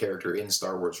voicing a character in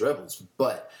Star Wars Rebels.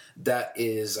 But that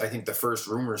is, I think, the first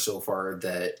rumor so far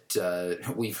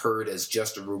that we've heard as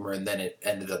just a rumor, and then it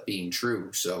ended up being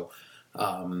true. So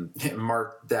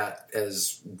mark that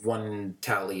as one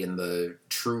tally in the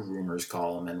true rumors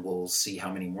column, and we'll see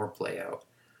how many more play out.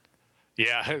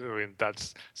 Yeah, I mean,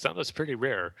 that's pretty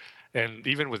rare. And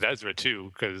even with Ezra,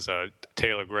 too, because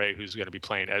Taylor Gray, who's going to be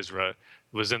playing Ezra,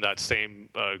 was in that same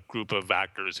group of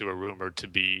actors who are rumored to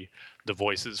be the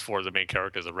voices for the main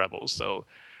characters of Rebels. So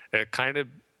it kind of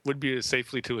would be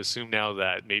safely to assume now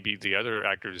that maybe the other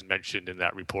actors mentioned in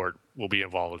that report will be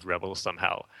involved with Rebels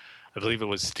somehow. I believe it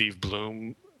was Steve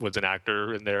Bloom was an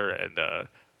actor in there, and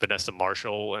Vanessa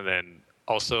Marshall, and then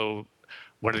also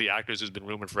one of the actors who's been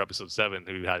rumored for Episode 7,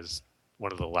 who has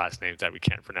one of the last names that we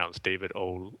can't pronounce, David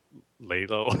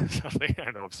Oyelowo or something. I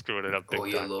know I'm screwing it up big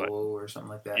time. Oyelowo or something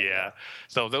like that. Yeah.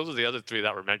 So those are the other three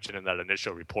that were mentioned in that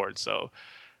initial report. So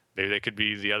maybe they could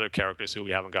be the other characters who we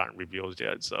haven't gotten reveals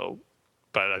yet. So,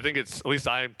 but I think it's, at least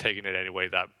I'm taking it anyway,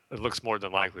 that it looks more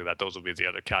than likely that those will be the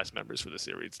other cast members for the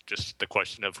series. Just the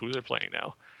question of who they're playing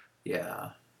now. Yeah.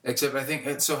 Except I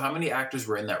think, so how many actors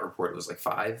were in that report? It was like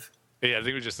 5? Yeah, I think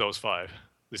it was just those 5. At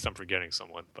least I'm forgetting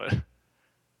someone, but...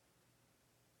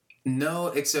 No,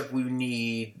 except we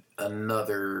need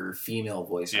another female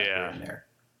voice actor in there.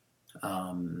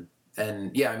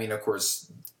 And yeah, I mean, of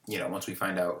course, once we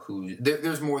find out who...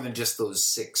 there's more than just those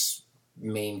 6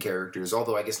 main characters,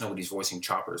 although I guess nobody's voicing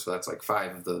Chopper, so that's like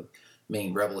 5 of the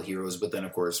main Rebel heroes. But then,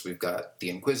 of course, we've got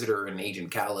the Inquisitor and Agent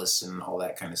Kallus and all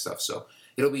that kind of stuff. So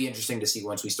it'll be interesting to see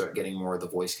once we start getting more of the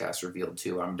voice cast revealed,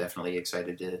 too. I'm definitely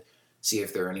excited to see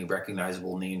if there are any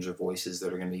recognizable names or voices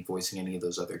that are going to be voicing any of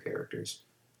those other characters.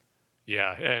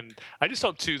 Yeah, and I just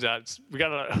hope too that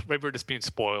maybe we're just being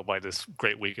spoiled by this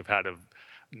great week of had of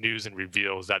news and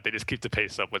reveals, that they just keep the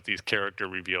pace up with these character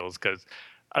reveals, because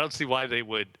I don't see why they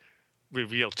would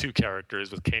reveal 2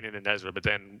 characters with Kanan and Ezra, but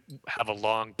then have a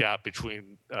long gap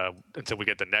between until we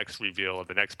get the next reveal of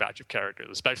the next batch of characters,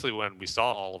 especially when we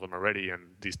saw all of them already in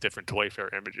these different Toy Fair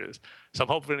images. So I'm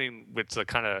hoping it's a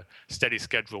kind of steady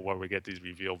schedule where we get these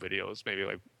reveal videos, maybe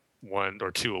like 1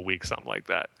 or 2 a week, something like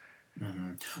that.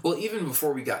 Mm-hmm. Well, even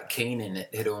before we got Kanan,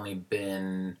 it had only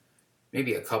been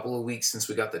maybe a couple of weeks since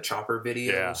we got the Chopper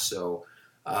video. Yeah. So,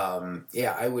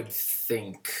 I would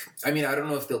think... I mean, I don't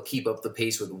know if they'll keep up the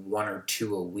pace with 1 or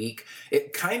 2 a week.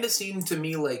 It kind of seemed to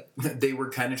me like they were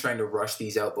kind of trying to rush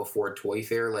these out before Toy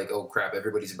Fair. Like, oh, crap,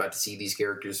 everybody's about to see these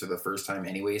characters for the first time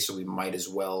anyway, so we might as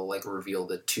well, reveal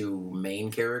the 2 main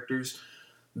characters.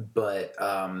 But,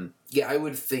 I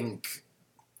would think...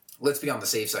 Let's be on the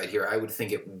safe side here. I would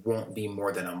think it won't be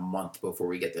more than a month before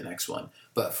we get the next one.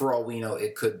 But for all we know,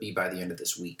 it could be by the end of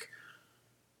this week.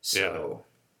 So, yeah.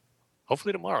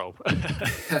 Hopefully tomorrow.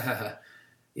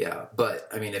 Yeah, but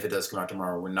I mean, if it does come out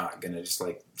tomorrow, we're not going to just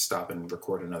stop and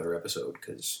record another episode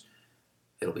because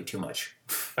it'll be too much.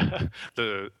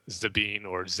 The Zabine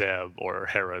or Zeb or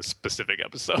Hera specific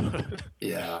episode.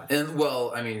 Yeah. And,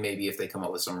 well, I mean, maybe if they come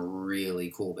up with some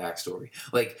really cool backstory.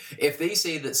 Like, if they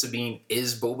say that Sabine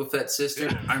is Boba Fett's sister,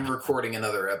 I'm recording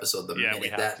another episode the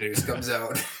minute that news comes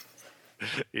out.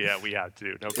 Yeah, we have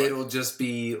to. No It'll just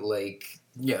be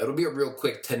it'll be a real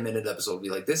quick 10-minute episode. It'll be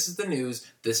like, this is the news,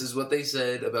 this is what they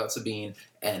said about Sabine,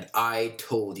 and I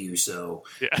told you so.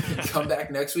 Yeah. Come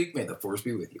back next week, may the Force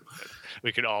be with you.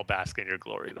 We can all bask in your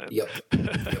glory then. Yep.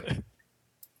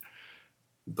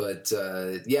 But,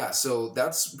 so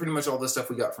that's pretty much all the stuff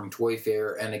we got from Toy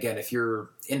Fair. And again, if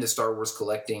you're into Star Wars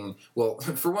collecting, well,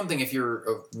 for one thing, if you're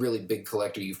a really big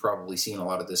collector, you've probably seen a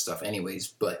lot of this stuff anyways.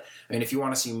 But, I mean, if you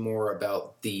want to see more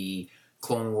about the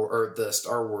Clone War or the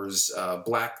Star Wars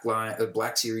Black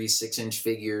Series 6-inch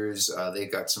figures,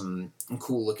 they've got some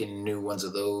cool looking new ones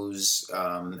of those,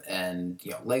 and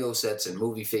Lego sets and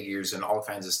movie figures and all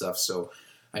kinds of stuff. So,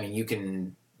 I mean, you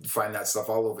can find that stuff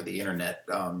all over the internet.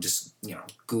 Just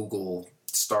Google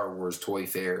Star Wars Toy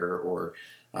Fair, or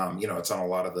it's on a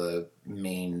lot of the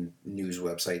main news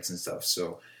websites and stuff.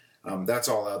 So that's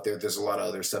all out there. There's a lot of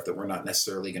other stuff that we're not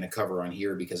necessarily going to cover on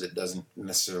here because it doesn't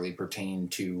necessarily pertain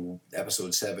to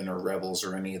Episode 7 or Rebels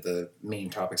or any of the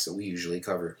main topics that we usually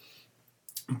cover.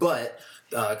 But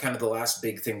kind of the last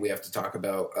big thing we have to talk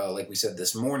about, like we said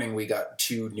this morning, we got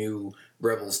 2 new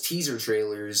Rebels teaser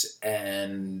trailers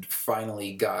and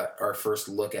finally got our first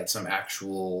look at some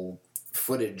actual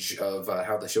footage of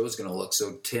how the show is going to look.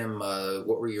 So, Tim,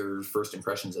 what were your first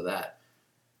impressions of that?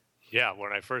 Yeah,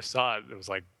 when I first saw it, it was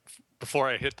like, before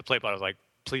I hit the play button, I was like,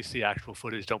 please see actual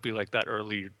footage. Don't be like that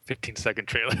early 15-second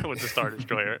trailer with the Star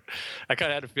Destroyer. I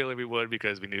kind of had a feeling we would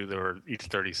because we knew they were each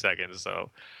 30 seconds. So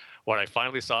when I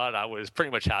finally saw it, I was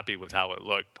pretty much happy with how it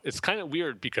looked. It's kind of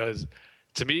weird because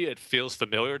to me it feels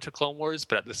familiar to Clone Wars,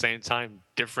 but at the same time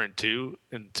different too.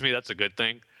 And to me that's a good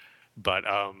thing. But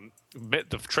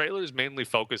the trailers mainly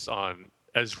focus on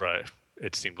Ezra.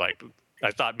 It seemed like. I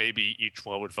thought maybe each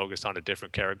one would focus on a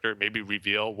different character, maybe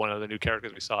reveal one of the new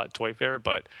characters we saw at Toy Fair,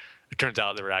 but it turns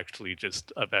out they were actually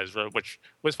just of Ezra, which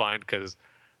was fine because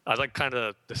I like kind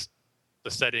of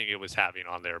the setting it was having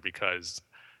on there, because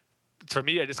for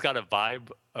me, I just got a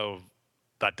vibe of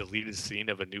that deleted scene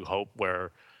of A New Hope where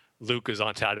Luke is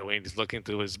on Tatooine, he's looking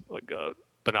through his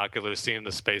binoculars, seeing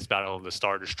the space battle of the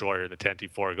Star Destroyer and the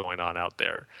Tantive going on out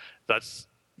there. That's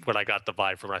what I got the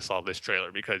vibe from when I saw this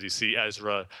trailer, because you see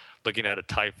Ezra looking at a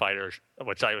TIE fighter,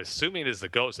 which I'm assuming is the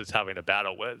Ghost it's having a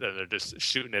battle with, and they're just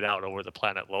shooting it out over the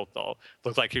planet Lothal.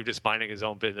 Looks like he was just minding his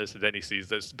own business, and then he sees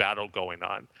this battle going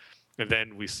on. And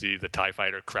then we see the TIE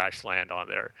fighter crash land on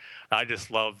there. I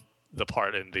just love the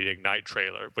part in the Ignite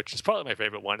trailer, which is probably my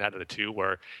favorite one out of the two,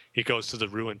 where he goes to the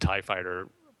ruined TIE fighter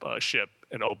ship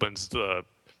and opens the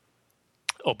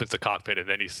cockpit, and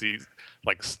then you see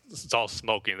it's all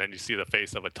smoking, and then you see the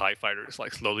face of a TIE fighter just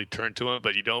slowly turn to him,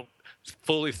 but you don't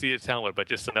fully see its helmet, but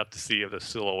just enough to see the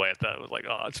silhouette. That was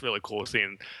it's really cool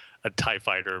seeing a TIE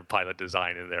fighter pilot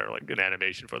design in there, an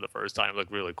animation for the first time. It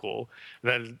looked really cool.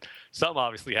 And then something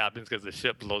obviously happens because the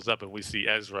ship blows up and we see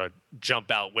Ezra jump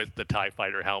out with the TIE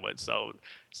fighter helmet. So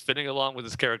it's fitting along with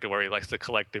his character where he likes to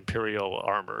collect Imperial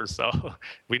armor. So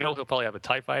we know he'll probably have a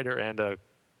TIE fighter and a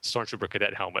Stormtrooper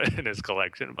cadet helmet in his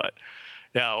collection. But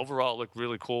yeah, overall it looked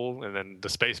really cool. And then the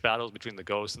space battles between the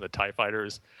Ghosts and the TIE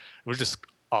fighters, it was just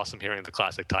awesome hearing the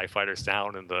classic TIE fighter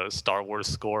sound and the Star Wars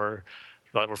score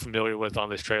that we're familiar with on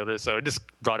this trailer. So it just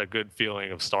brought a good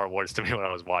feeling of Star Wars to me when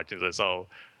I was watching this. So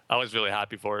I was really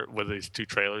happy for it with these two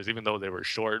trailers, even though they were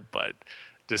short, but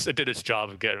it did its job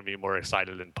of getting me more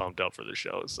excited and pumped up for the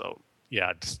show. So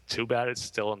yeah, it's too bad it's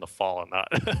still in the fall and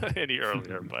not any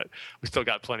earlier, but we still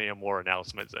got plenty of more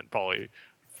announcements and probably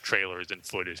trailers and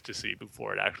footage to see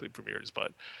before it actually premieres.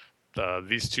 But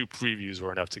these two previews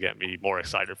were enough to get me more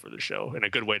excited for the show, and a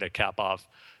good way to cap off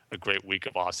a great week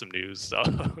of awesome news. So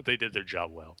they did their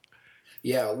job well.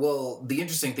 Yeah, well, the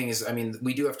interesting thing is,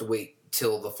 we do have to wait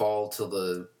till the fall, till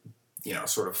the,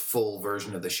 sort of full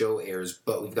version of the show airs,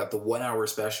 but we've got the 1 hour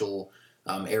special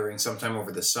airing sometime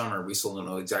over the summer. We still don't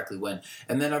know exactly when.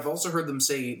 And then I've also heard them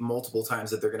say multiple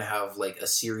times that they're going to have a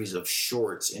series of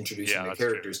shorts introducing the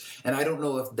characters. True. And I don't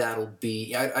know if that'll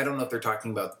be, I don't know if they're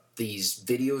talking about these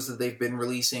videos that they've been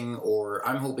releasing, or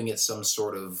I'm hoping it's some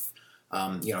sort of,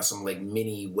 some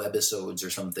mini webisodes or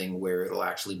something where it'll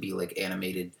actually be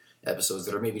animated episodes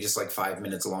that are maybe just 5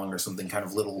 minutes long or something, kind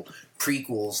of little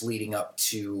prequels leading up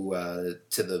to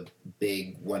the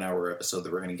big 1 hour episode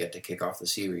that we're going to get to kick off the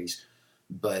series.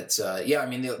 But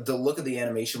the look of the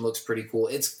animation looks pretty cool.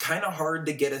 It's kind of hard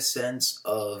to get a sense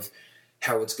of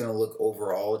how it's going to look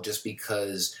overall, just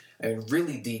because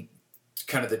really the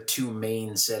kind of the two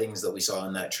main settings that we saw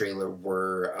in that trailer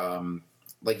were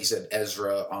like you said,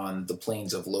 Ezra on the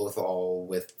plains of Lothal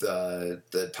with the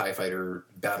TIE fighter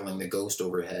battling the Ghost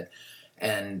overhead.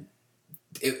 And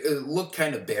it looked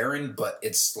kind of barren, but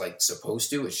it's supposed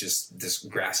to. It's just this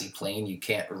grassy plain. You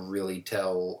can't really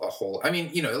tell a whole...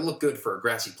 it looked good for a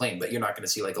grassy plain, but you're not going to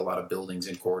see a lot of buildings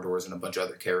and corridors and a bunch of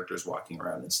other characters walking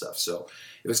around and stuff. So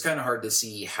it was kind of hard to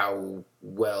see how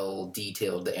well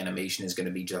detailed the animation is going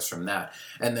to be just from that.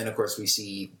 And then, of course, we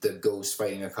see the Ghost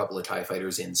fighting a couple of TIE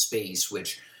fighters in space,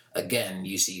 which, again,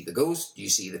 you see the Ghost, you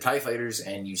see the TIE fighters,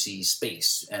 and you see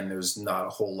space. And there's not a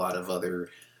whole lot of other...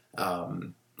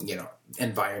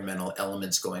 environmental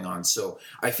elements going on. So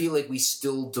I feel like we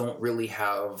still don't really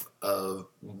have a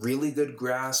really good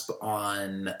grasp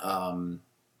on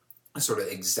sort of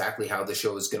exactly how the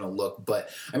show is going to look. But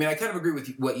I kind of agree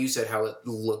with what you said, how it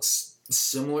looks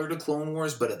similar to Clone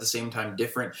Wars, but at the same time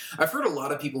different. I've heard a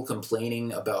lot of people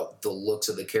complaining about the looks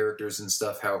of the characters and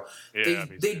stuff, how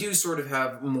they do sort of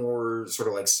have more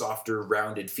sort of softer,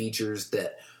 rounded features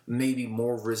that maybe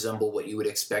more resemble what you would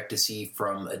expect to see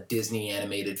from a Disney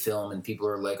animated film, and people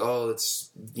are like, oh, it's,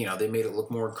 they made it look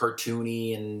more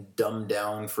cartoony and dumbed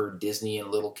down for Disney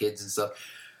and little kids and stuff.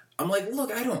 I'm like,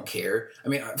 look, I don't care.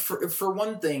 For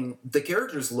one thing, the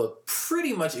characters look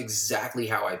pretty much exactly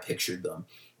how I pictured them.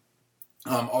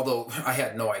 Although I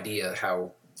had no idea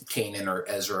how Kanan or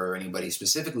Ezra or anybody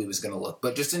specifically was going to look.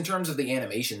 But just in terms of the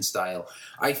animation style,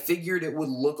 I figured it would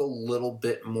look a little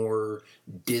bit more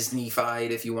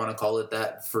Disney-fied, if you want to call it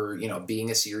that, for,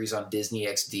 being a series on Disney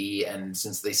XD. And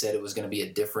since they said it was going to be a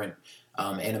different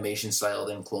animation style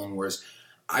than Clone Wars.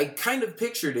 I kind of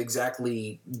pictured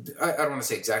exactly, I don't want to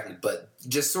say exactly, but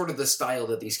just sort of the style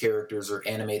that these characters are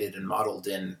animated and modeled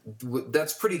in.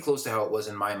 That's pretty close to how it was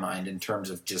in my mind in terms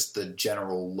of just the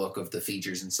general look of the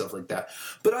features and stuff like that.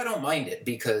 But I don't mind it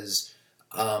because,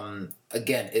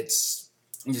 again, it's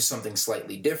just something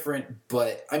slightly different.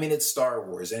 But, I mean, it's Star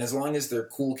Wars. And as long as they're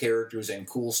cool characters and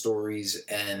cool stories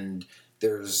and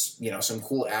there's, some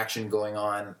cool action going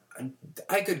on,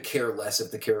 I could care less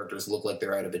if the characters look like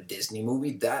they're out of a Disney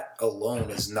movie. That alone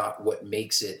is not what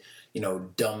makes it,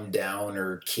 dumbed down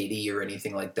or kiddie or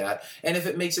anything like that. And if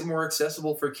it makes it more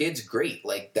accessible for kids, great.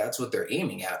 Like, that's what they're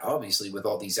aiming at, obviously, with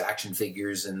all these action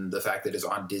figures and the fact that it's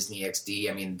on Disney XD.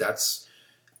 I mean, that's,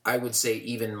 I would say,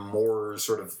 even more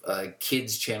sort of a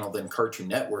kids channel than Cartoon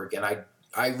Network. And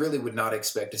I really would not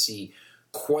expect to see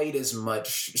quite as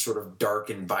much sort of dark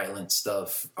and violent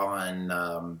stuff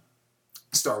on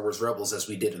Star Wars Rebels as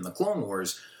we did in the Clone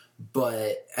Wars,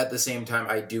 but at the same time,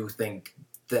 I do think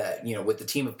that, with the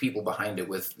team of people behind it,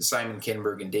 with Simon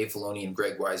Kinberg and Dave Filoni and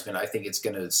Greg Weisman, I think it's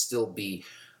going to still be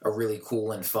a really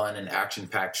cool and fun and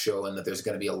action-packed show, and that there's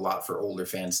going to be a lot for older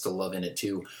fans to love in it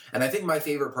too. And I think my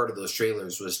favorite part of those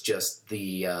trailers was just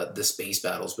the space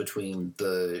battles between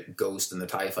the Ghost and the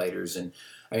TIE fighters. And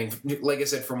I mean, like I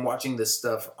said, from watching this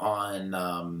stuff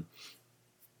on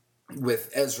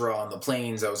with Ezra on the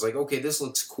planes, I was like, okay, this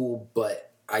looks cool,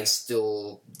 but I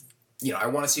still, I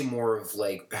want to see more of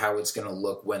like how it's going to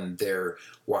look when they're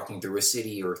walking through a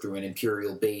city or through an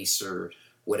Imperial base or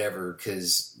whatever,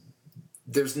 because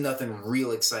there's nothing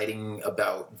real exciting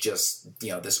about just,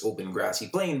 this open grassy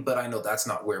plain, but I know that's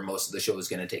not where most of the show is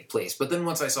going to take place. But then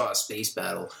once I saw a space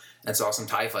battle and saw some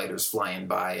TIE fighters flying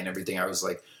by and everything, I was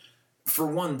like, for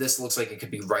one, this looks like it could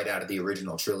be right out of the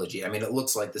original trilogy. I mean, it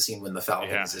looks like the scene when the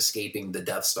Falcon is escaping the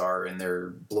Death Star and they're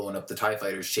blowing up the TIE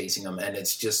fighters chasing them, and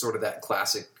it's just sort of that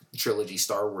classic trilogy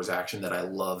Star Wars action that I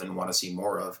love and want to see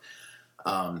more of.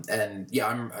 And yeah,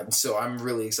 I'm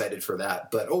really excited for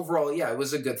that. But overall, yeah, it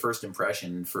was a good first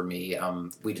impression for me.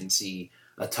 We didn't see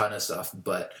a ton of stuff,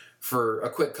 but for a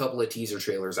quick couple of teaser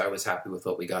trailers, I was happy with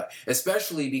what we got,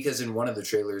 especially because in one of the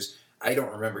trailers, I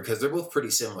don't remember because they're both pretty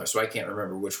similar, so I can't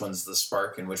remember which one's the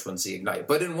Spark and which one's the Ignite.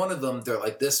 But in one of them, they're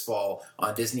like, this fall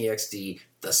on Disney XD,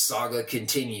 the saga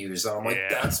continues. And I'm like,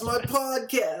 that's my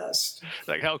podcast.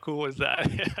 Like, how cool was that?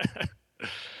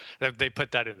 They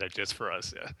put that in there just for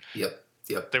us. Yeah.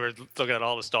 Yep. They were looking at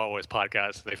all the Star Wars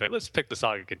podcasts, and they said, let's pick the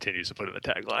saga continues to put in the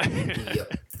tagline.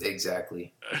 Yep,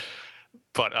 exactly.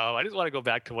 But I just want to go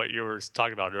back to what you were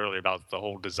talking about earlier about the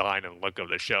whole design and look of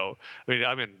the show. I mean,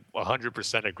 I'm in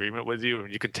 100% agreement with you.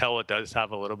 And you can tell it does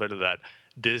have a little bit of that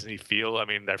Disney feel. I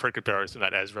mean, I've heard comparison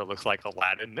that Ezra looks like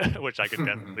Aladdin, which I can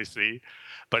definitely see.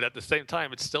 But at the same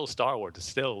time, it's still Star Wars. It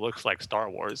still looks like Star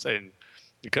Wars. And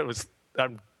because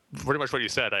pretty much what you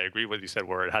said, I agree with what you said,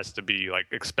 where it has to be like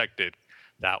expected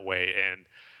that way. And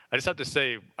I just have to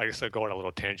say, I guess I'll go on a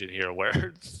little tangent here,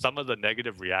 where some of the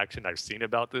negative reaction I've seen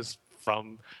about this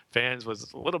from fans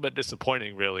was a little bit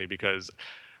disappointing, really, because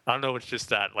I don't know, it's just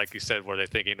that, like you said, where they're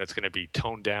thinking it's going to be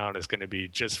toned down, it's going to be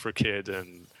just for kids,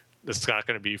 and it's not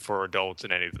going to be for adults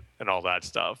and all that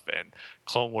stuff. And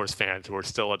Clone Wars fans who are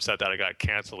still upset that it got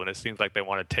canceled, and it seems like they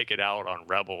want to take it out on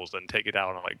Rebels and take it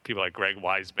out on like people like Greg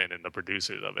Weisman and the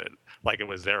producers of it, like it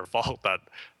was their fault that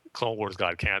Clone Wars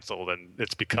got canceled and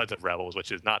it's because of Rebels,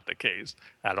 which is not the case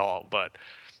at all. But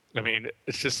I mean,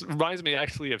 it just reminds me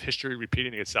actually of history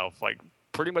repeating itself. Like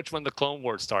pretty much when the Clone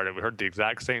Wars started, we heard the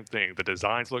exact same thing. The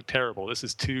designs look terrible. This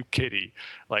is too kiddie.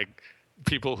 Like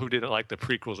people who didn't like the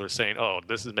prequels are saying, oh,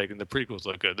 this is making the prequels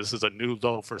look good. This is a new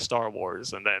low for Star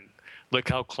Wars. And then look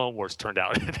how Clone Wars turned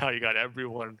out. And now you got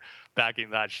everyone backing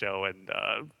that show and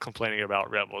complaining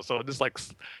about Rebels. So it's like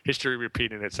history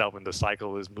repeating itself and the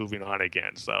cycle is moving on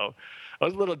again. So I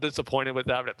was a little disappointed with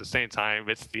that, but at the same time,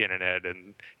 it's the internet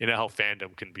and you know how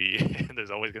fandom can be. And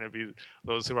there's always going to be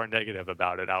those who are negative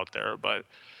about it out there. But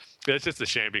it's just a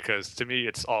shame because to me,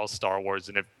 it's all Star Wars.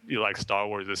 And if you like Star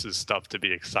Wars, this is stuff to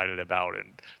be excited about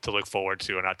and to look forward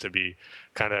to and not to be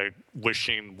kind of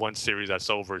wishing one series that's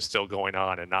over is still going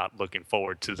on and not looking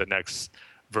forward to the next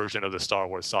version of the Star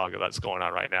Wars saga that's going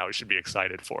on right now. We should be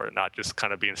excited for it, not just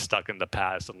kind of being stuck in the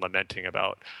past and lamenting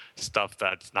about stuff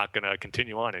that's not going to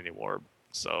continue on anymore.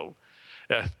 So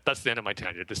yeah, that's the end of my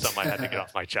tangent. Just something I had to get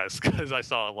off my chest because I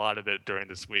saw a lot of it during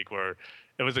this week where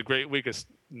it was a great week of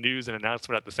news and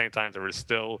announcement. At the same time, there were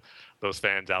still those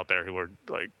fans out there who were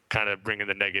like kind of bringing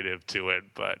the negative to it,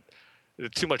 but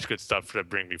too much good stuff to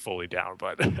bring me fully down.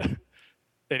 But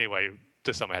anyway,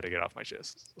 just something I had to get off my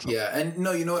chest. So. Yeah, and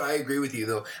no, you know what? I agree with you,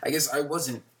 though. I guess I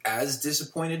wasn't as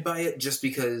disappointed by it just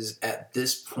because at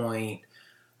this point,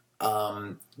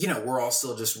 we're all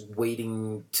still just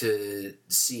waiting to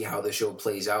see how the show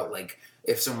plays out. Like,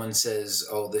 if someone says,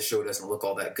 oh, this show doesn't look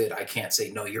all that good, I can't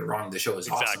say, no, you're wrong, the show is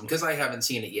awesome, because I haven't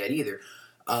seen it yet either.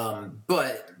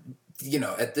 But,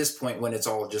 at this point, when it's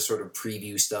all just sort of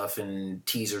preview stuff and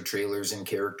teaser trailers and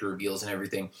character reveals and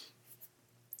everything,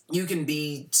 you can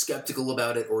be skeptical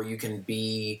about it, or you can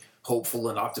be hopeful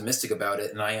and optimistic about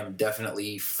it. And I am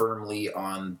definitely firmly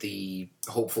on the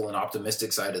hopeful and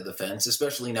optimistic side of the fence,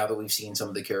 especially now that we've seen some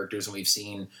of the characters and we've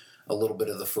seen a little bit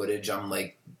of the footage. I'm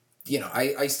like,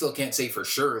 I still can't say for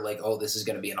sure, like, oh, this is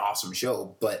going to be an awesome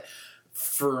show. But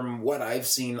from what I've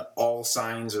seen, all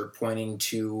signs are pointing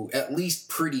to at least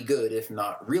pretty good, if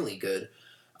not really good.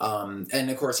 And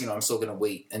of course, I'm still going to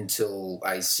wait until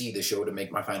I see the show to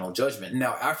make my final judgment.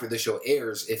 Now, after the show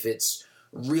airs, if it's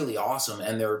really awesome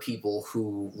and there are people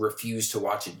who refuse to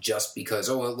watch it just because,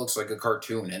 oh, it looks like a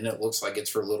cartoon and it looks like it's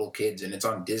for little kids and it's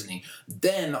on Disney,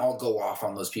 then I'll go off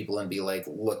on those people and be like,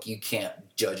 look, you can't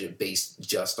judge it based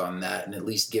just on that, and at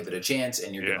least give it a chance,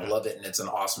 and you're going to love it, and it's an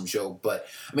awesome show. But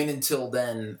I mean, until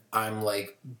then, I'm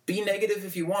like, be negative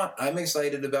if you want. I'm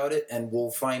excited about it, and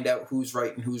we'll find out who's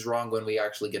right and who's wrong when we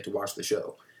actually get to watch the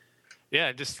show.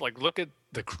 Yeah, just like look at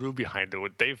the crew behind it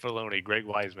with Dave Filoni, Greg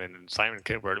Weisman, and Simon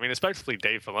Kinberg. I mean, especially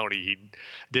Dave Filoni, he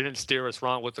didn't steer us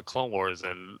wrong with the Clone Wars.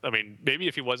 And I mean, maybe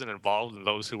if he wasn't involved in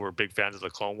those who were big fans of the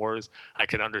Clone Wars, I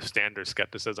could understand their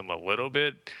skepticism a little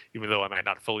bit, even though I might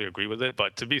not fully agree with it.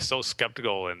 But to be so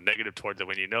skeptical and negative towards it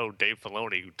when Dave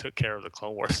Filoni, who took care of the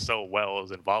Clone Wars so well,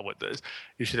 is involved with this,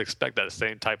 you should expect that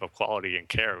same type of quality and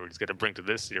care he's going to bring to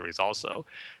this series also.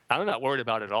 I'm not worried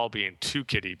about it all being too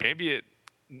kiddie. Maybe it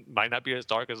might not be as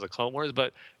dark as the Clone Wars,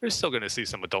 but you're still going to see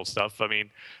some adult stuff. I mean,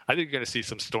 I think you're going to see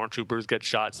some stormtroopers get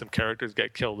shot, some characters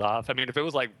get killed off. I mean, if it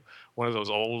was like one of those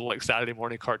old like Saturday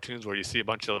morning cartoons where you see a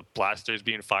bunch of blasters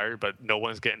being fired, but no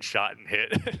one's getting shot and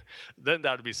hit, then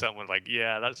that would be someone like,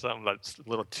 yeah, that's something that's a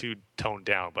little too toned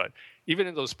down. But even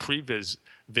in those previs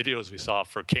videos we saw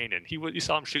for Kanan, you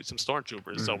saw him shoot some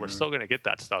stormtroopers, so we're still going to get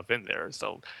that stuff in there.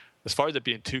 So as far as it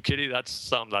being too kiddie, that's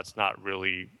something that's not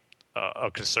really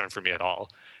a concern for me at all.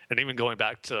 And even going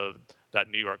back to that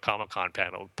New York Comic-Con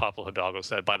panel, Pablo Hidalgo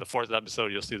said, by the fourth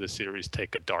episode, you'll see the series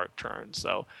take a dark turn.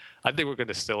 So I think we're going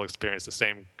to still experience the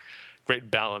same great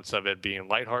balance of it being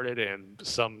lighthearted and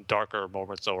some darker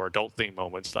moments or adult-themed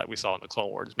moments that we saw in the Clone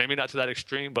Wars. Maybe not to that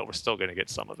extreme, but we're still going to get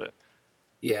some of it.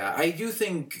 Yeah, I do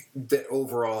think that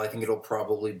overall, I think it'll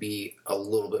probably be a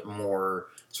little bit more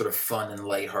sort of fun and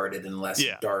lighthearted and less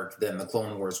dark than the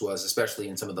Clone Wars was, especially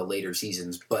in some of the later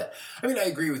seasons. But, I mean, I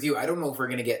agree with you. I don't know if we're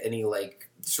going to get any, like,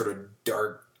 sort of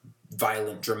dark,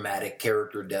 violent, dramatic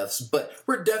character deaths, but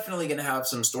we're definitely going to have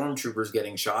some stormtroopers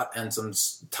getting shot and some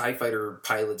TIE fighter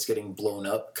pilots getting blown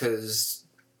up, because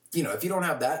if you don't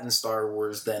have that in Star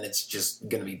Wars, then it's just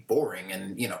going to be boring.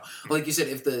 And, like you said,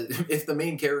 if the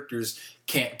main characters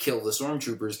can't kill the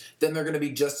stormtroopers, then they're going to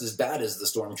be just as bad as the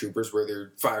stormtroopers, where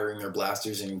they're firing their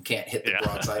blasters and can't hit the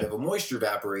broadside of a moisture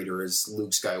evaporator, as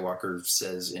Luke Skywalker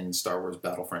says in Star Wars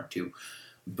Battlefront 2.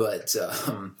 But,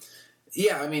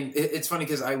 yeah, I mean, it's funny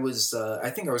because I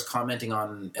think I was commenting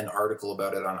on an article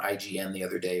about it on IGN the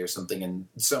other day or something, and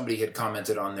somebody had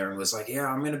commented on there and was like, yeah,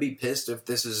 I'm going to be pissed if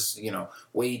this is,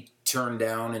 way turned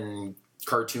down and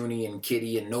cartoony and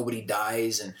kiddie and nobody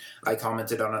dies. And I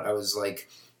commented on it. I was like,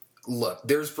 look,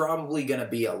 there's probably going to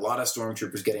be a lot of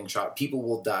stormtroopers getting shot. People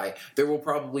will die. There will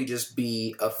probably just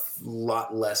be a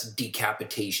lot less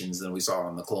decapitations than we saw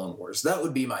on the Clone Wars. That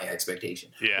would be my expectation.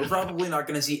 Yeah. We're probably not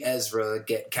going to see Ezra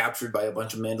get captured by a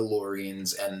bunch of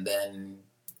Mandalorians and then,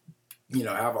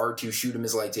 have R2 shoot him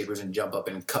his lightsabers and jump up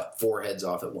and cut 4 heads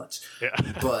off at once. Yeah.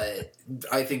 But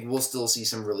I think we'll still see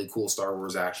some really cool Star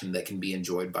Wars action that can be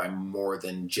enjoyed by more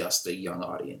than just a young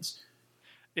audience.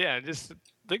 Yeah, just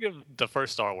think of the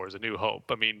first Star Wars, A New Hope.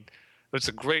 I mean, it's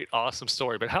a great, awesome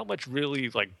story, but how much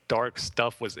really dark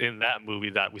stuff was in that movie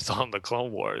that we saw in the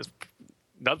Clone Wars?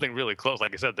 Nothing really close.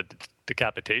 Like I said, the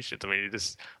decapitations. I mean,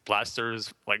 just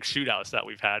blasters, shootouts that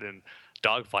we've had in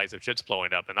dogfights of shit's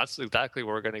blowing up, and that's exactly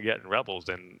what we're going to get in Rebels.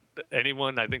 And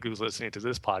anyone I think who's listening to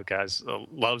this podcast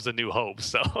loves A New Hope.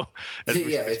 So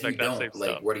if you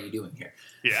don't, what are you doing here?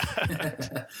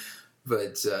 Yeah.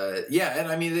 But,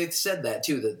 and I mean, they've said that,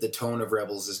 too, that the tone of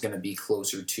Rebels is going to be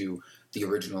closer to the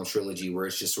original trilogy, where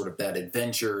it's just sort of that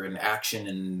adventure and action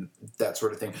and that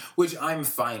sort of thing, which I'm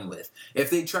fine with.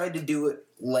 If they tried to do it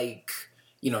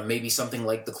maybe something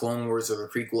like the Clone Wars or the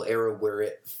prequel era, where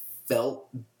it felt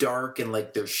dark and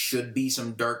there should be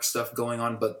some dark stuff going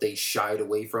on, but they shied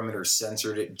away from it or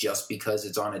censored it just because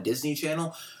it's on a Disney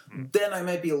Channel, then I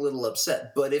might be a little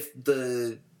upset. But if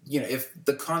the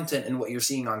content and what you're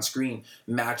seeing on screen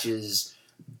matches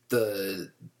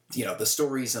the the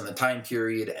stories and the time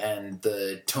period and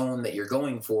the tone that you're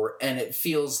going for, and it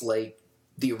feels like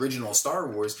the original Star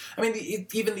Wars. I mean,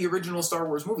 even the original Star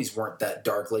Wars movies weren't that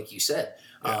dark, like you said.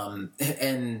 Yeah.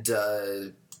 And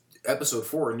Episode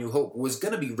 4, A New Hope, was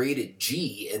going to be rated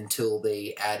G until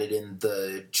they added in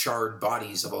the charred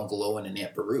bodies of Uncle Owen and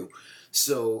Aunt Beru.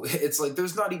 So it's like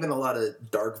there's not even a lot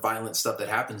of dark, violent stuff that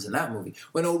happens in that movie.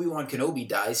 When Obi-Wan Kenobi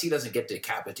dies, he doesn't get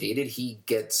decapitated. He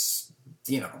gets...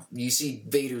 you see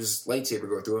Vader's lightsaber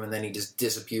go through him, and then he just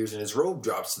disappears, and his robe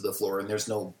drops to the floor, and there's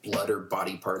no blood or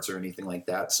body parts or anything like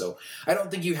that. So I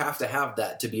don't think you have to have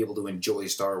that to be able to enjoy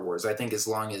Star Wars. I think as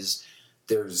long as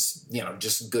there's,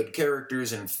 just good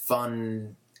characters and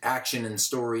fun action and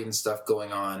story and stuff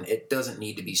going on, it doesn't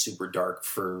need to be super dark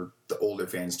for the older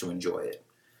fans to enjoy it.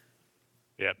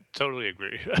 Yeah, totally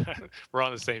agree. We're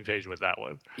on the same page with that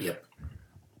one. Yep.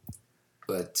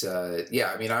 But,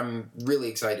 I mean, I'm really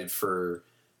excited for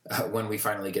when we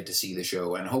finally get to see the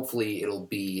show, and hopefully it'll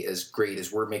be as great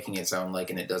as we're making it sound like,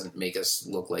 and it doesn't make us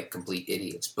look like complete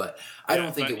idiots. But I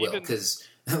don't think it will, because,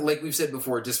 like we've said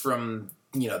before, just from,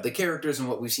 the characters and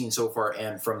what we've seen so far,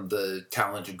 and from the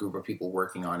talented group of people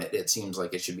working on it, it seems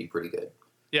like it should be pretty good.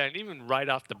 Yeah, and even right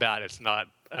off the bat, it's not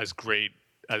as great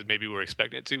as maybe we're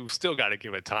expecting it to. Still got to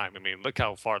give it time. I mean, look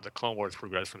how far the Clone Wars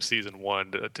progressed from season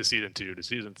 1 to season 2 to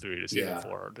season 3 to season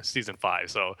 4 to season 5.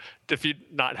 So if you're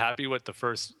not happy with the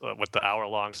first with the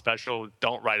hour-long special,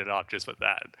 don't write it off just with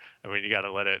that. I mean, you got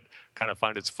to let it kind of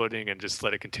find its footing and just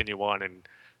let it continue on and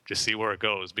just see where it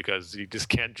goes, because you just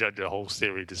can't judge a whole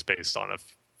series just based on a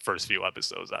first few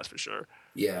episodes, that's for sure.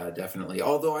 Yeah, definitely.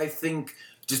 Although I think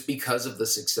just because of the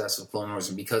success of Clone Wars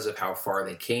and because of how far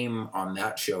they came on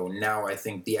that show, now I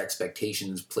think the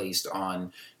expectations placed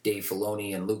on Dave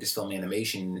Filoni and Lucasfilm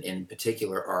Animation in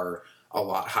particular are a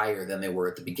lot higher than they were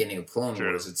at the beginning of Clone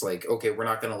Wars. It's like, okay, we're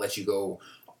not going to let you go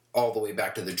all the way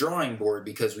back to the drawing board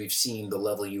because we've seen the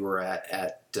level you were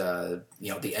at the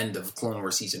end of Clone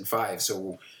Wars Season 5.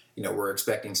 So, we're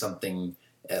expecting something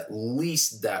at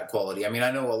least that quality. I mean,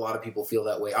 I know a lot of people feel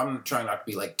that way. I'm trying not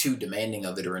to be too demanding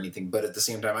of it or anything, but at the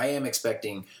same time, I am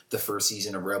expecting the first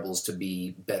season of Rebels to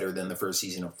be better than the first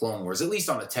season of Clone Wars, at least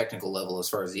on a technical level as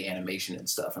far as the animation and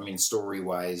stuff. I mean,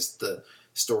 story-wise, the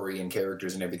story and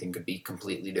characters and everything could be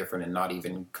completely different and not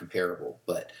even comparable.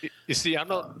 But you see, I'm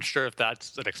not sure if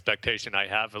that's an expectation I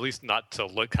have, at least not to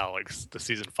look how the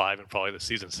season 5 and probably the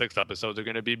season 6 episodes are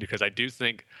going to be, because I do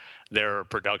think their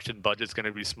production budget's going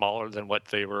to be smaller than what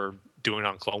they were doing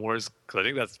on Clone Wars, because I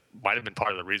think that's might have been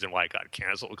part of the reason why it got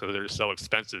canceled, because they're so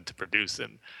expensive to produce,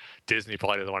 and Disney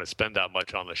probably doesn't want to spend that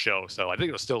much on the show. So I think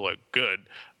it'll still look good,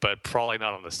 but probably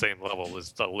not on the same level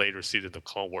as the later season of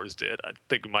Clone Wars did. I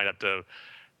think we might have to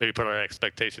maybe put our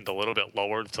expectations a little bit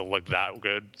lower to look that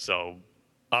good. So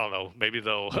I don't know, maybe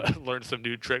they'll learn some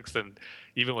new tricks and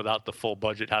even without the full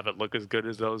budget have it look as good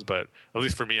as those. But at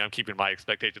least for me, I'm keeping my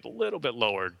expectations a little bit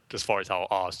lower as far as how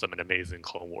awesome and amazing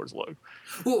Clone Wars look.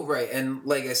 Well, right. And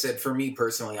like I said, for me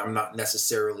personally, I'm not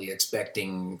necessarily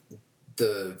expecting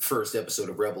the first episode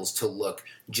of Rebels to look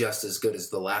just as good as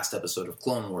the last episode of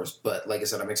Clone Wars. But like I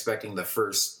said, I'm expecting the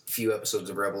first few episodes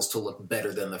of Rebels to look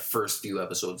better than the first few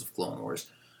episodes of Clone Wars.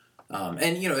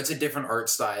 And, it's a different art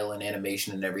style and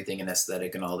animation and everything and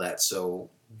aesthetic and all that. So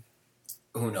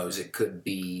who knows? It could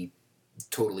be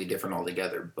totally different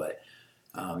altogether. But,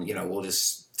 we'll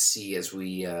just see as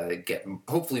we get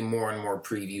hopefully more and more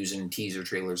previews and teaser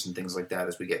trailers and things like that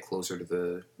as we get closer to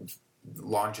the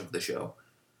launch of the show.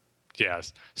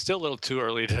 Yes. Still a little too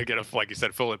early to get like you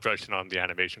said, full impression on the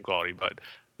animation quality, but at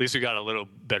least we got a little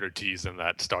better tease than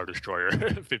that Star Destroyer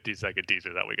 15-second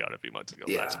teaser that we got a few months ago.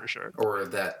 Yeah. That's for sure. Or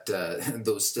that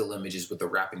those still images with the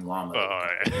rapping llama.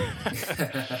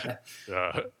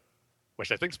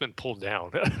 Which I think's been pulled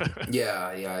down. yeah,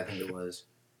 I think it was.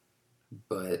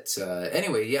 But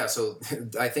anyway, yeah. So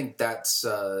I think that's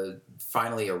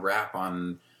finally a wrap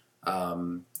on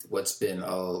what's been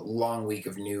a long week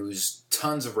of news,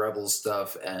 tons of Rebels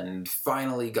stuff, and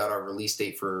finally got our release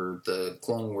date for the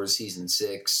Clone Wars Season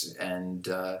 6, and,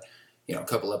 a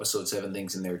couple episode 7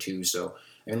 things in there too. So,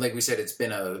 I mean, like we said, it's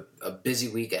been a busy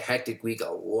week, a hectic week,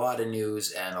 a lot of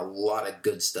news, and a lot of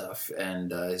good stuff,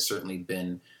 and it's certainly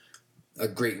been a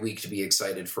great week to be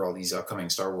excited for all these upcoming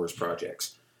Star Wars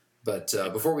projects. But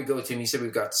before we go, Tim, you said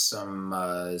we've got some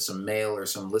mail or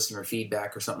some listener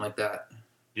feedback or something like that.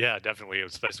 Yeah, definitely,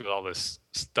 especially with all this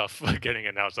stuff getting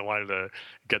announced. I wanted to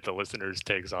get the listeners'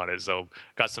 takes on it. So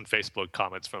got some Facebook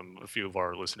comments from a few of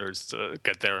our listeners to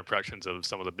get their impressions of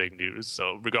some of the big news.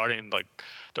 So regarding the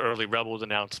early Rebels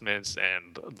announcements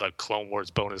and the Clone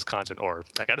Wars bonus content, or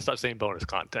I got to stop saying bonus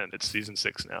content. It's Season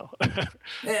 6 now.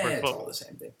 It's all the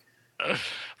same thing.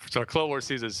 So Clone Wars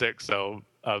Season 6, so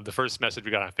the first message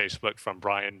we got on Facebook from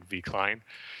Brian V. Klein,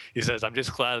 he says, I'm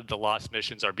just glad the Lost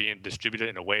missions are being distributed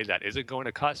in a way that isn't going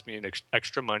to cost me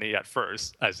extra money at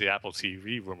first, as the Apple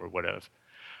TV rumor would have.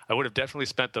 I would have definitely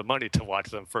spent the money to watch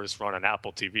them first run on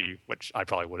Apple TV, which I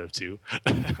probably would have too.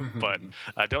 But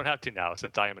I don't have to now,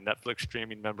 since I am a Netflix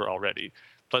streaming member already.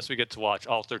 Plus, we get to watch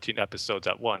all 13 episodes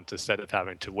at once instead of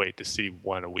having to wait to see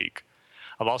one a week.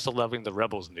 I'm also loving the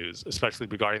Rebels news, especially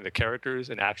regarding the characters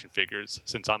and action figures,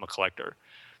 since I'm a collector.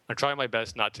 I'm trying my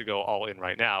best not to go all in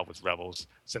right now with Rebels,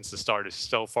 since the start is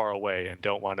so far away and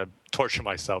don't want to torture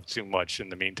myself too much in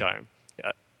the meantime.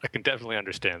 Yeah, I can definitely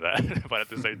understand that, but at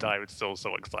the same time, it's still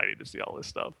so exciting to see all this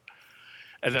stuff.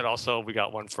 And then also, we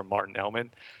got one from Martin Ellman,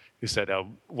 who said,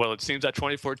 well, it seems that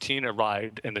 2014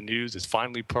 arrived and the news is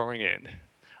finally pouring in.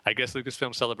 I guess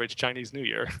Lucasfilm celebrates Chinese New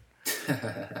Year.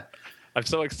 I'm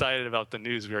so excited about the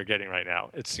news we are getting right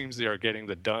now. It seems they are getting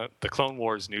the Clone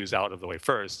Wars news out of the way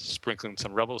first, sprinkling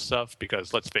some Rebel stuff,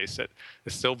 because let's face it,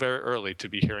 it's still very early to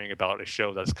be hearing about a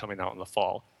show that's coming out in the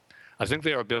fall. I think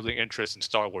they are building interest in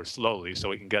Star Wars slowly so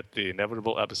we can get the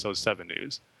inevitable Episode 7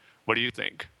 news. What do you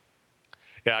think?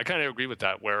 Yeah, I kind of agree with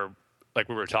that, where, like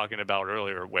we were talking about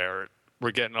earlier, where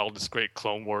we're getting all this great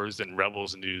Clone Wars and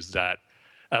Rebels news that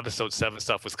Episode 7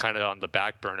 stuff was kind of on the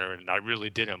back burner, and I really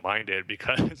didn't mind it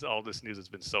because all this news has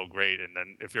been so great. And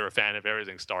then if you're a fan of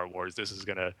everything Star Wars, this is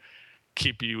going to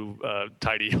keep you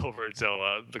tidy over until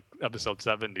the Episode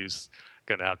 7 news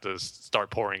going to have to start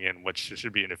pouring in, which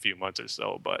should be in a few months or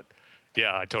so. But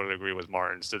yeah, I totally agree with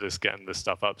Martin. So just getting this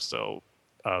stuff up so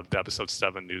the Episode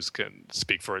 7 news can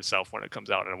speak for itself when it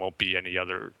comes out, and it won't be any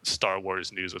other Star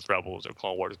Wars news with Rebels or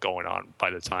Clone Wars going on by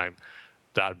the time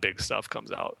that big stuff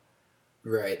comes out.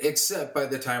 Right, except by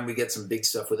the time we get some big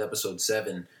stuff with Episode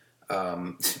 7,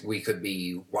 we could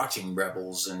be watching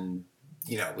Rebels and,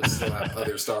 we still have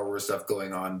other Star Wars stuff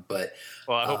going on, but...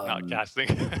 Well, I hope not casting.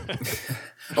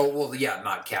 Oh, well, yeah,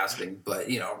 not casting, but,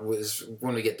 was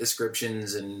when we get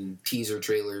descriptions and teaser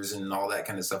trailers and all that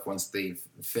kind of stuff once they've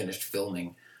finished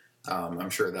filming,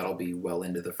 I'm sure that'll be well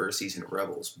into the first season of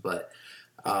Rebels, but...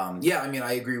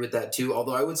 I agree with that too.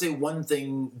 Although I would say one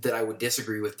thing that I would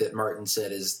disagree with that Martin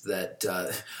said is that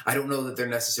I don't know that they're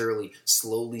necessarily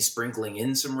slowly sprinkling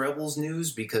in some Rebels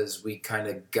news, because we kind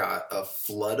of got a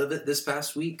flood of it this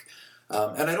past week.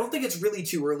 And I don't think it's really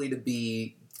too early to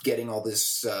be getting all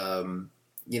this,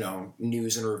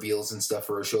 news and reveals and stuff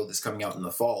for a show that's coming out in the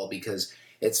fall, because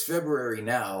it's February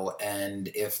now, and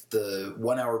if the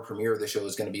 1 hour premiere of the show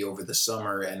is going to be over the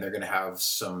summer, and they're going to have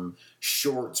some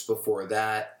shorts before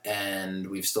that, and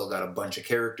we've still got a bunch of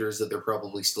characters that they're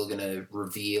probably still going to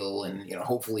reveal, and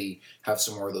hopefully have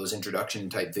some more of those introduction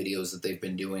type videos that they've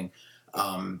been doing,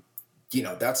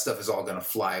 that stuff is all going to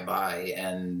fly by,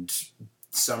 and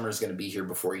summer's going to be here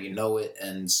before you know it,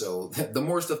 and so the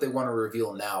more stuff they want to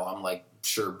reveal now, I'm like,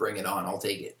 sure, bring it on, I'll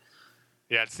take it.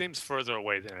 Yeah, it seemes further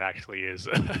away than it actually is,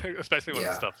 especially when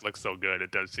the stuff looks so good.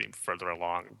 It does seem further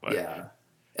along. But yeah.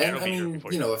 And I mean,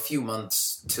 a few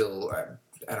months till,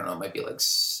 I don't know, it might be like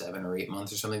 7 or 8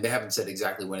 months or something. They haven't said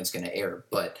exactly when it's going to air,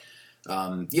 but,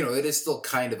 it is still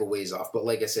kind of a ways off. But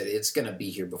like I said, it's going to be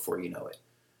here before you know it.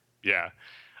 Yeah.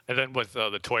 And then with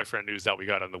the Toy Friend news that we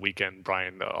got on the weekend,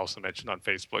 Brian also mentioned on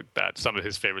Facebook that some of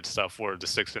his favorite stuff were the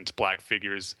 6-inch black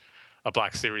figures.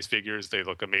 Black Series figures. They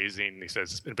look amazing. He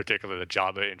says, in particular, the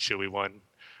Jabba and Chewie one,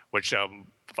 which I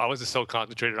was just so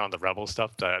concentrated on the Rebel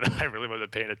stuff that I really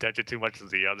wasn't paying attention too much to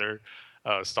the other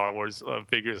Star Wars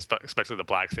figures, especially the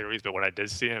Black Series. But when I did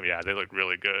see them, yeah, they look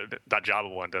really good. That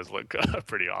Jabba one does look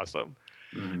pretty awesome.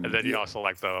 Mm-hmm. And then you also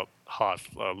like the Hoth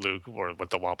Luke, or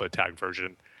with the Wampa tag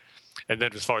version. And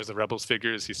then as far as the Rebels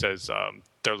figures, he says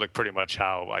they look pretty much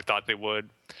how I thought they would,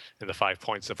 in the 5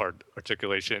 points of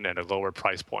articulation and a lower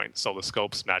price point, so the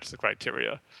scopes match the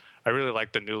criteria. I really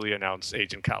like the newly announced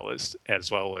Agent Kallus,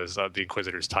 as well as the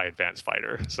Inquisitor's TIE Advanced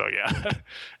Fighter. So yeah,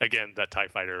 again, that TIE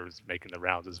Fighter is making the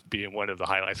rounds as being one of the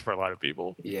highlights for a lot of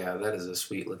people. Yeah, that is a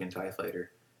sweet-looking TIE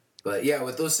Fighter. But yeah,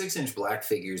 with those 6-inch black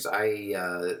figures,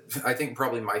 I think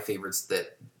probably my favorites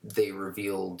that they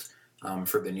revealed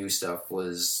for the new stuff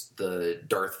was the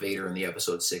Darth Vader and the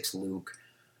Episode 6 Luke.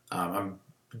 I'm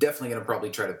definitely going to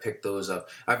probably try to pick those up.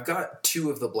 I've got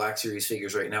 2 of the Black Series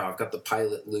figures right now. I've got the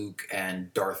Pilot Luke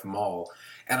and Darth Maul.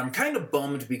 And I'm kind of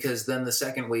bummed because then the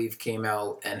second wave came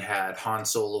out and had Han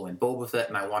Solo and Boba Fett,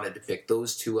 and I wanted to pick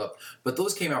those 2 up. But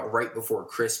those came out right before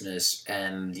Christmas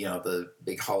and, the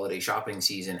big holiday shopping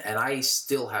season, and I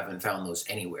still haven't found those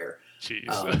anywhere.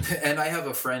 Jeez. And I have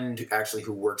a friend actually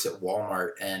who works at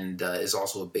Walmart and is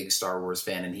also a big Star Wars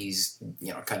fan, and he's,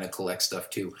 kind of collects stuff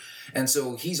too. And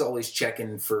so he's always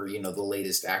checking for, the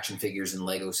latest action figures and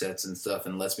Lego sets and stuff,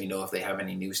 and lets me know if they have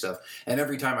any new stuff. And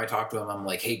every time I talk to him, I'm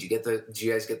like, hey, did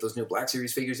you guys get those new Black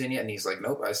Series figures in yet? And he's like,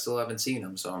 nope, I still haven't seen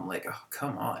them. So I'm like, oh,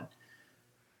 come on.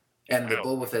 And the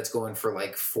Boba Fett's going for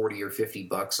like $40 or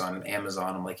 $50 on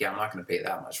Amazon. I'm like, yeah, I'm not going to pay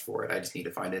that much for it. I just need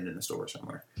to find it in a store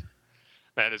somewhere.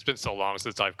 Man, it's been so long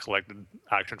since I've collected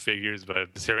action figures, but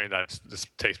hearing that just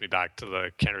takes me back to the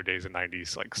Kenner days in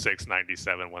 96,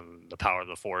 97, when the Power of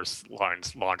the Force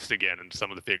lines launched again, and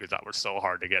some of the figures that were so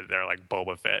hard to get there, like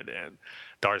Boba Fett and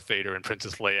Darth Vader and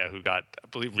Princess Leia, who got, I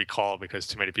believe, recalled because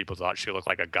too many people thought she looked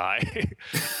like a guy.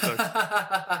 So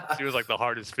she was like the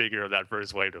hardest figure of that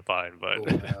first wave to find,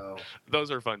 but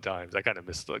those are fun times. I kind of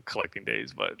miss the collecting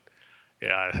days, but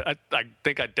yeah, I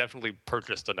think I definitely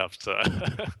purchased enough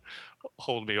to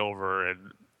hold me over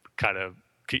and kind of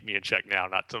keep me in check now,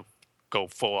 not to go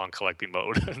full on collecting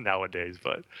mode nowadays,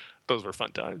 but those were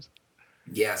fun times.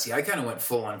 Yeah, see, I kind of went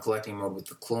full on collecting mode with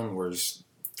the Clone Wars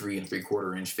 3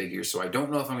 3/4 inch figures, so I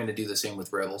don't know if I'm going to do the same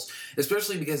with Rebels,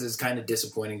 especially because it's kind of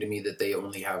disappointing to me that they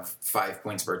only have 5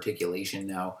 points of articulation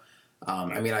now.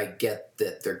 I get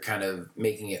that they're kind of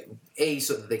making it, A,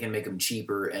 so that they can make them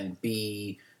cheaper, and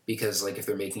B, because like if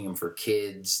they're making them for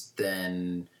kids,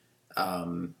 then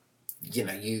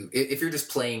if you're just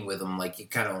playing with them, like you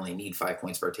kind of only need 5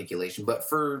 points of articulation. But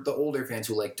for the older fans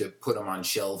who like to put them on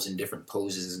shelves in different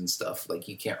poses and stuff, like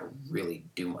you can't really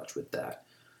do much with that.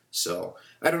 So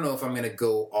I don't know if I'm going to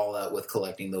go all out with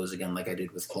collecting those again like I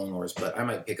did with Clone Wars, but I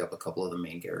might pick up a couple of the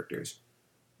main characters.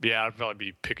 Yeah, I'd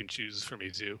probably be pick and choose for me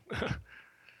too.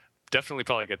 Definitely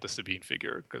probably get the Sabine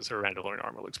figure because her Mandalorian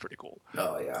armor looks pretty cool.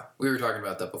 Oh yeah, we were talking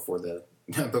about that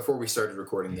before we started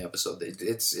recording the episode.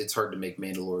 It's hard to make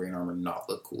Mandalorian armor not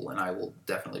look cool, and I will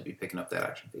definitely be picking up that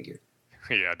action figure.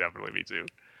 Yeah, definitely me too.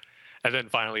 And then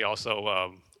finally,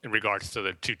 also in regards to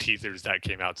the 2 teasers that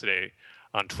came out today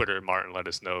on Twitter, Martin let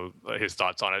us know his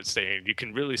thoughts on it, saying you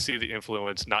can really see the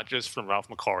influence not just from Ralph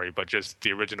McQuarrie, but just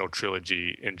the original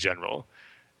trilogy in general.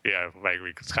 Yeah, I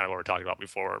agree. It's kind of what we were talking about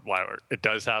before. Why it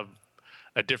does have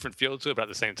a different feel to it, but at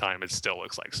the same time, it still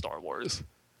looks like Star Wars.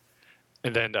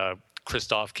 And then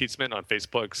Christoph Kietzman on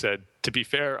Facebook said, to be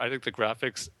fair, I think the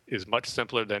graphics is much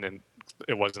simpler than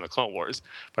it was in the Clone Wars,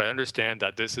 but I understand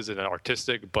that this is an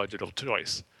artistic, budgetal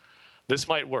choice. This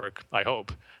might work, I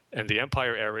hope, and the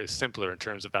Empire era is simpler in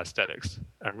terms of aesthetics.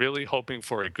 I'm really hoping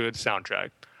for a good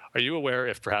soundtrack. Are you aware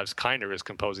if perhaps Kiner is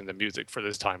composing the music for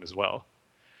this time as well?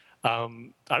 I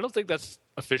don't think that's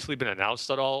officially been announced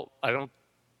at all. I don't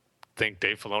think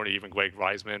Dave Filoni, even Greg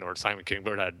Reisman, or Simon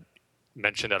Kingbird had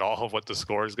mentioned at all of what the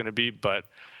score is going to be, but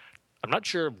I'm not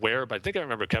sure where, but I think I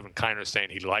remember Kevin Kiner saying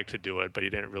he'd like to do it, but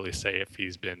he didn't really say if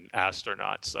he's been asked or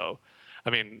not. So, I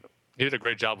mean, he did a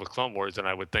great job with Clone Wars, and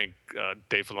I would think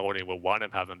Dave Filoni will want him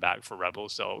have him back for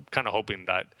Rebels, so kind of hoping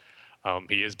that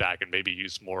he is back and maybe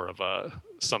use more of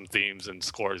some themes and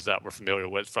scores that we're familiar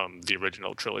with from the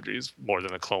original trilogies more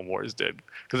than the Clone Wars did.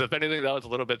 Because if anything, that was a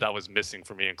little bit that was missing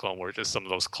for me in Clone Wars, just some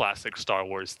of those classic Star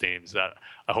Wars themes that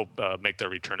I hope make their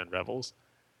return in Rebels.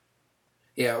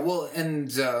 Yeah, well,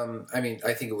 and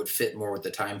I think it would fit more with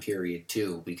the time period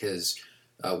too, because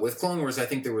with Clone Wars, I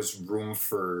think there was room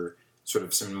for sort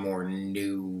of some more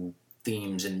new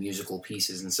themes and musical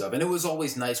pieces and stuff. And it was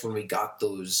always nice when we got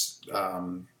those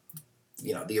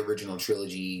the original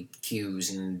trilogy cues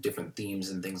and different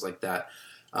themes and things like that.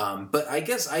 But I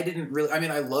guess I didn't really...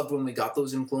 I loved when we got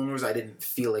those in Clone Wars. I didn't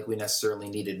feel like we necessarily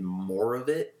needed more of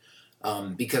it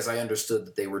because I understood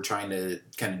that they were trying to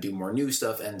kind of do more new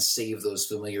stuff and save those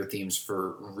familiar themes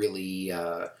for really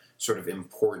sort of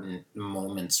important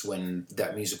moments when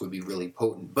that music would be really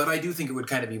potent. But I do think it would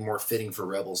kind of be more fitting for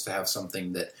Rebels to have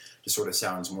something that just sort of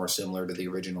sounds more similar to the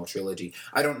original trilogy.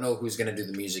 I don't know who's going to do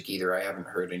the music either. I haven't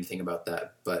heard anything about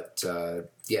that. But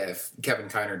if Kevin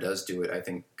Kiner does do it, I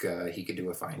think he could do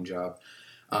a fine job.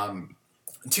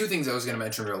 2 things I was going to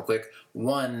mention real quick.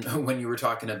 One, when you were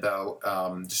talking about,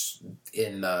 just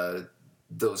in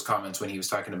those comments when he was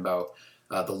talking about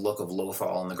the look of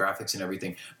Lothal and the graphics and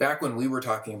everything. Back when we were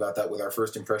talking about that with our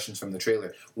first impressions from the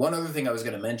trailer, one other thing I was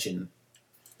going to mention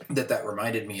that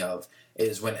reminded me of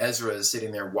is when Ezra is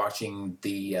sitting there watching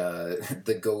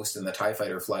the Ghost and the TIE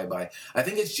Fighter fly by. I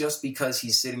think it's just because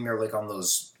he's sitting there like on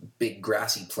those big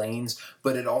grassy plains,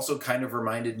 but it also kind of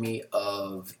reminded me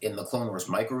of in the Clone Wars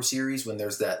micro series when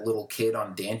there's that little kid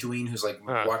on Dantooine who's like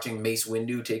watching Mace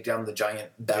Windu take down the giant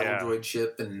battle droid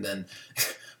ship, and then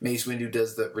Mace Windu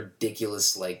does the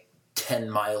ridiculous like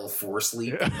 10-mile force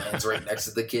leap and lands right next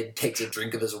to the kid, takes a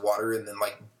drink of his water, and then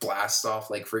like blasts off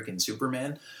like freaking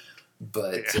Superman.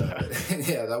 But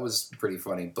yeah, that was pretty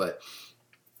funny. But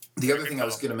the other thing I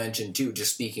was going to mention too,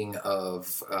 just speaking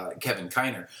of Kevin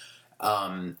Kiner,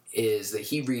 is that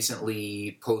he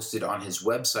recently posted on his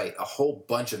website a whole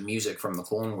bunch of music from the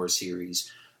Clone Wars series,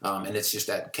 and it's just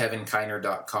at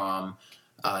kevinkiner.com.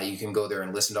 You can go there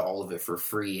and listen to all of it for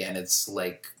free, and it's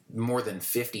like more than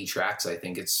 50 tracks. I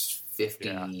think it's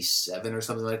 57 or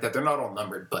something like that. They're not all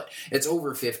numbered, but it's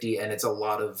over 50, and it's a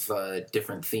lot of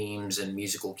different themes and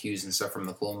musical cues and stuff from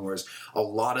the Clone Wars. A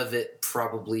lot of it,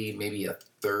 probably maybe a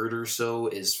third or so,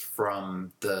 is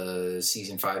from the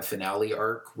season 5 finale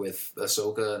arc with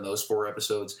Ahsoka and those 4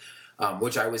 episodes,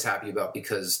 which I was happy about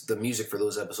because the music for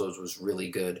those episodes was really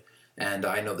good. And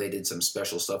I know they did some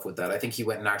special stuff with that. I think he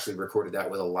went and actually recorded that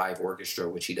with a live orchestra,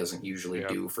 which he doesn't usually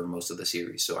do for most of the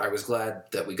series. So I was glad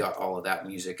that we got all of that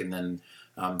music. And then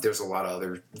there's a lot of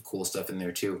other cool stuff in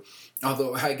there too.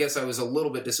 Although I guess I was a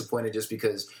little bit disappointed just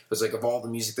because it was like of all the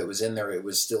music that was in there, it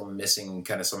was still missing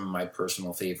kind of some of my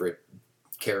personal favorite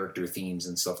character themes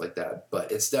and stuff like that.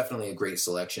 But it's definitely a great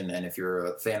selection. And if you're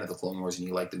a fan of the Clone Wars and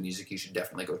you like the music, you should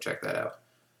definitely go check that out.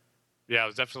 Yeah, it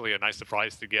was definitely a nice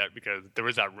surprise to get because there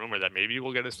was that rumor that maybe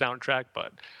we'll get a soundtrack,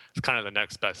 but it's kind of the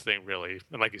next best thing, really.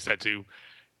 And like you said, too,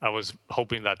 I was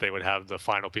hoping that they would have the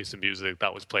final piece of music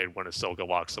that was played when Ahsoka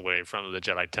walks away from the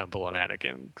Jedi Temple and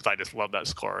Anakin, because I just love that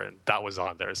score, and that was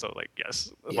on there. So, like,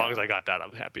 yes, as long as I got that,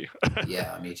 I'm happy.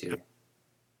 Yeah, me too.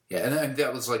 Yeah, and then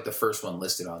that was like the first one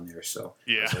listed on there, so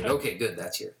I was like, okay, good,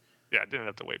 that's here. Yeah, I didn't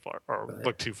have to wait far or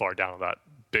look too far down that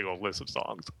big old list of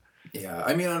songs. Yeah,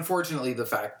 I mean, unfortunately, the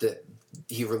fact that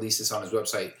he released this on his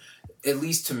website, at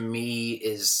least to me,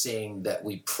 is saying that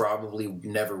we probably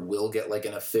never will get like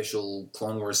an official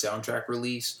Clone Wars soundtrack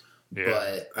release. Yeah.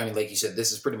 But, I mean, like you said,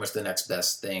 this is pretty much the next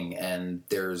best thing, and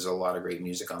there's a lot of great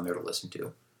music on there to listen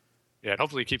to. Yeah, and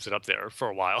hopefully he keeps it up there for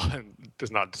a while, and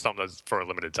it's not something that's for a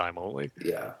limited time only.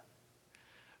 Yeah.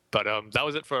 But that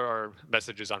was it for our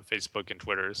messages on Facebook and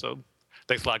Twitter, so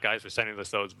thanks a lot, guys, for sending us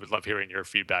those. We'd love hearing your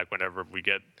feedback whenever we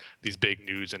get these big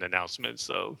news and announcements.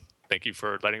 So thank you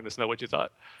for letting us know what you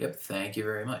thought. Yep, thank you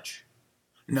very much.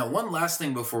 Now, one last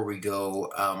thing before we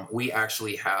go. We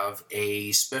actually have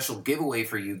a special giveaway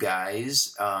for you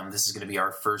guys. This is going to be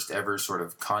our first ever sort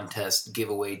of contest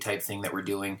giveaway type thing that we're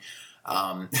doing.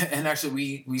 And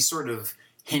actually, we sort of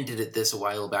hinted at this a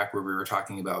while back where we were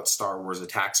talking about Star Wars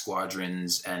Attack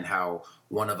Squadrons and how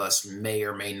one of us may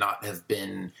or may not have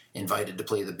been invited to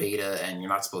play the beta and you're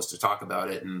not supposed to talk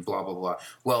about it and blah, blah, blah.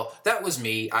 Well, that was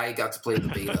me. I got to play the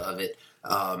beta of it.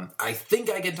 I think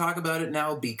I can talk about it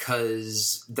now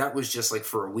because that was just like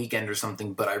for a weekend or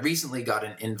something, but I recently got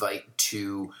an invite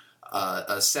to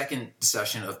a second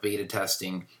session of beta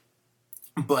testing.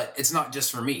 But it's not just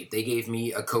for me. They gave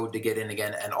me a code to get in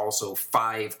again and also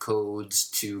 5 codes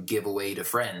to give away to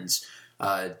friends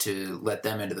to let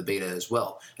them into the beta as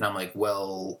well. And I'm like,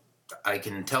 well, I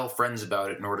can tell friends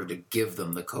about it in order to give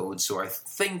them the code, so I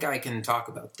think I can talk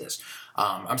about this.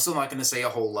 I'm still not going to say a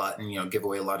whole lot and, give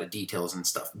away a lot of details and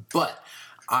stuff. But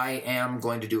I am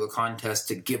going to do a contest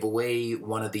to give away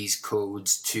one of these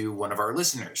codes to one of our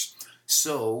listeners.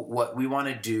 So what we want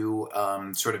to do,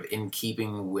 sort of in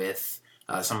keeping with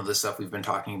some of the stuff we've been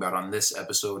talking about on this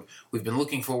episode. We've been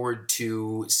looking forward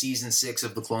to Season 6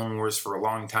 of The Clone Wars for a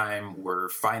long time. We're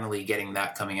finally getting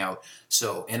that coming out.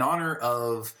 So in honor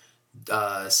of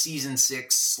Season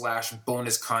 6 /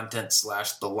 bonus content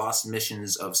 / the lost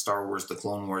missions of Star Wars The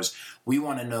Clone Wars, we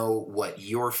want to know what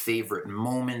your favorite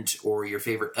moment or your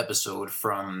favorite episode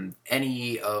from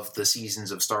any of the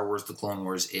seasons of Star Wars The Clone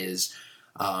Wars is.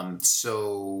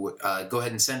 So go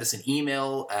ahead and send us an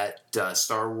email at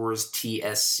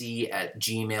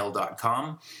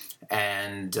starwarstsc@gmail.com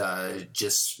and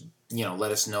just,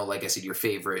 let us know, like I said, your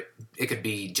favorite. It could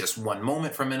be just one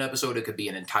moment from an episode. It could be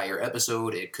an entire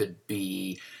episode. It could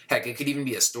be, heck, it could even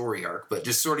be a story arc, but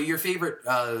just sort of your favorite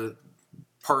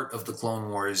part of the Clone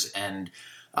Wars, and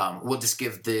we'll just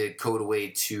give the code away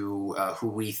to who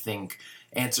we think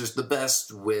answers the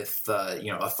best with,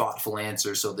 a thoughtful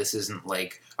answer. So this isn't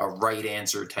like a right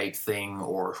answer type thing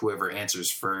or whoever answers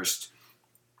first.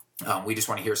 We just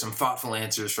want to hear some thoughtful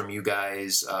answers from you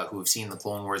guys who have seen the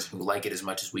Clone Wars and who like it as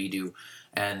much as we do.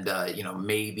 And,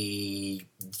 maybe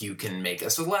you can make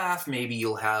us laugh. Maybe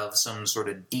you'll have some sort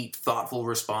of deep, thoughtful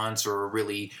response or a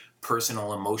really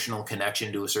personal, emotional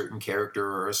connection to a certain character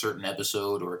or a certain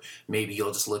episode, or maybe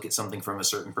you'll just look at something from a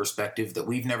certain perspective that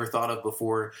we've never thought of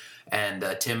before. And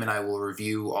Tim and I will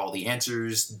review all the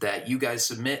answers that you guys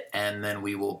submit, and then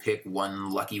we will pick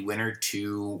one lucky winner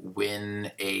to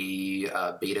win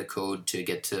a beta code to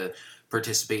get to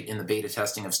participate in the beta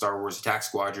testing of Star Wars Attack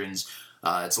Squadrons.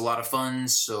 It's a lot of fun,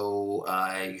 so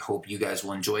I hope you guys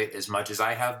will enjoy it as much as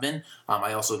I have been.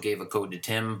 I also gave a code to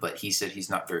Tim, but he said he's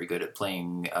not very good at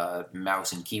playing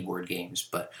mouse and keyboard games.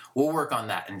 But we'll work on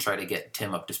that and try to get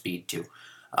Tim up to speed, too.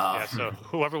 So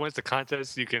whoever wins the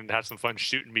contest, you can have some fun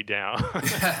shooting me down.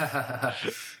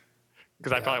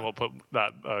 Because I probably won't put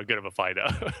that good of a fight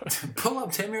up. Pull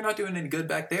up, Tim. You're not doing any good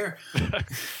back there.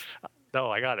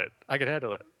 No, I got it. I can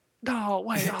handle it. No,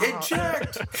 wait.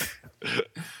 Eject!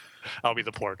 I'll be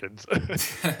the Porkins.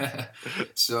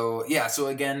 So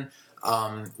again,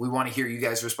 we want to hear you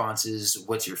guys' responses.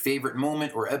 What's your favorite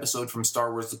moment or episode from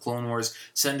Star Wars The Clone Wars?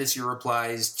 Send us your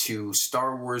replies to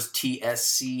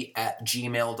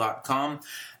starwarstsc@gmail.com.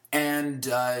 And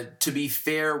to be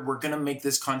fair, we're going to make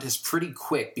this contest pretty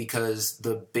quick because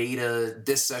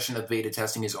this session of beta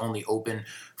testing is only open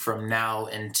from now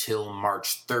until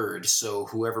March 3rd. So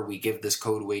whoever we give this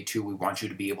code away to, we want you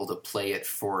to be able to play it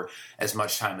for as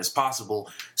much time as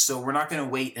possible. So we're not going to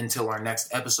wait until our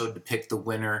next episode to pick the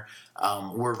winner.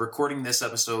 We're recording this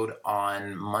episode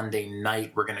on Monday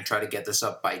night. We're going to try to get this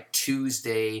up by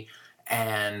Tuesday.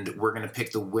 And we're going to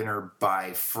pick the winner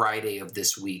by Friday of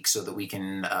this week so that we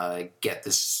can get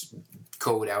this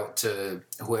code out to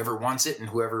whoever wants it and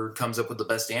whoever comes up with the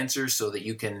best answer so that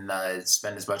you can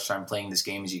spend as much time playing this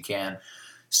game as you can.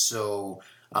 So,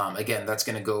 again, that's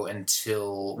going to go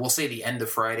until, we'll say the end of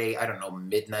Friday, I don't know,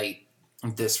 midnight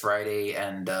this Friday,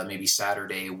 and maybe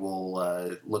Saturday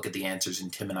we'll look at the answers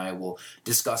and Tim and I will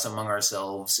discuss among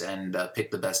ourselves and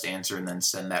pick the best answer and then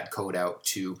send that code out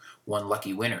to one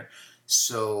lucky winner.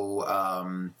 So, I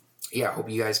hope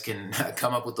you guys can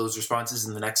come up with those responses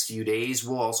in the next few days.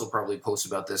 We'll also probably post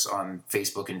about this on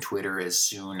Facebook and Twitter as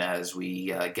soon as we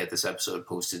get this episode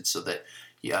posted so that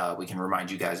we can remind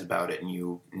you guys about it and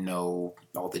you know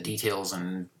all the details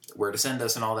and where to send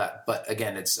us and all that. But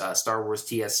again, it's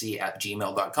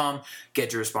starwarstsc@gmail.com.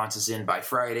 Get your responses in by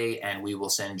Friday, and we will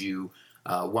send you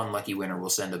one lucky winner. We'll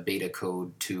send a beta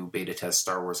code to beta test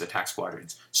Star Wars Attack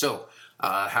Squadrons. So,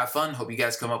 have fun. Hope you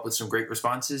guys come up with some great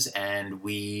responses, and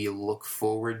we look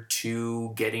forward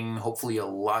to getting hopefully a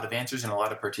lot of answers and a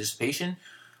lot of participation.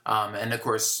 And of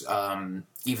course,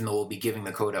 even though we'll be giving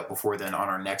the code out before then, on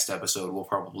our next episode, we'll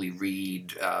probably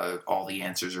read all the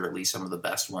answers, or at least some of the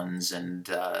best ones, and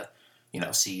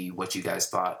see what you guys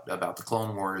thought about the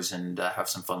Clone Wars and have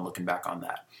some fun looking back on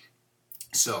that.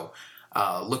 So,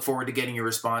 look forward to getting your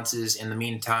responses. In the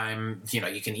meantime,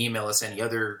 you can email us any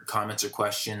other comments or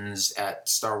questions at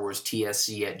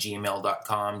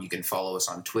starwarstsc@gmail.com. You can follow us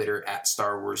on Twitter at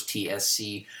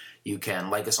starwarstsc. You can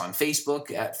like us on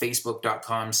Facebook at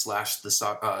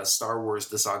facebook.com/Star Wars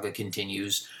The Saga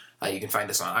Continues. You can find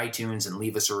us on iTunes and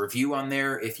leave us a review on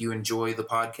there if you enjoy the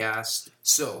podcast.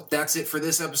 So that's it for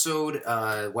this episode.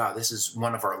 Wow, this is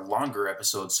one of our longer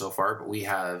episodes so far, but we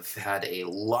have had a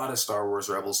lot of Star Wars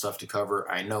Rebels stuff to cover.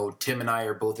 I know Tim and I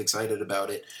are both excited about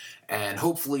it, and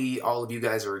hopefully all of you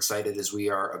guys are excited as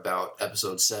we are about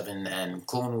Episode 7 and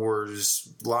Clone Wars,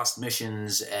 Lost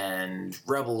Missions, and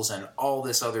Rebels, and all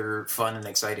this other fun and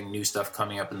exciting new stuff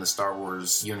coming up in the Star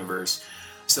Wars universe.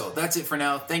 So that's it for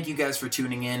now. Thank you guys for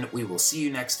tuning in. We will see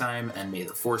you next time, and may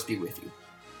the Force be with you.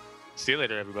 See you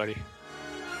later, everybody.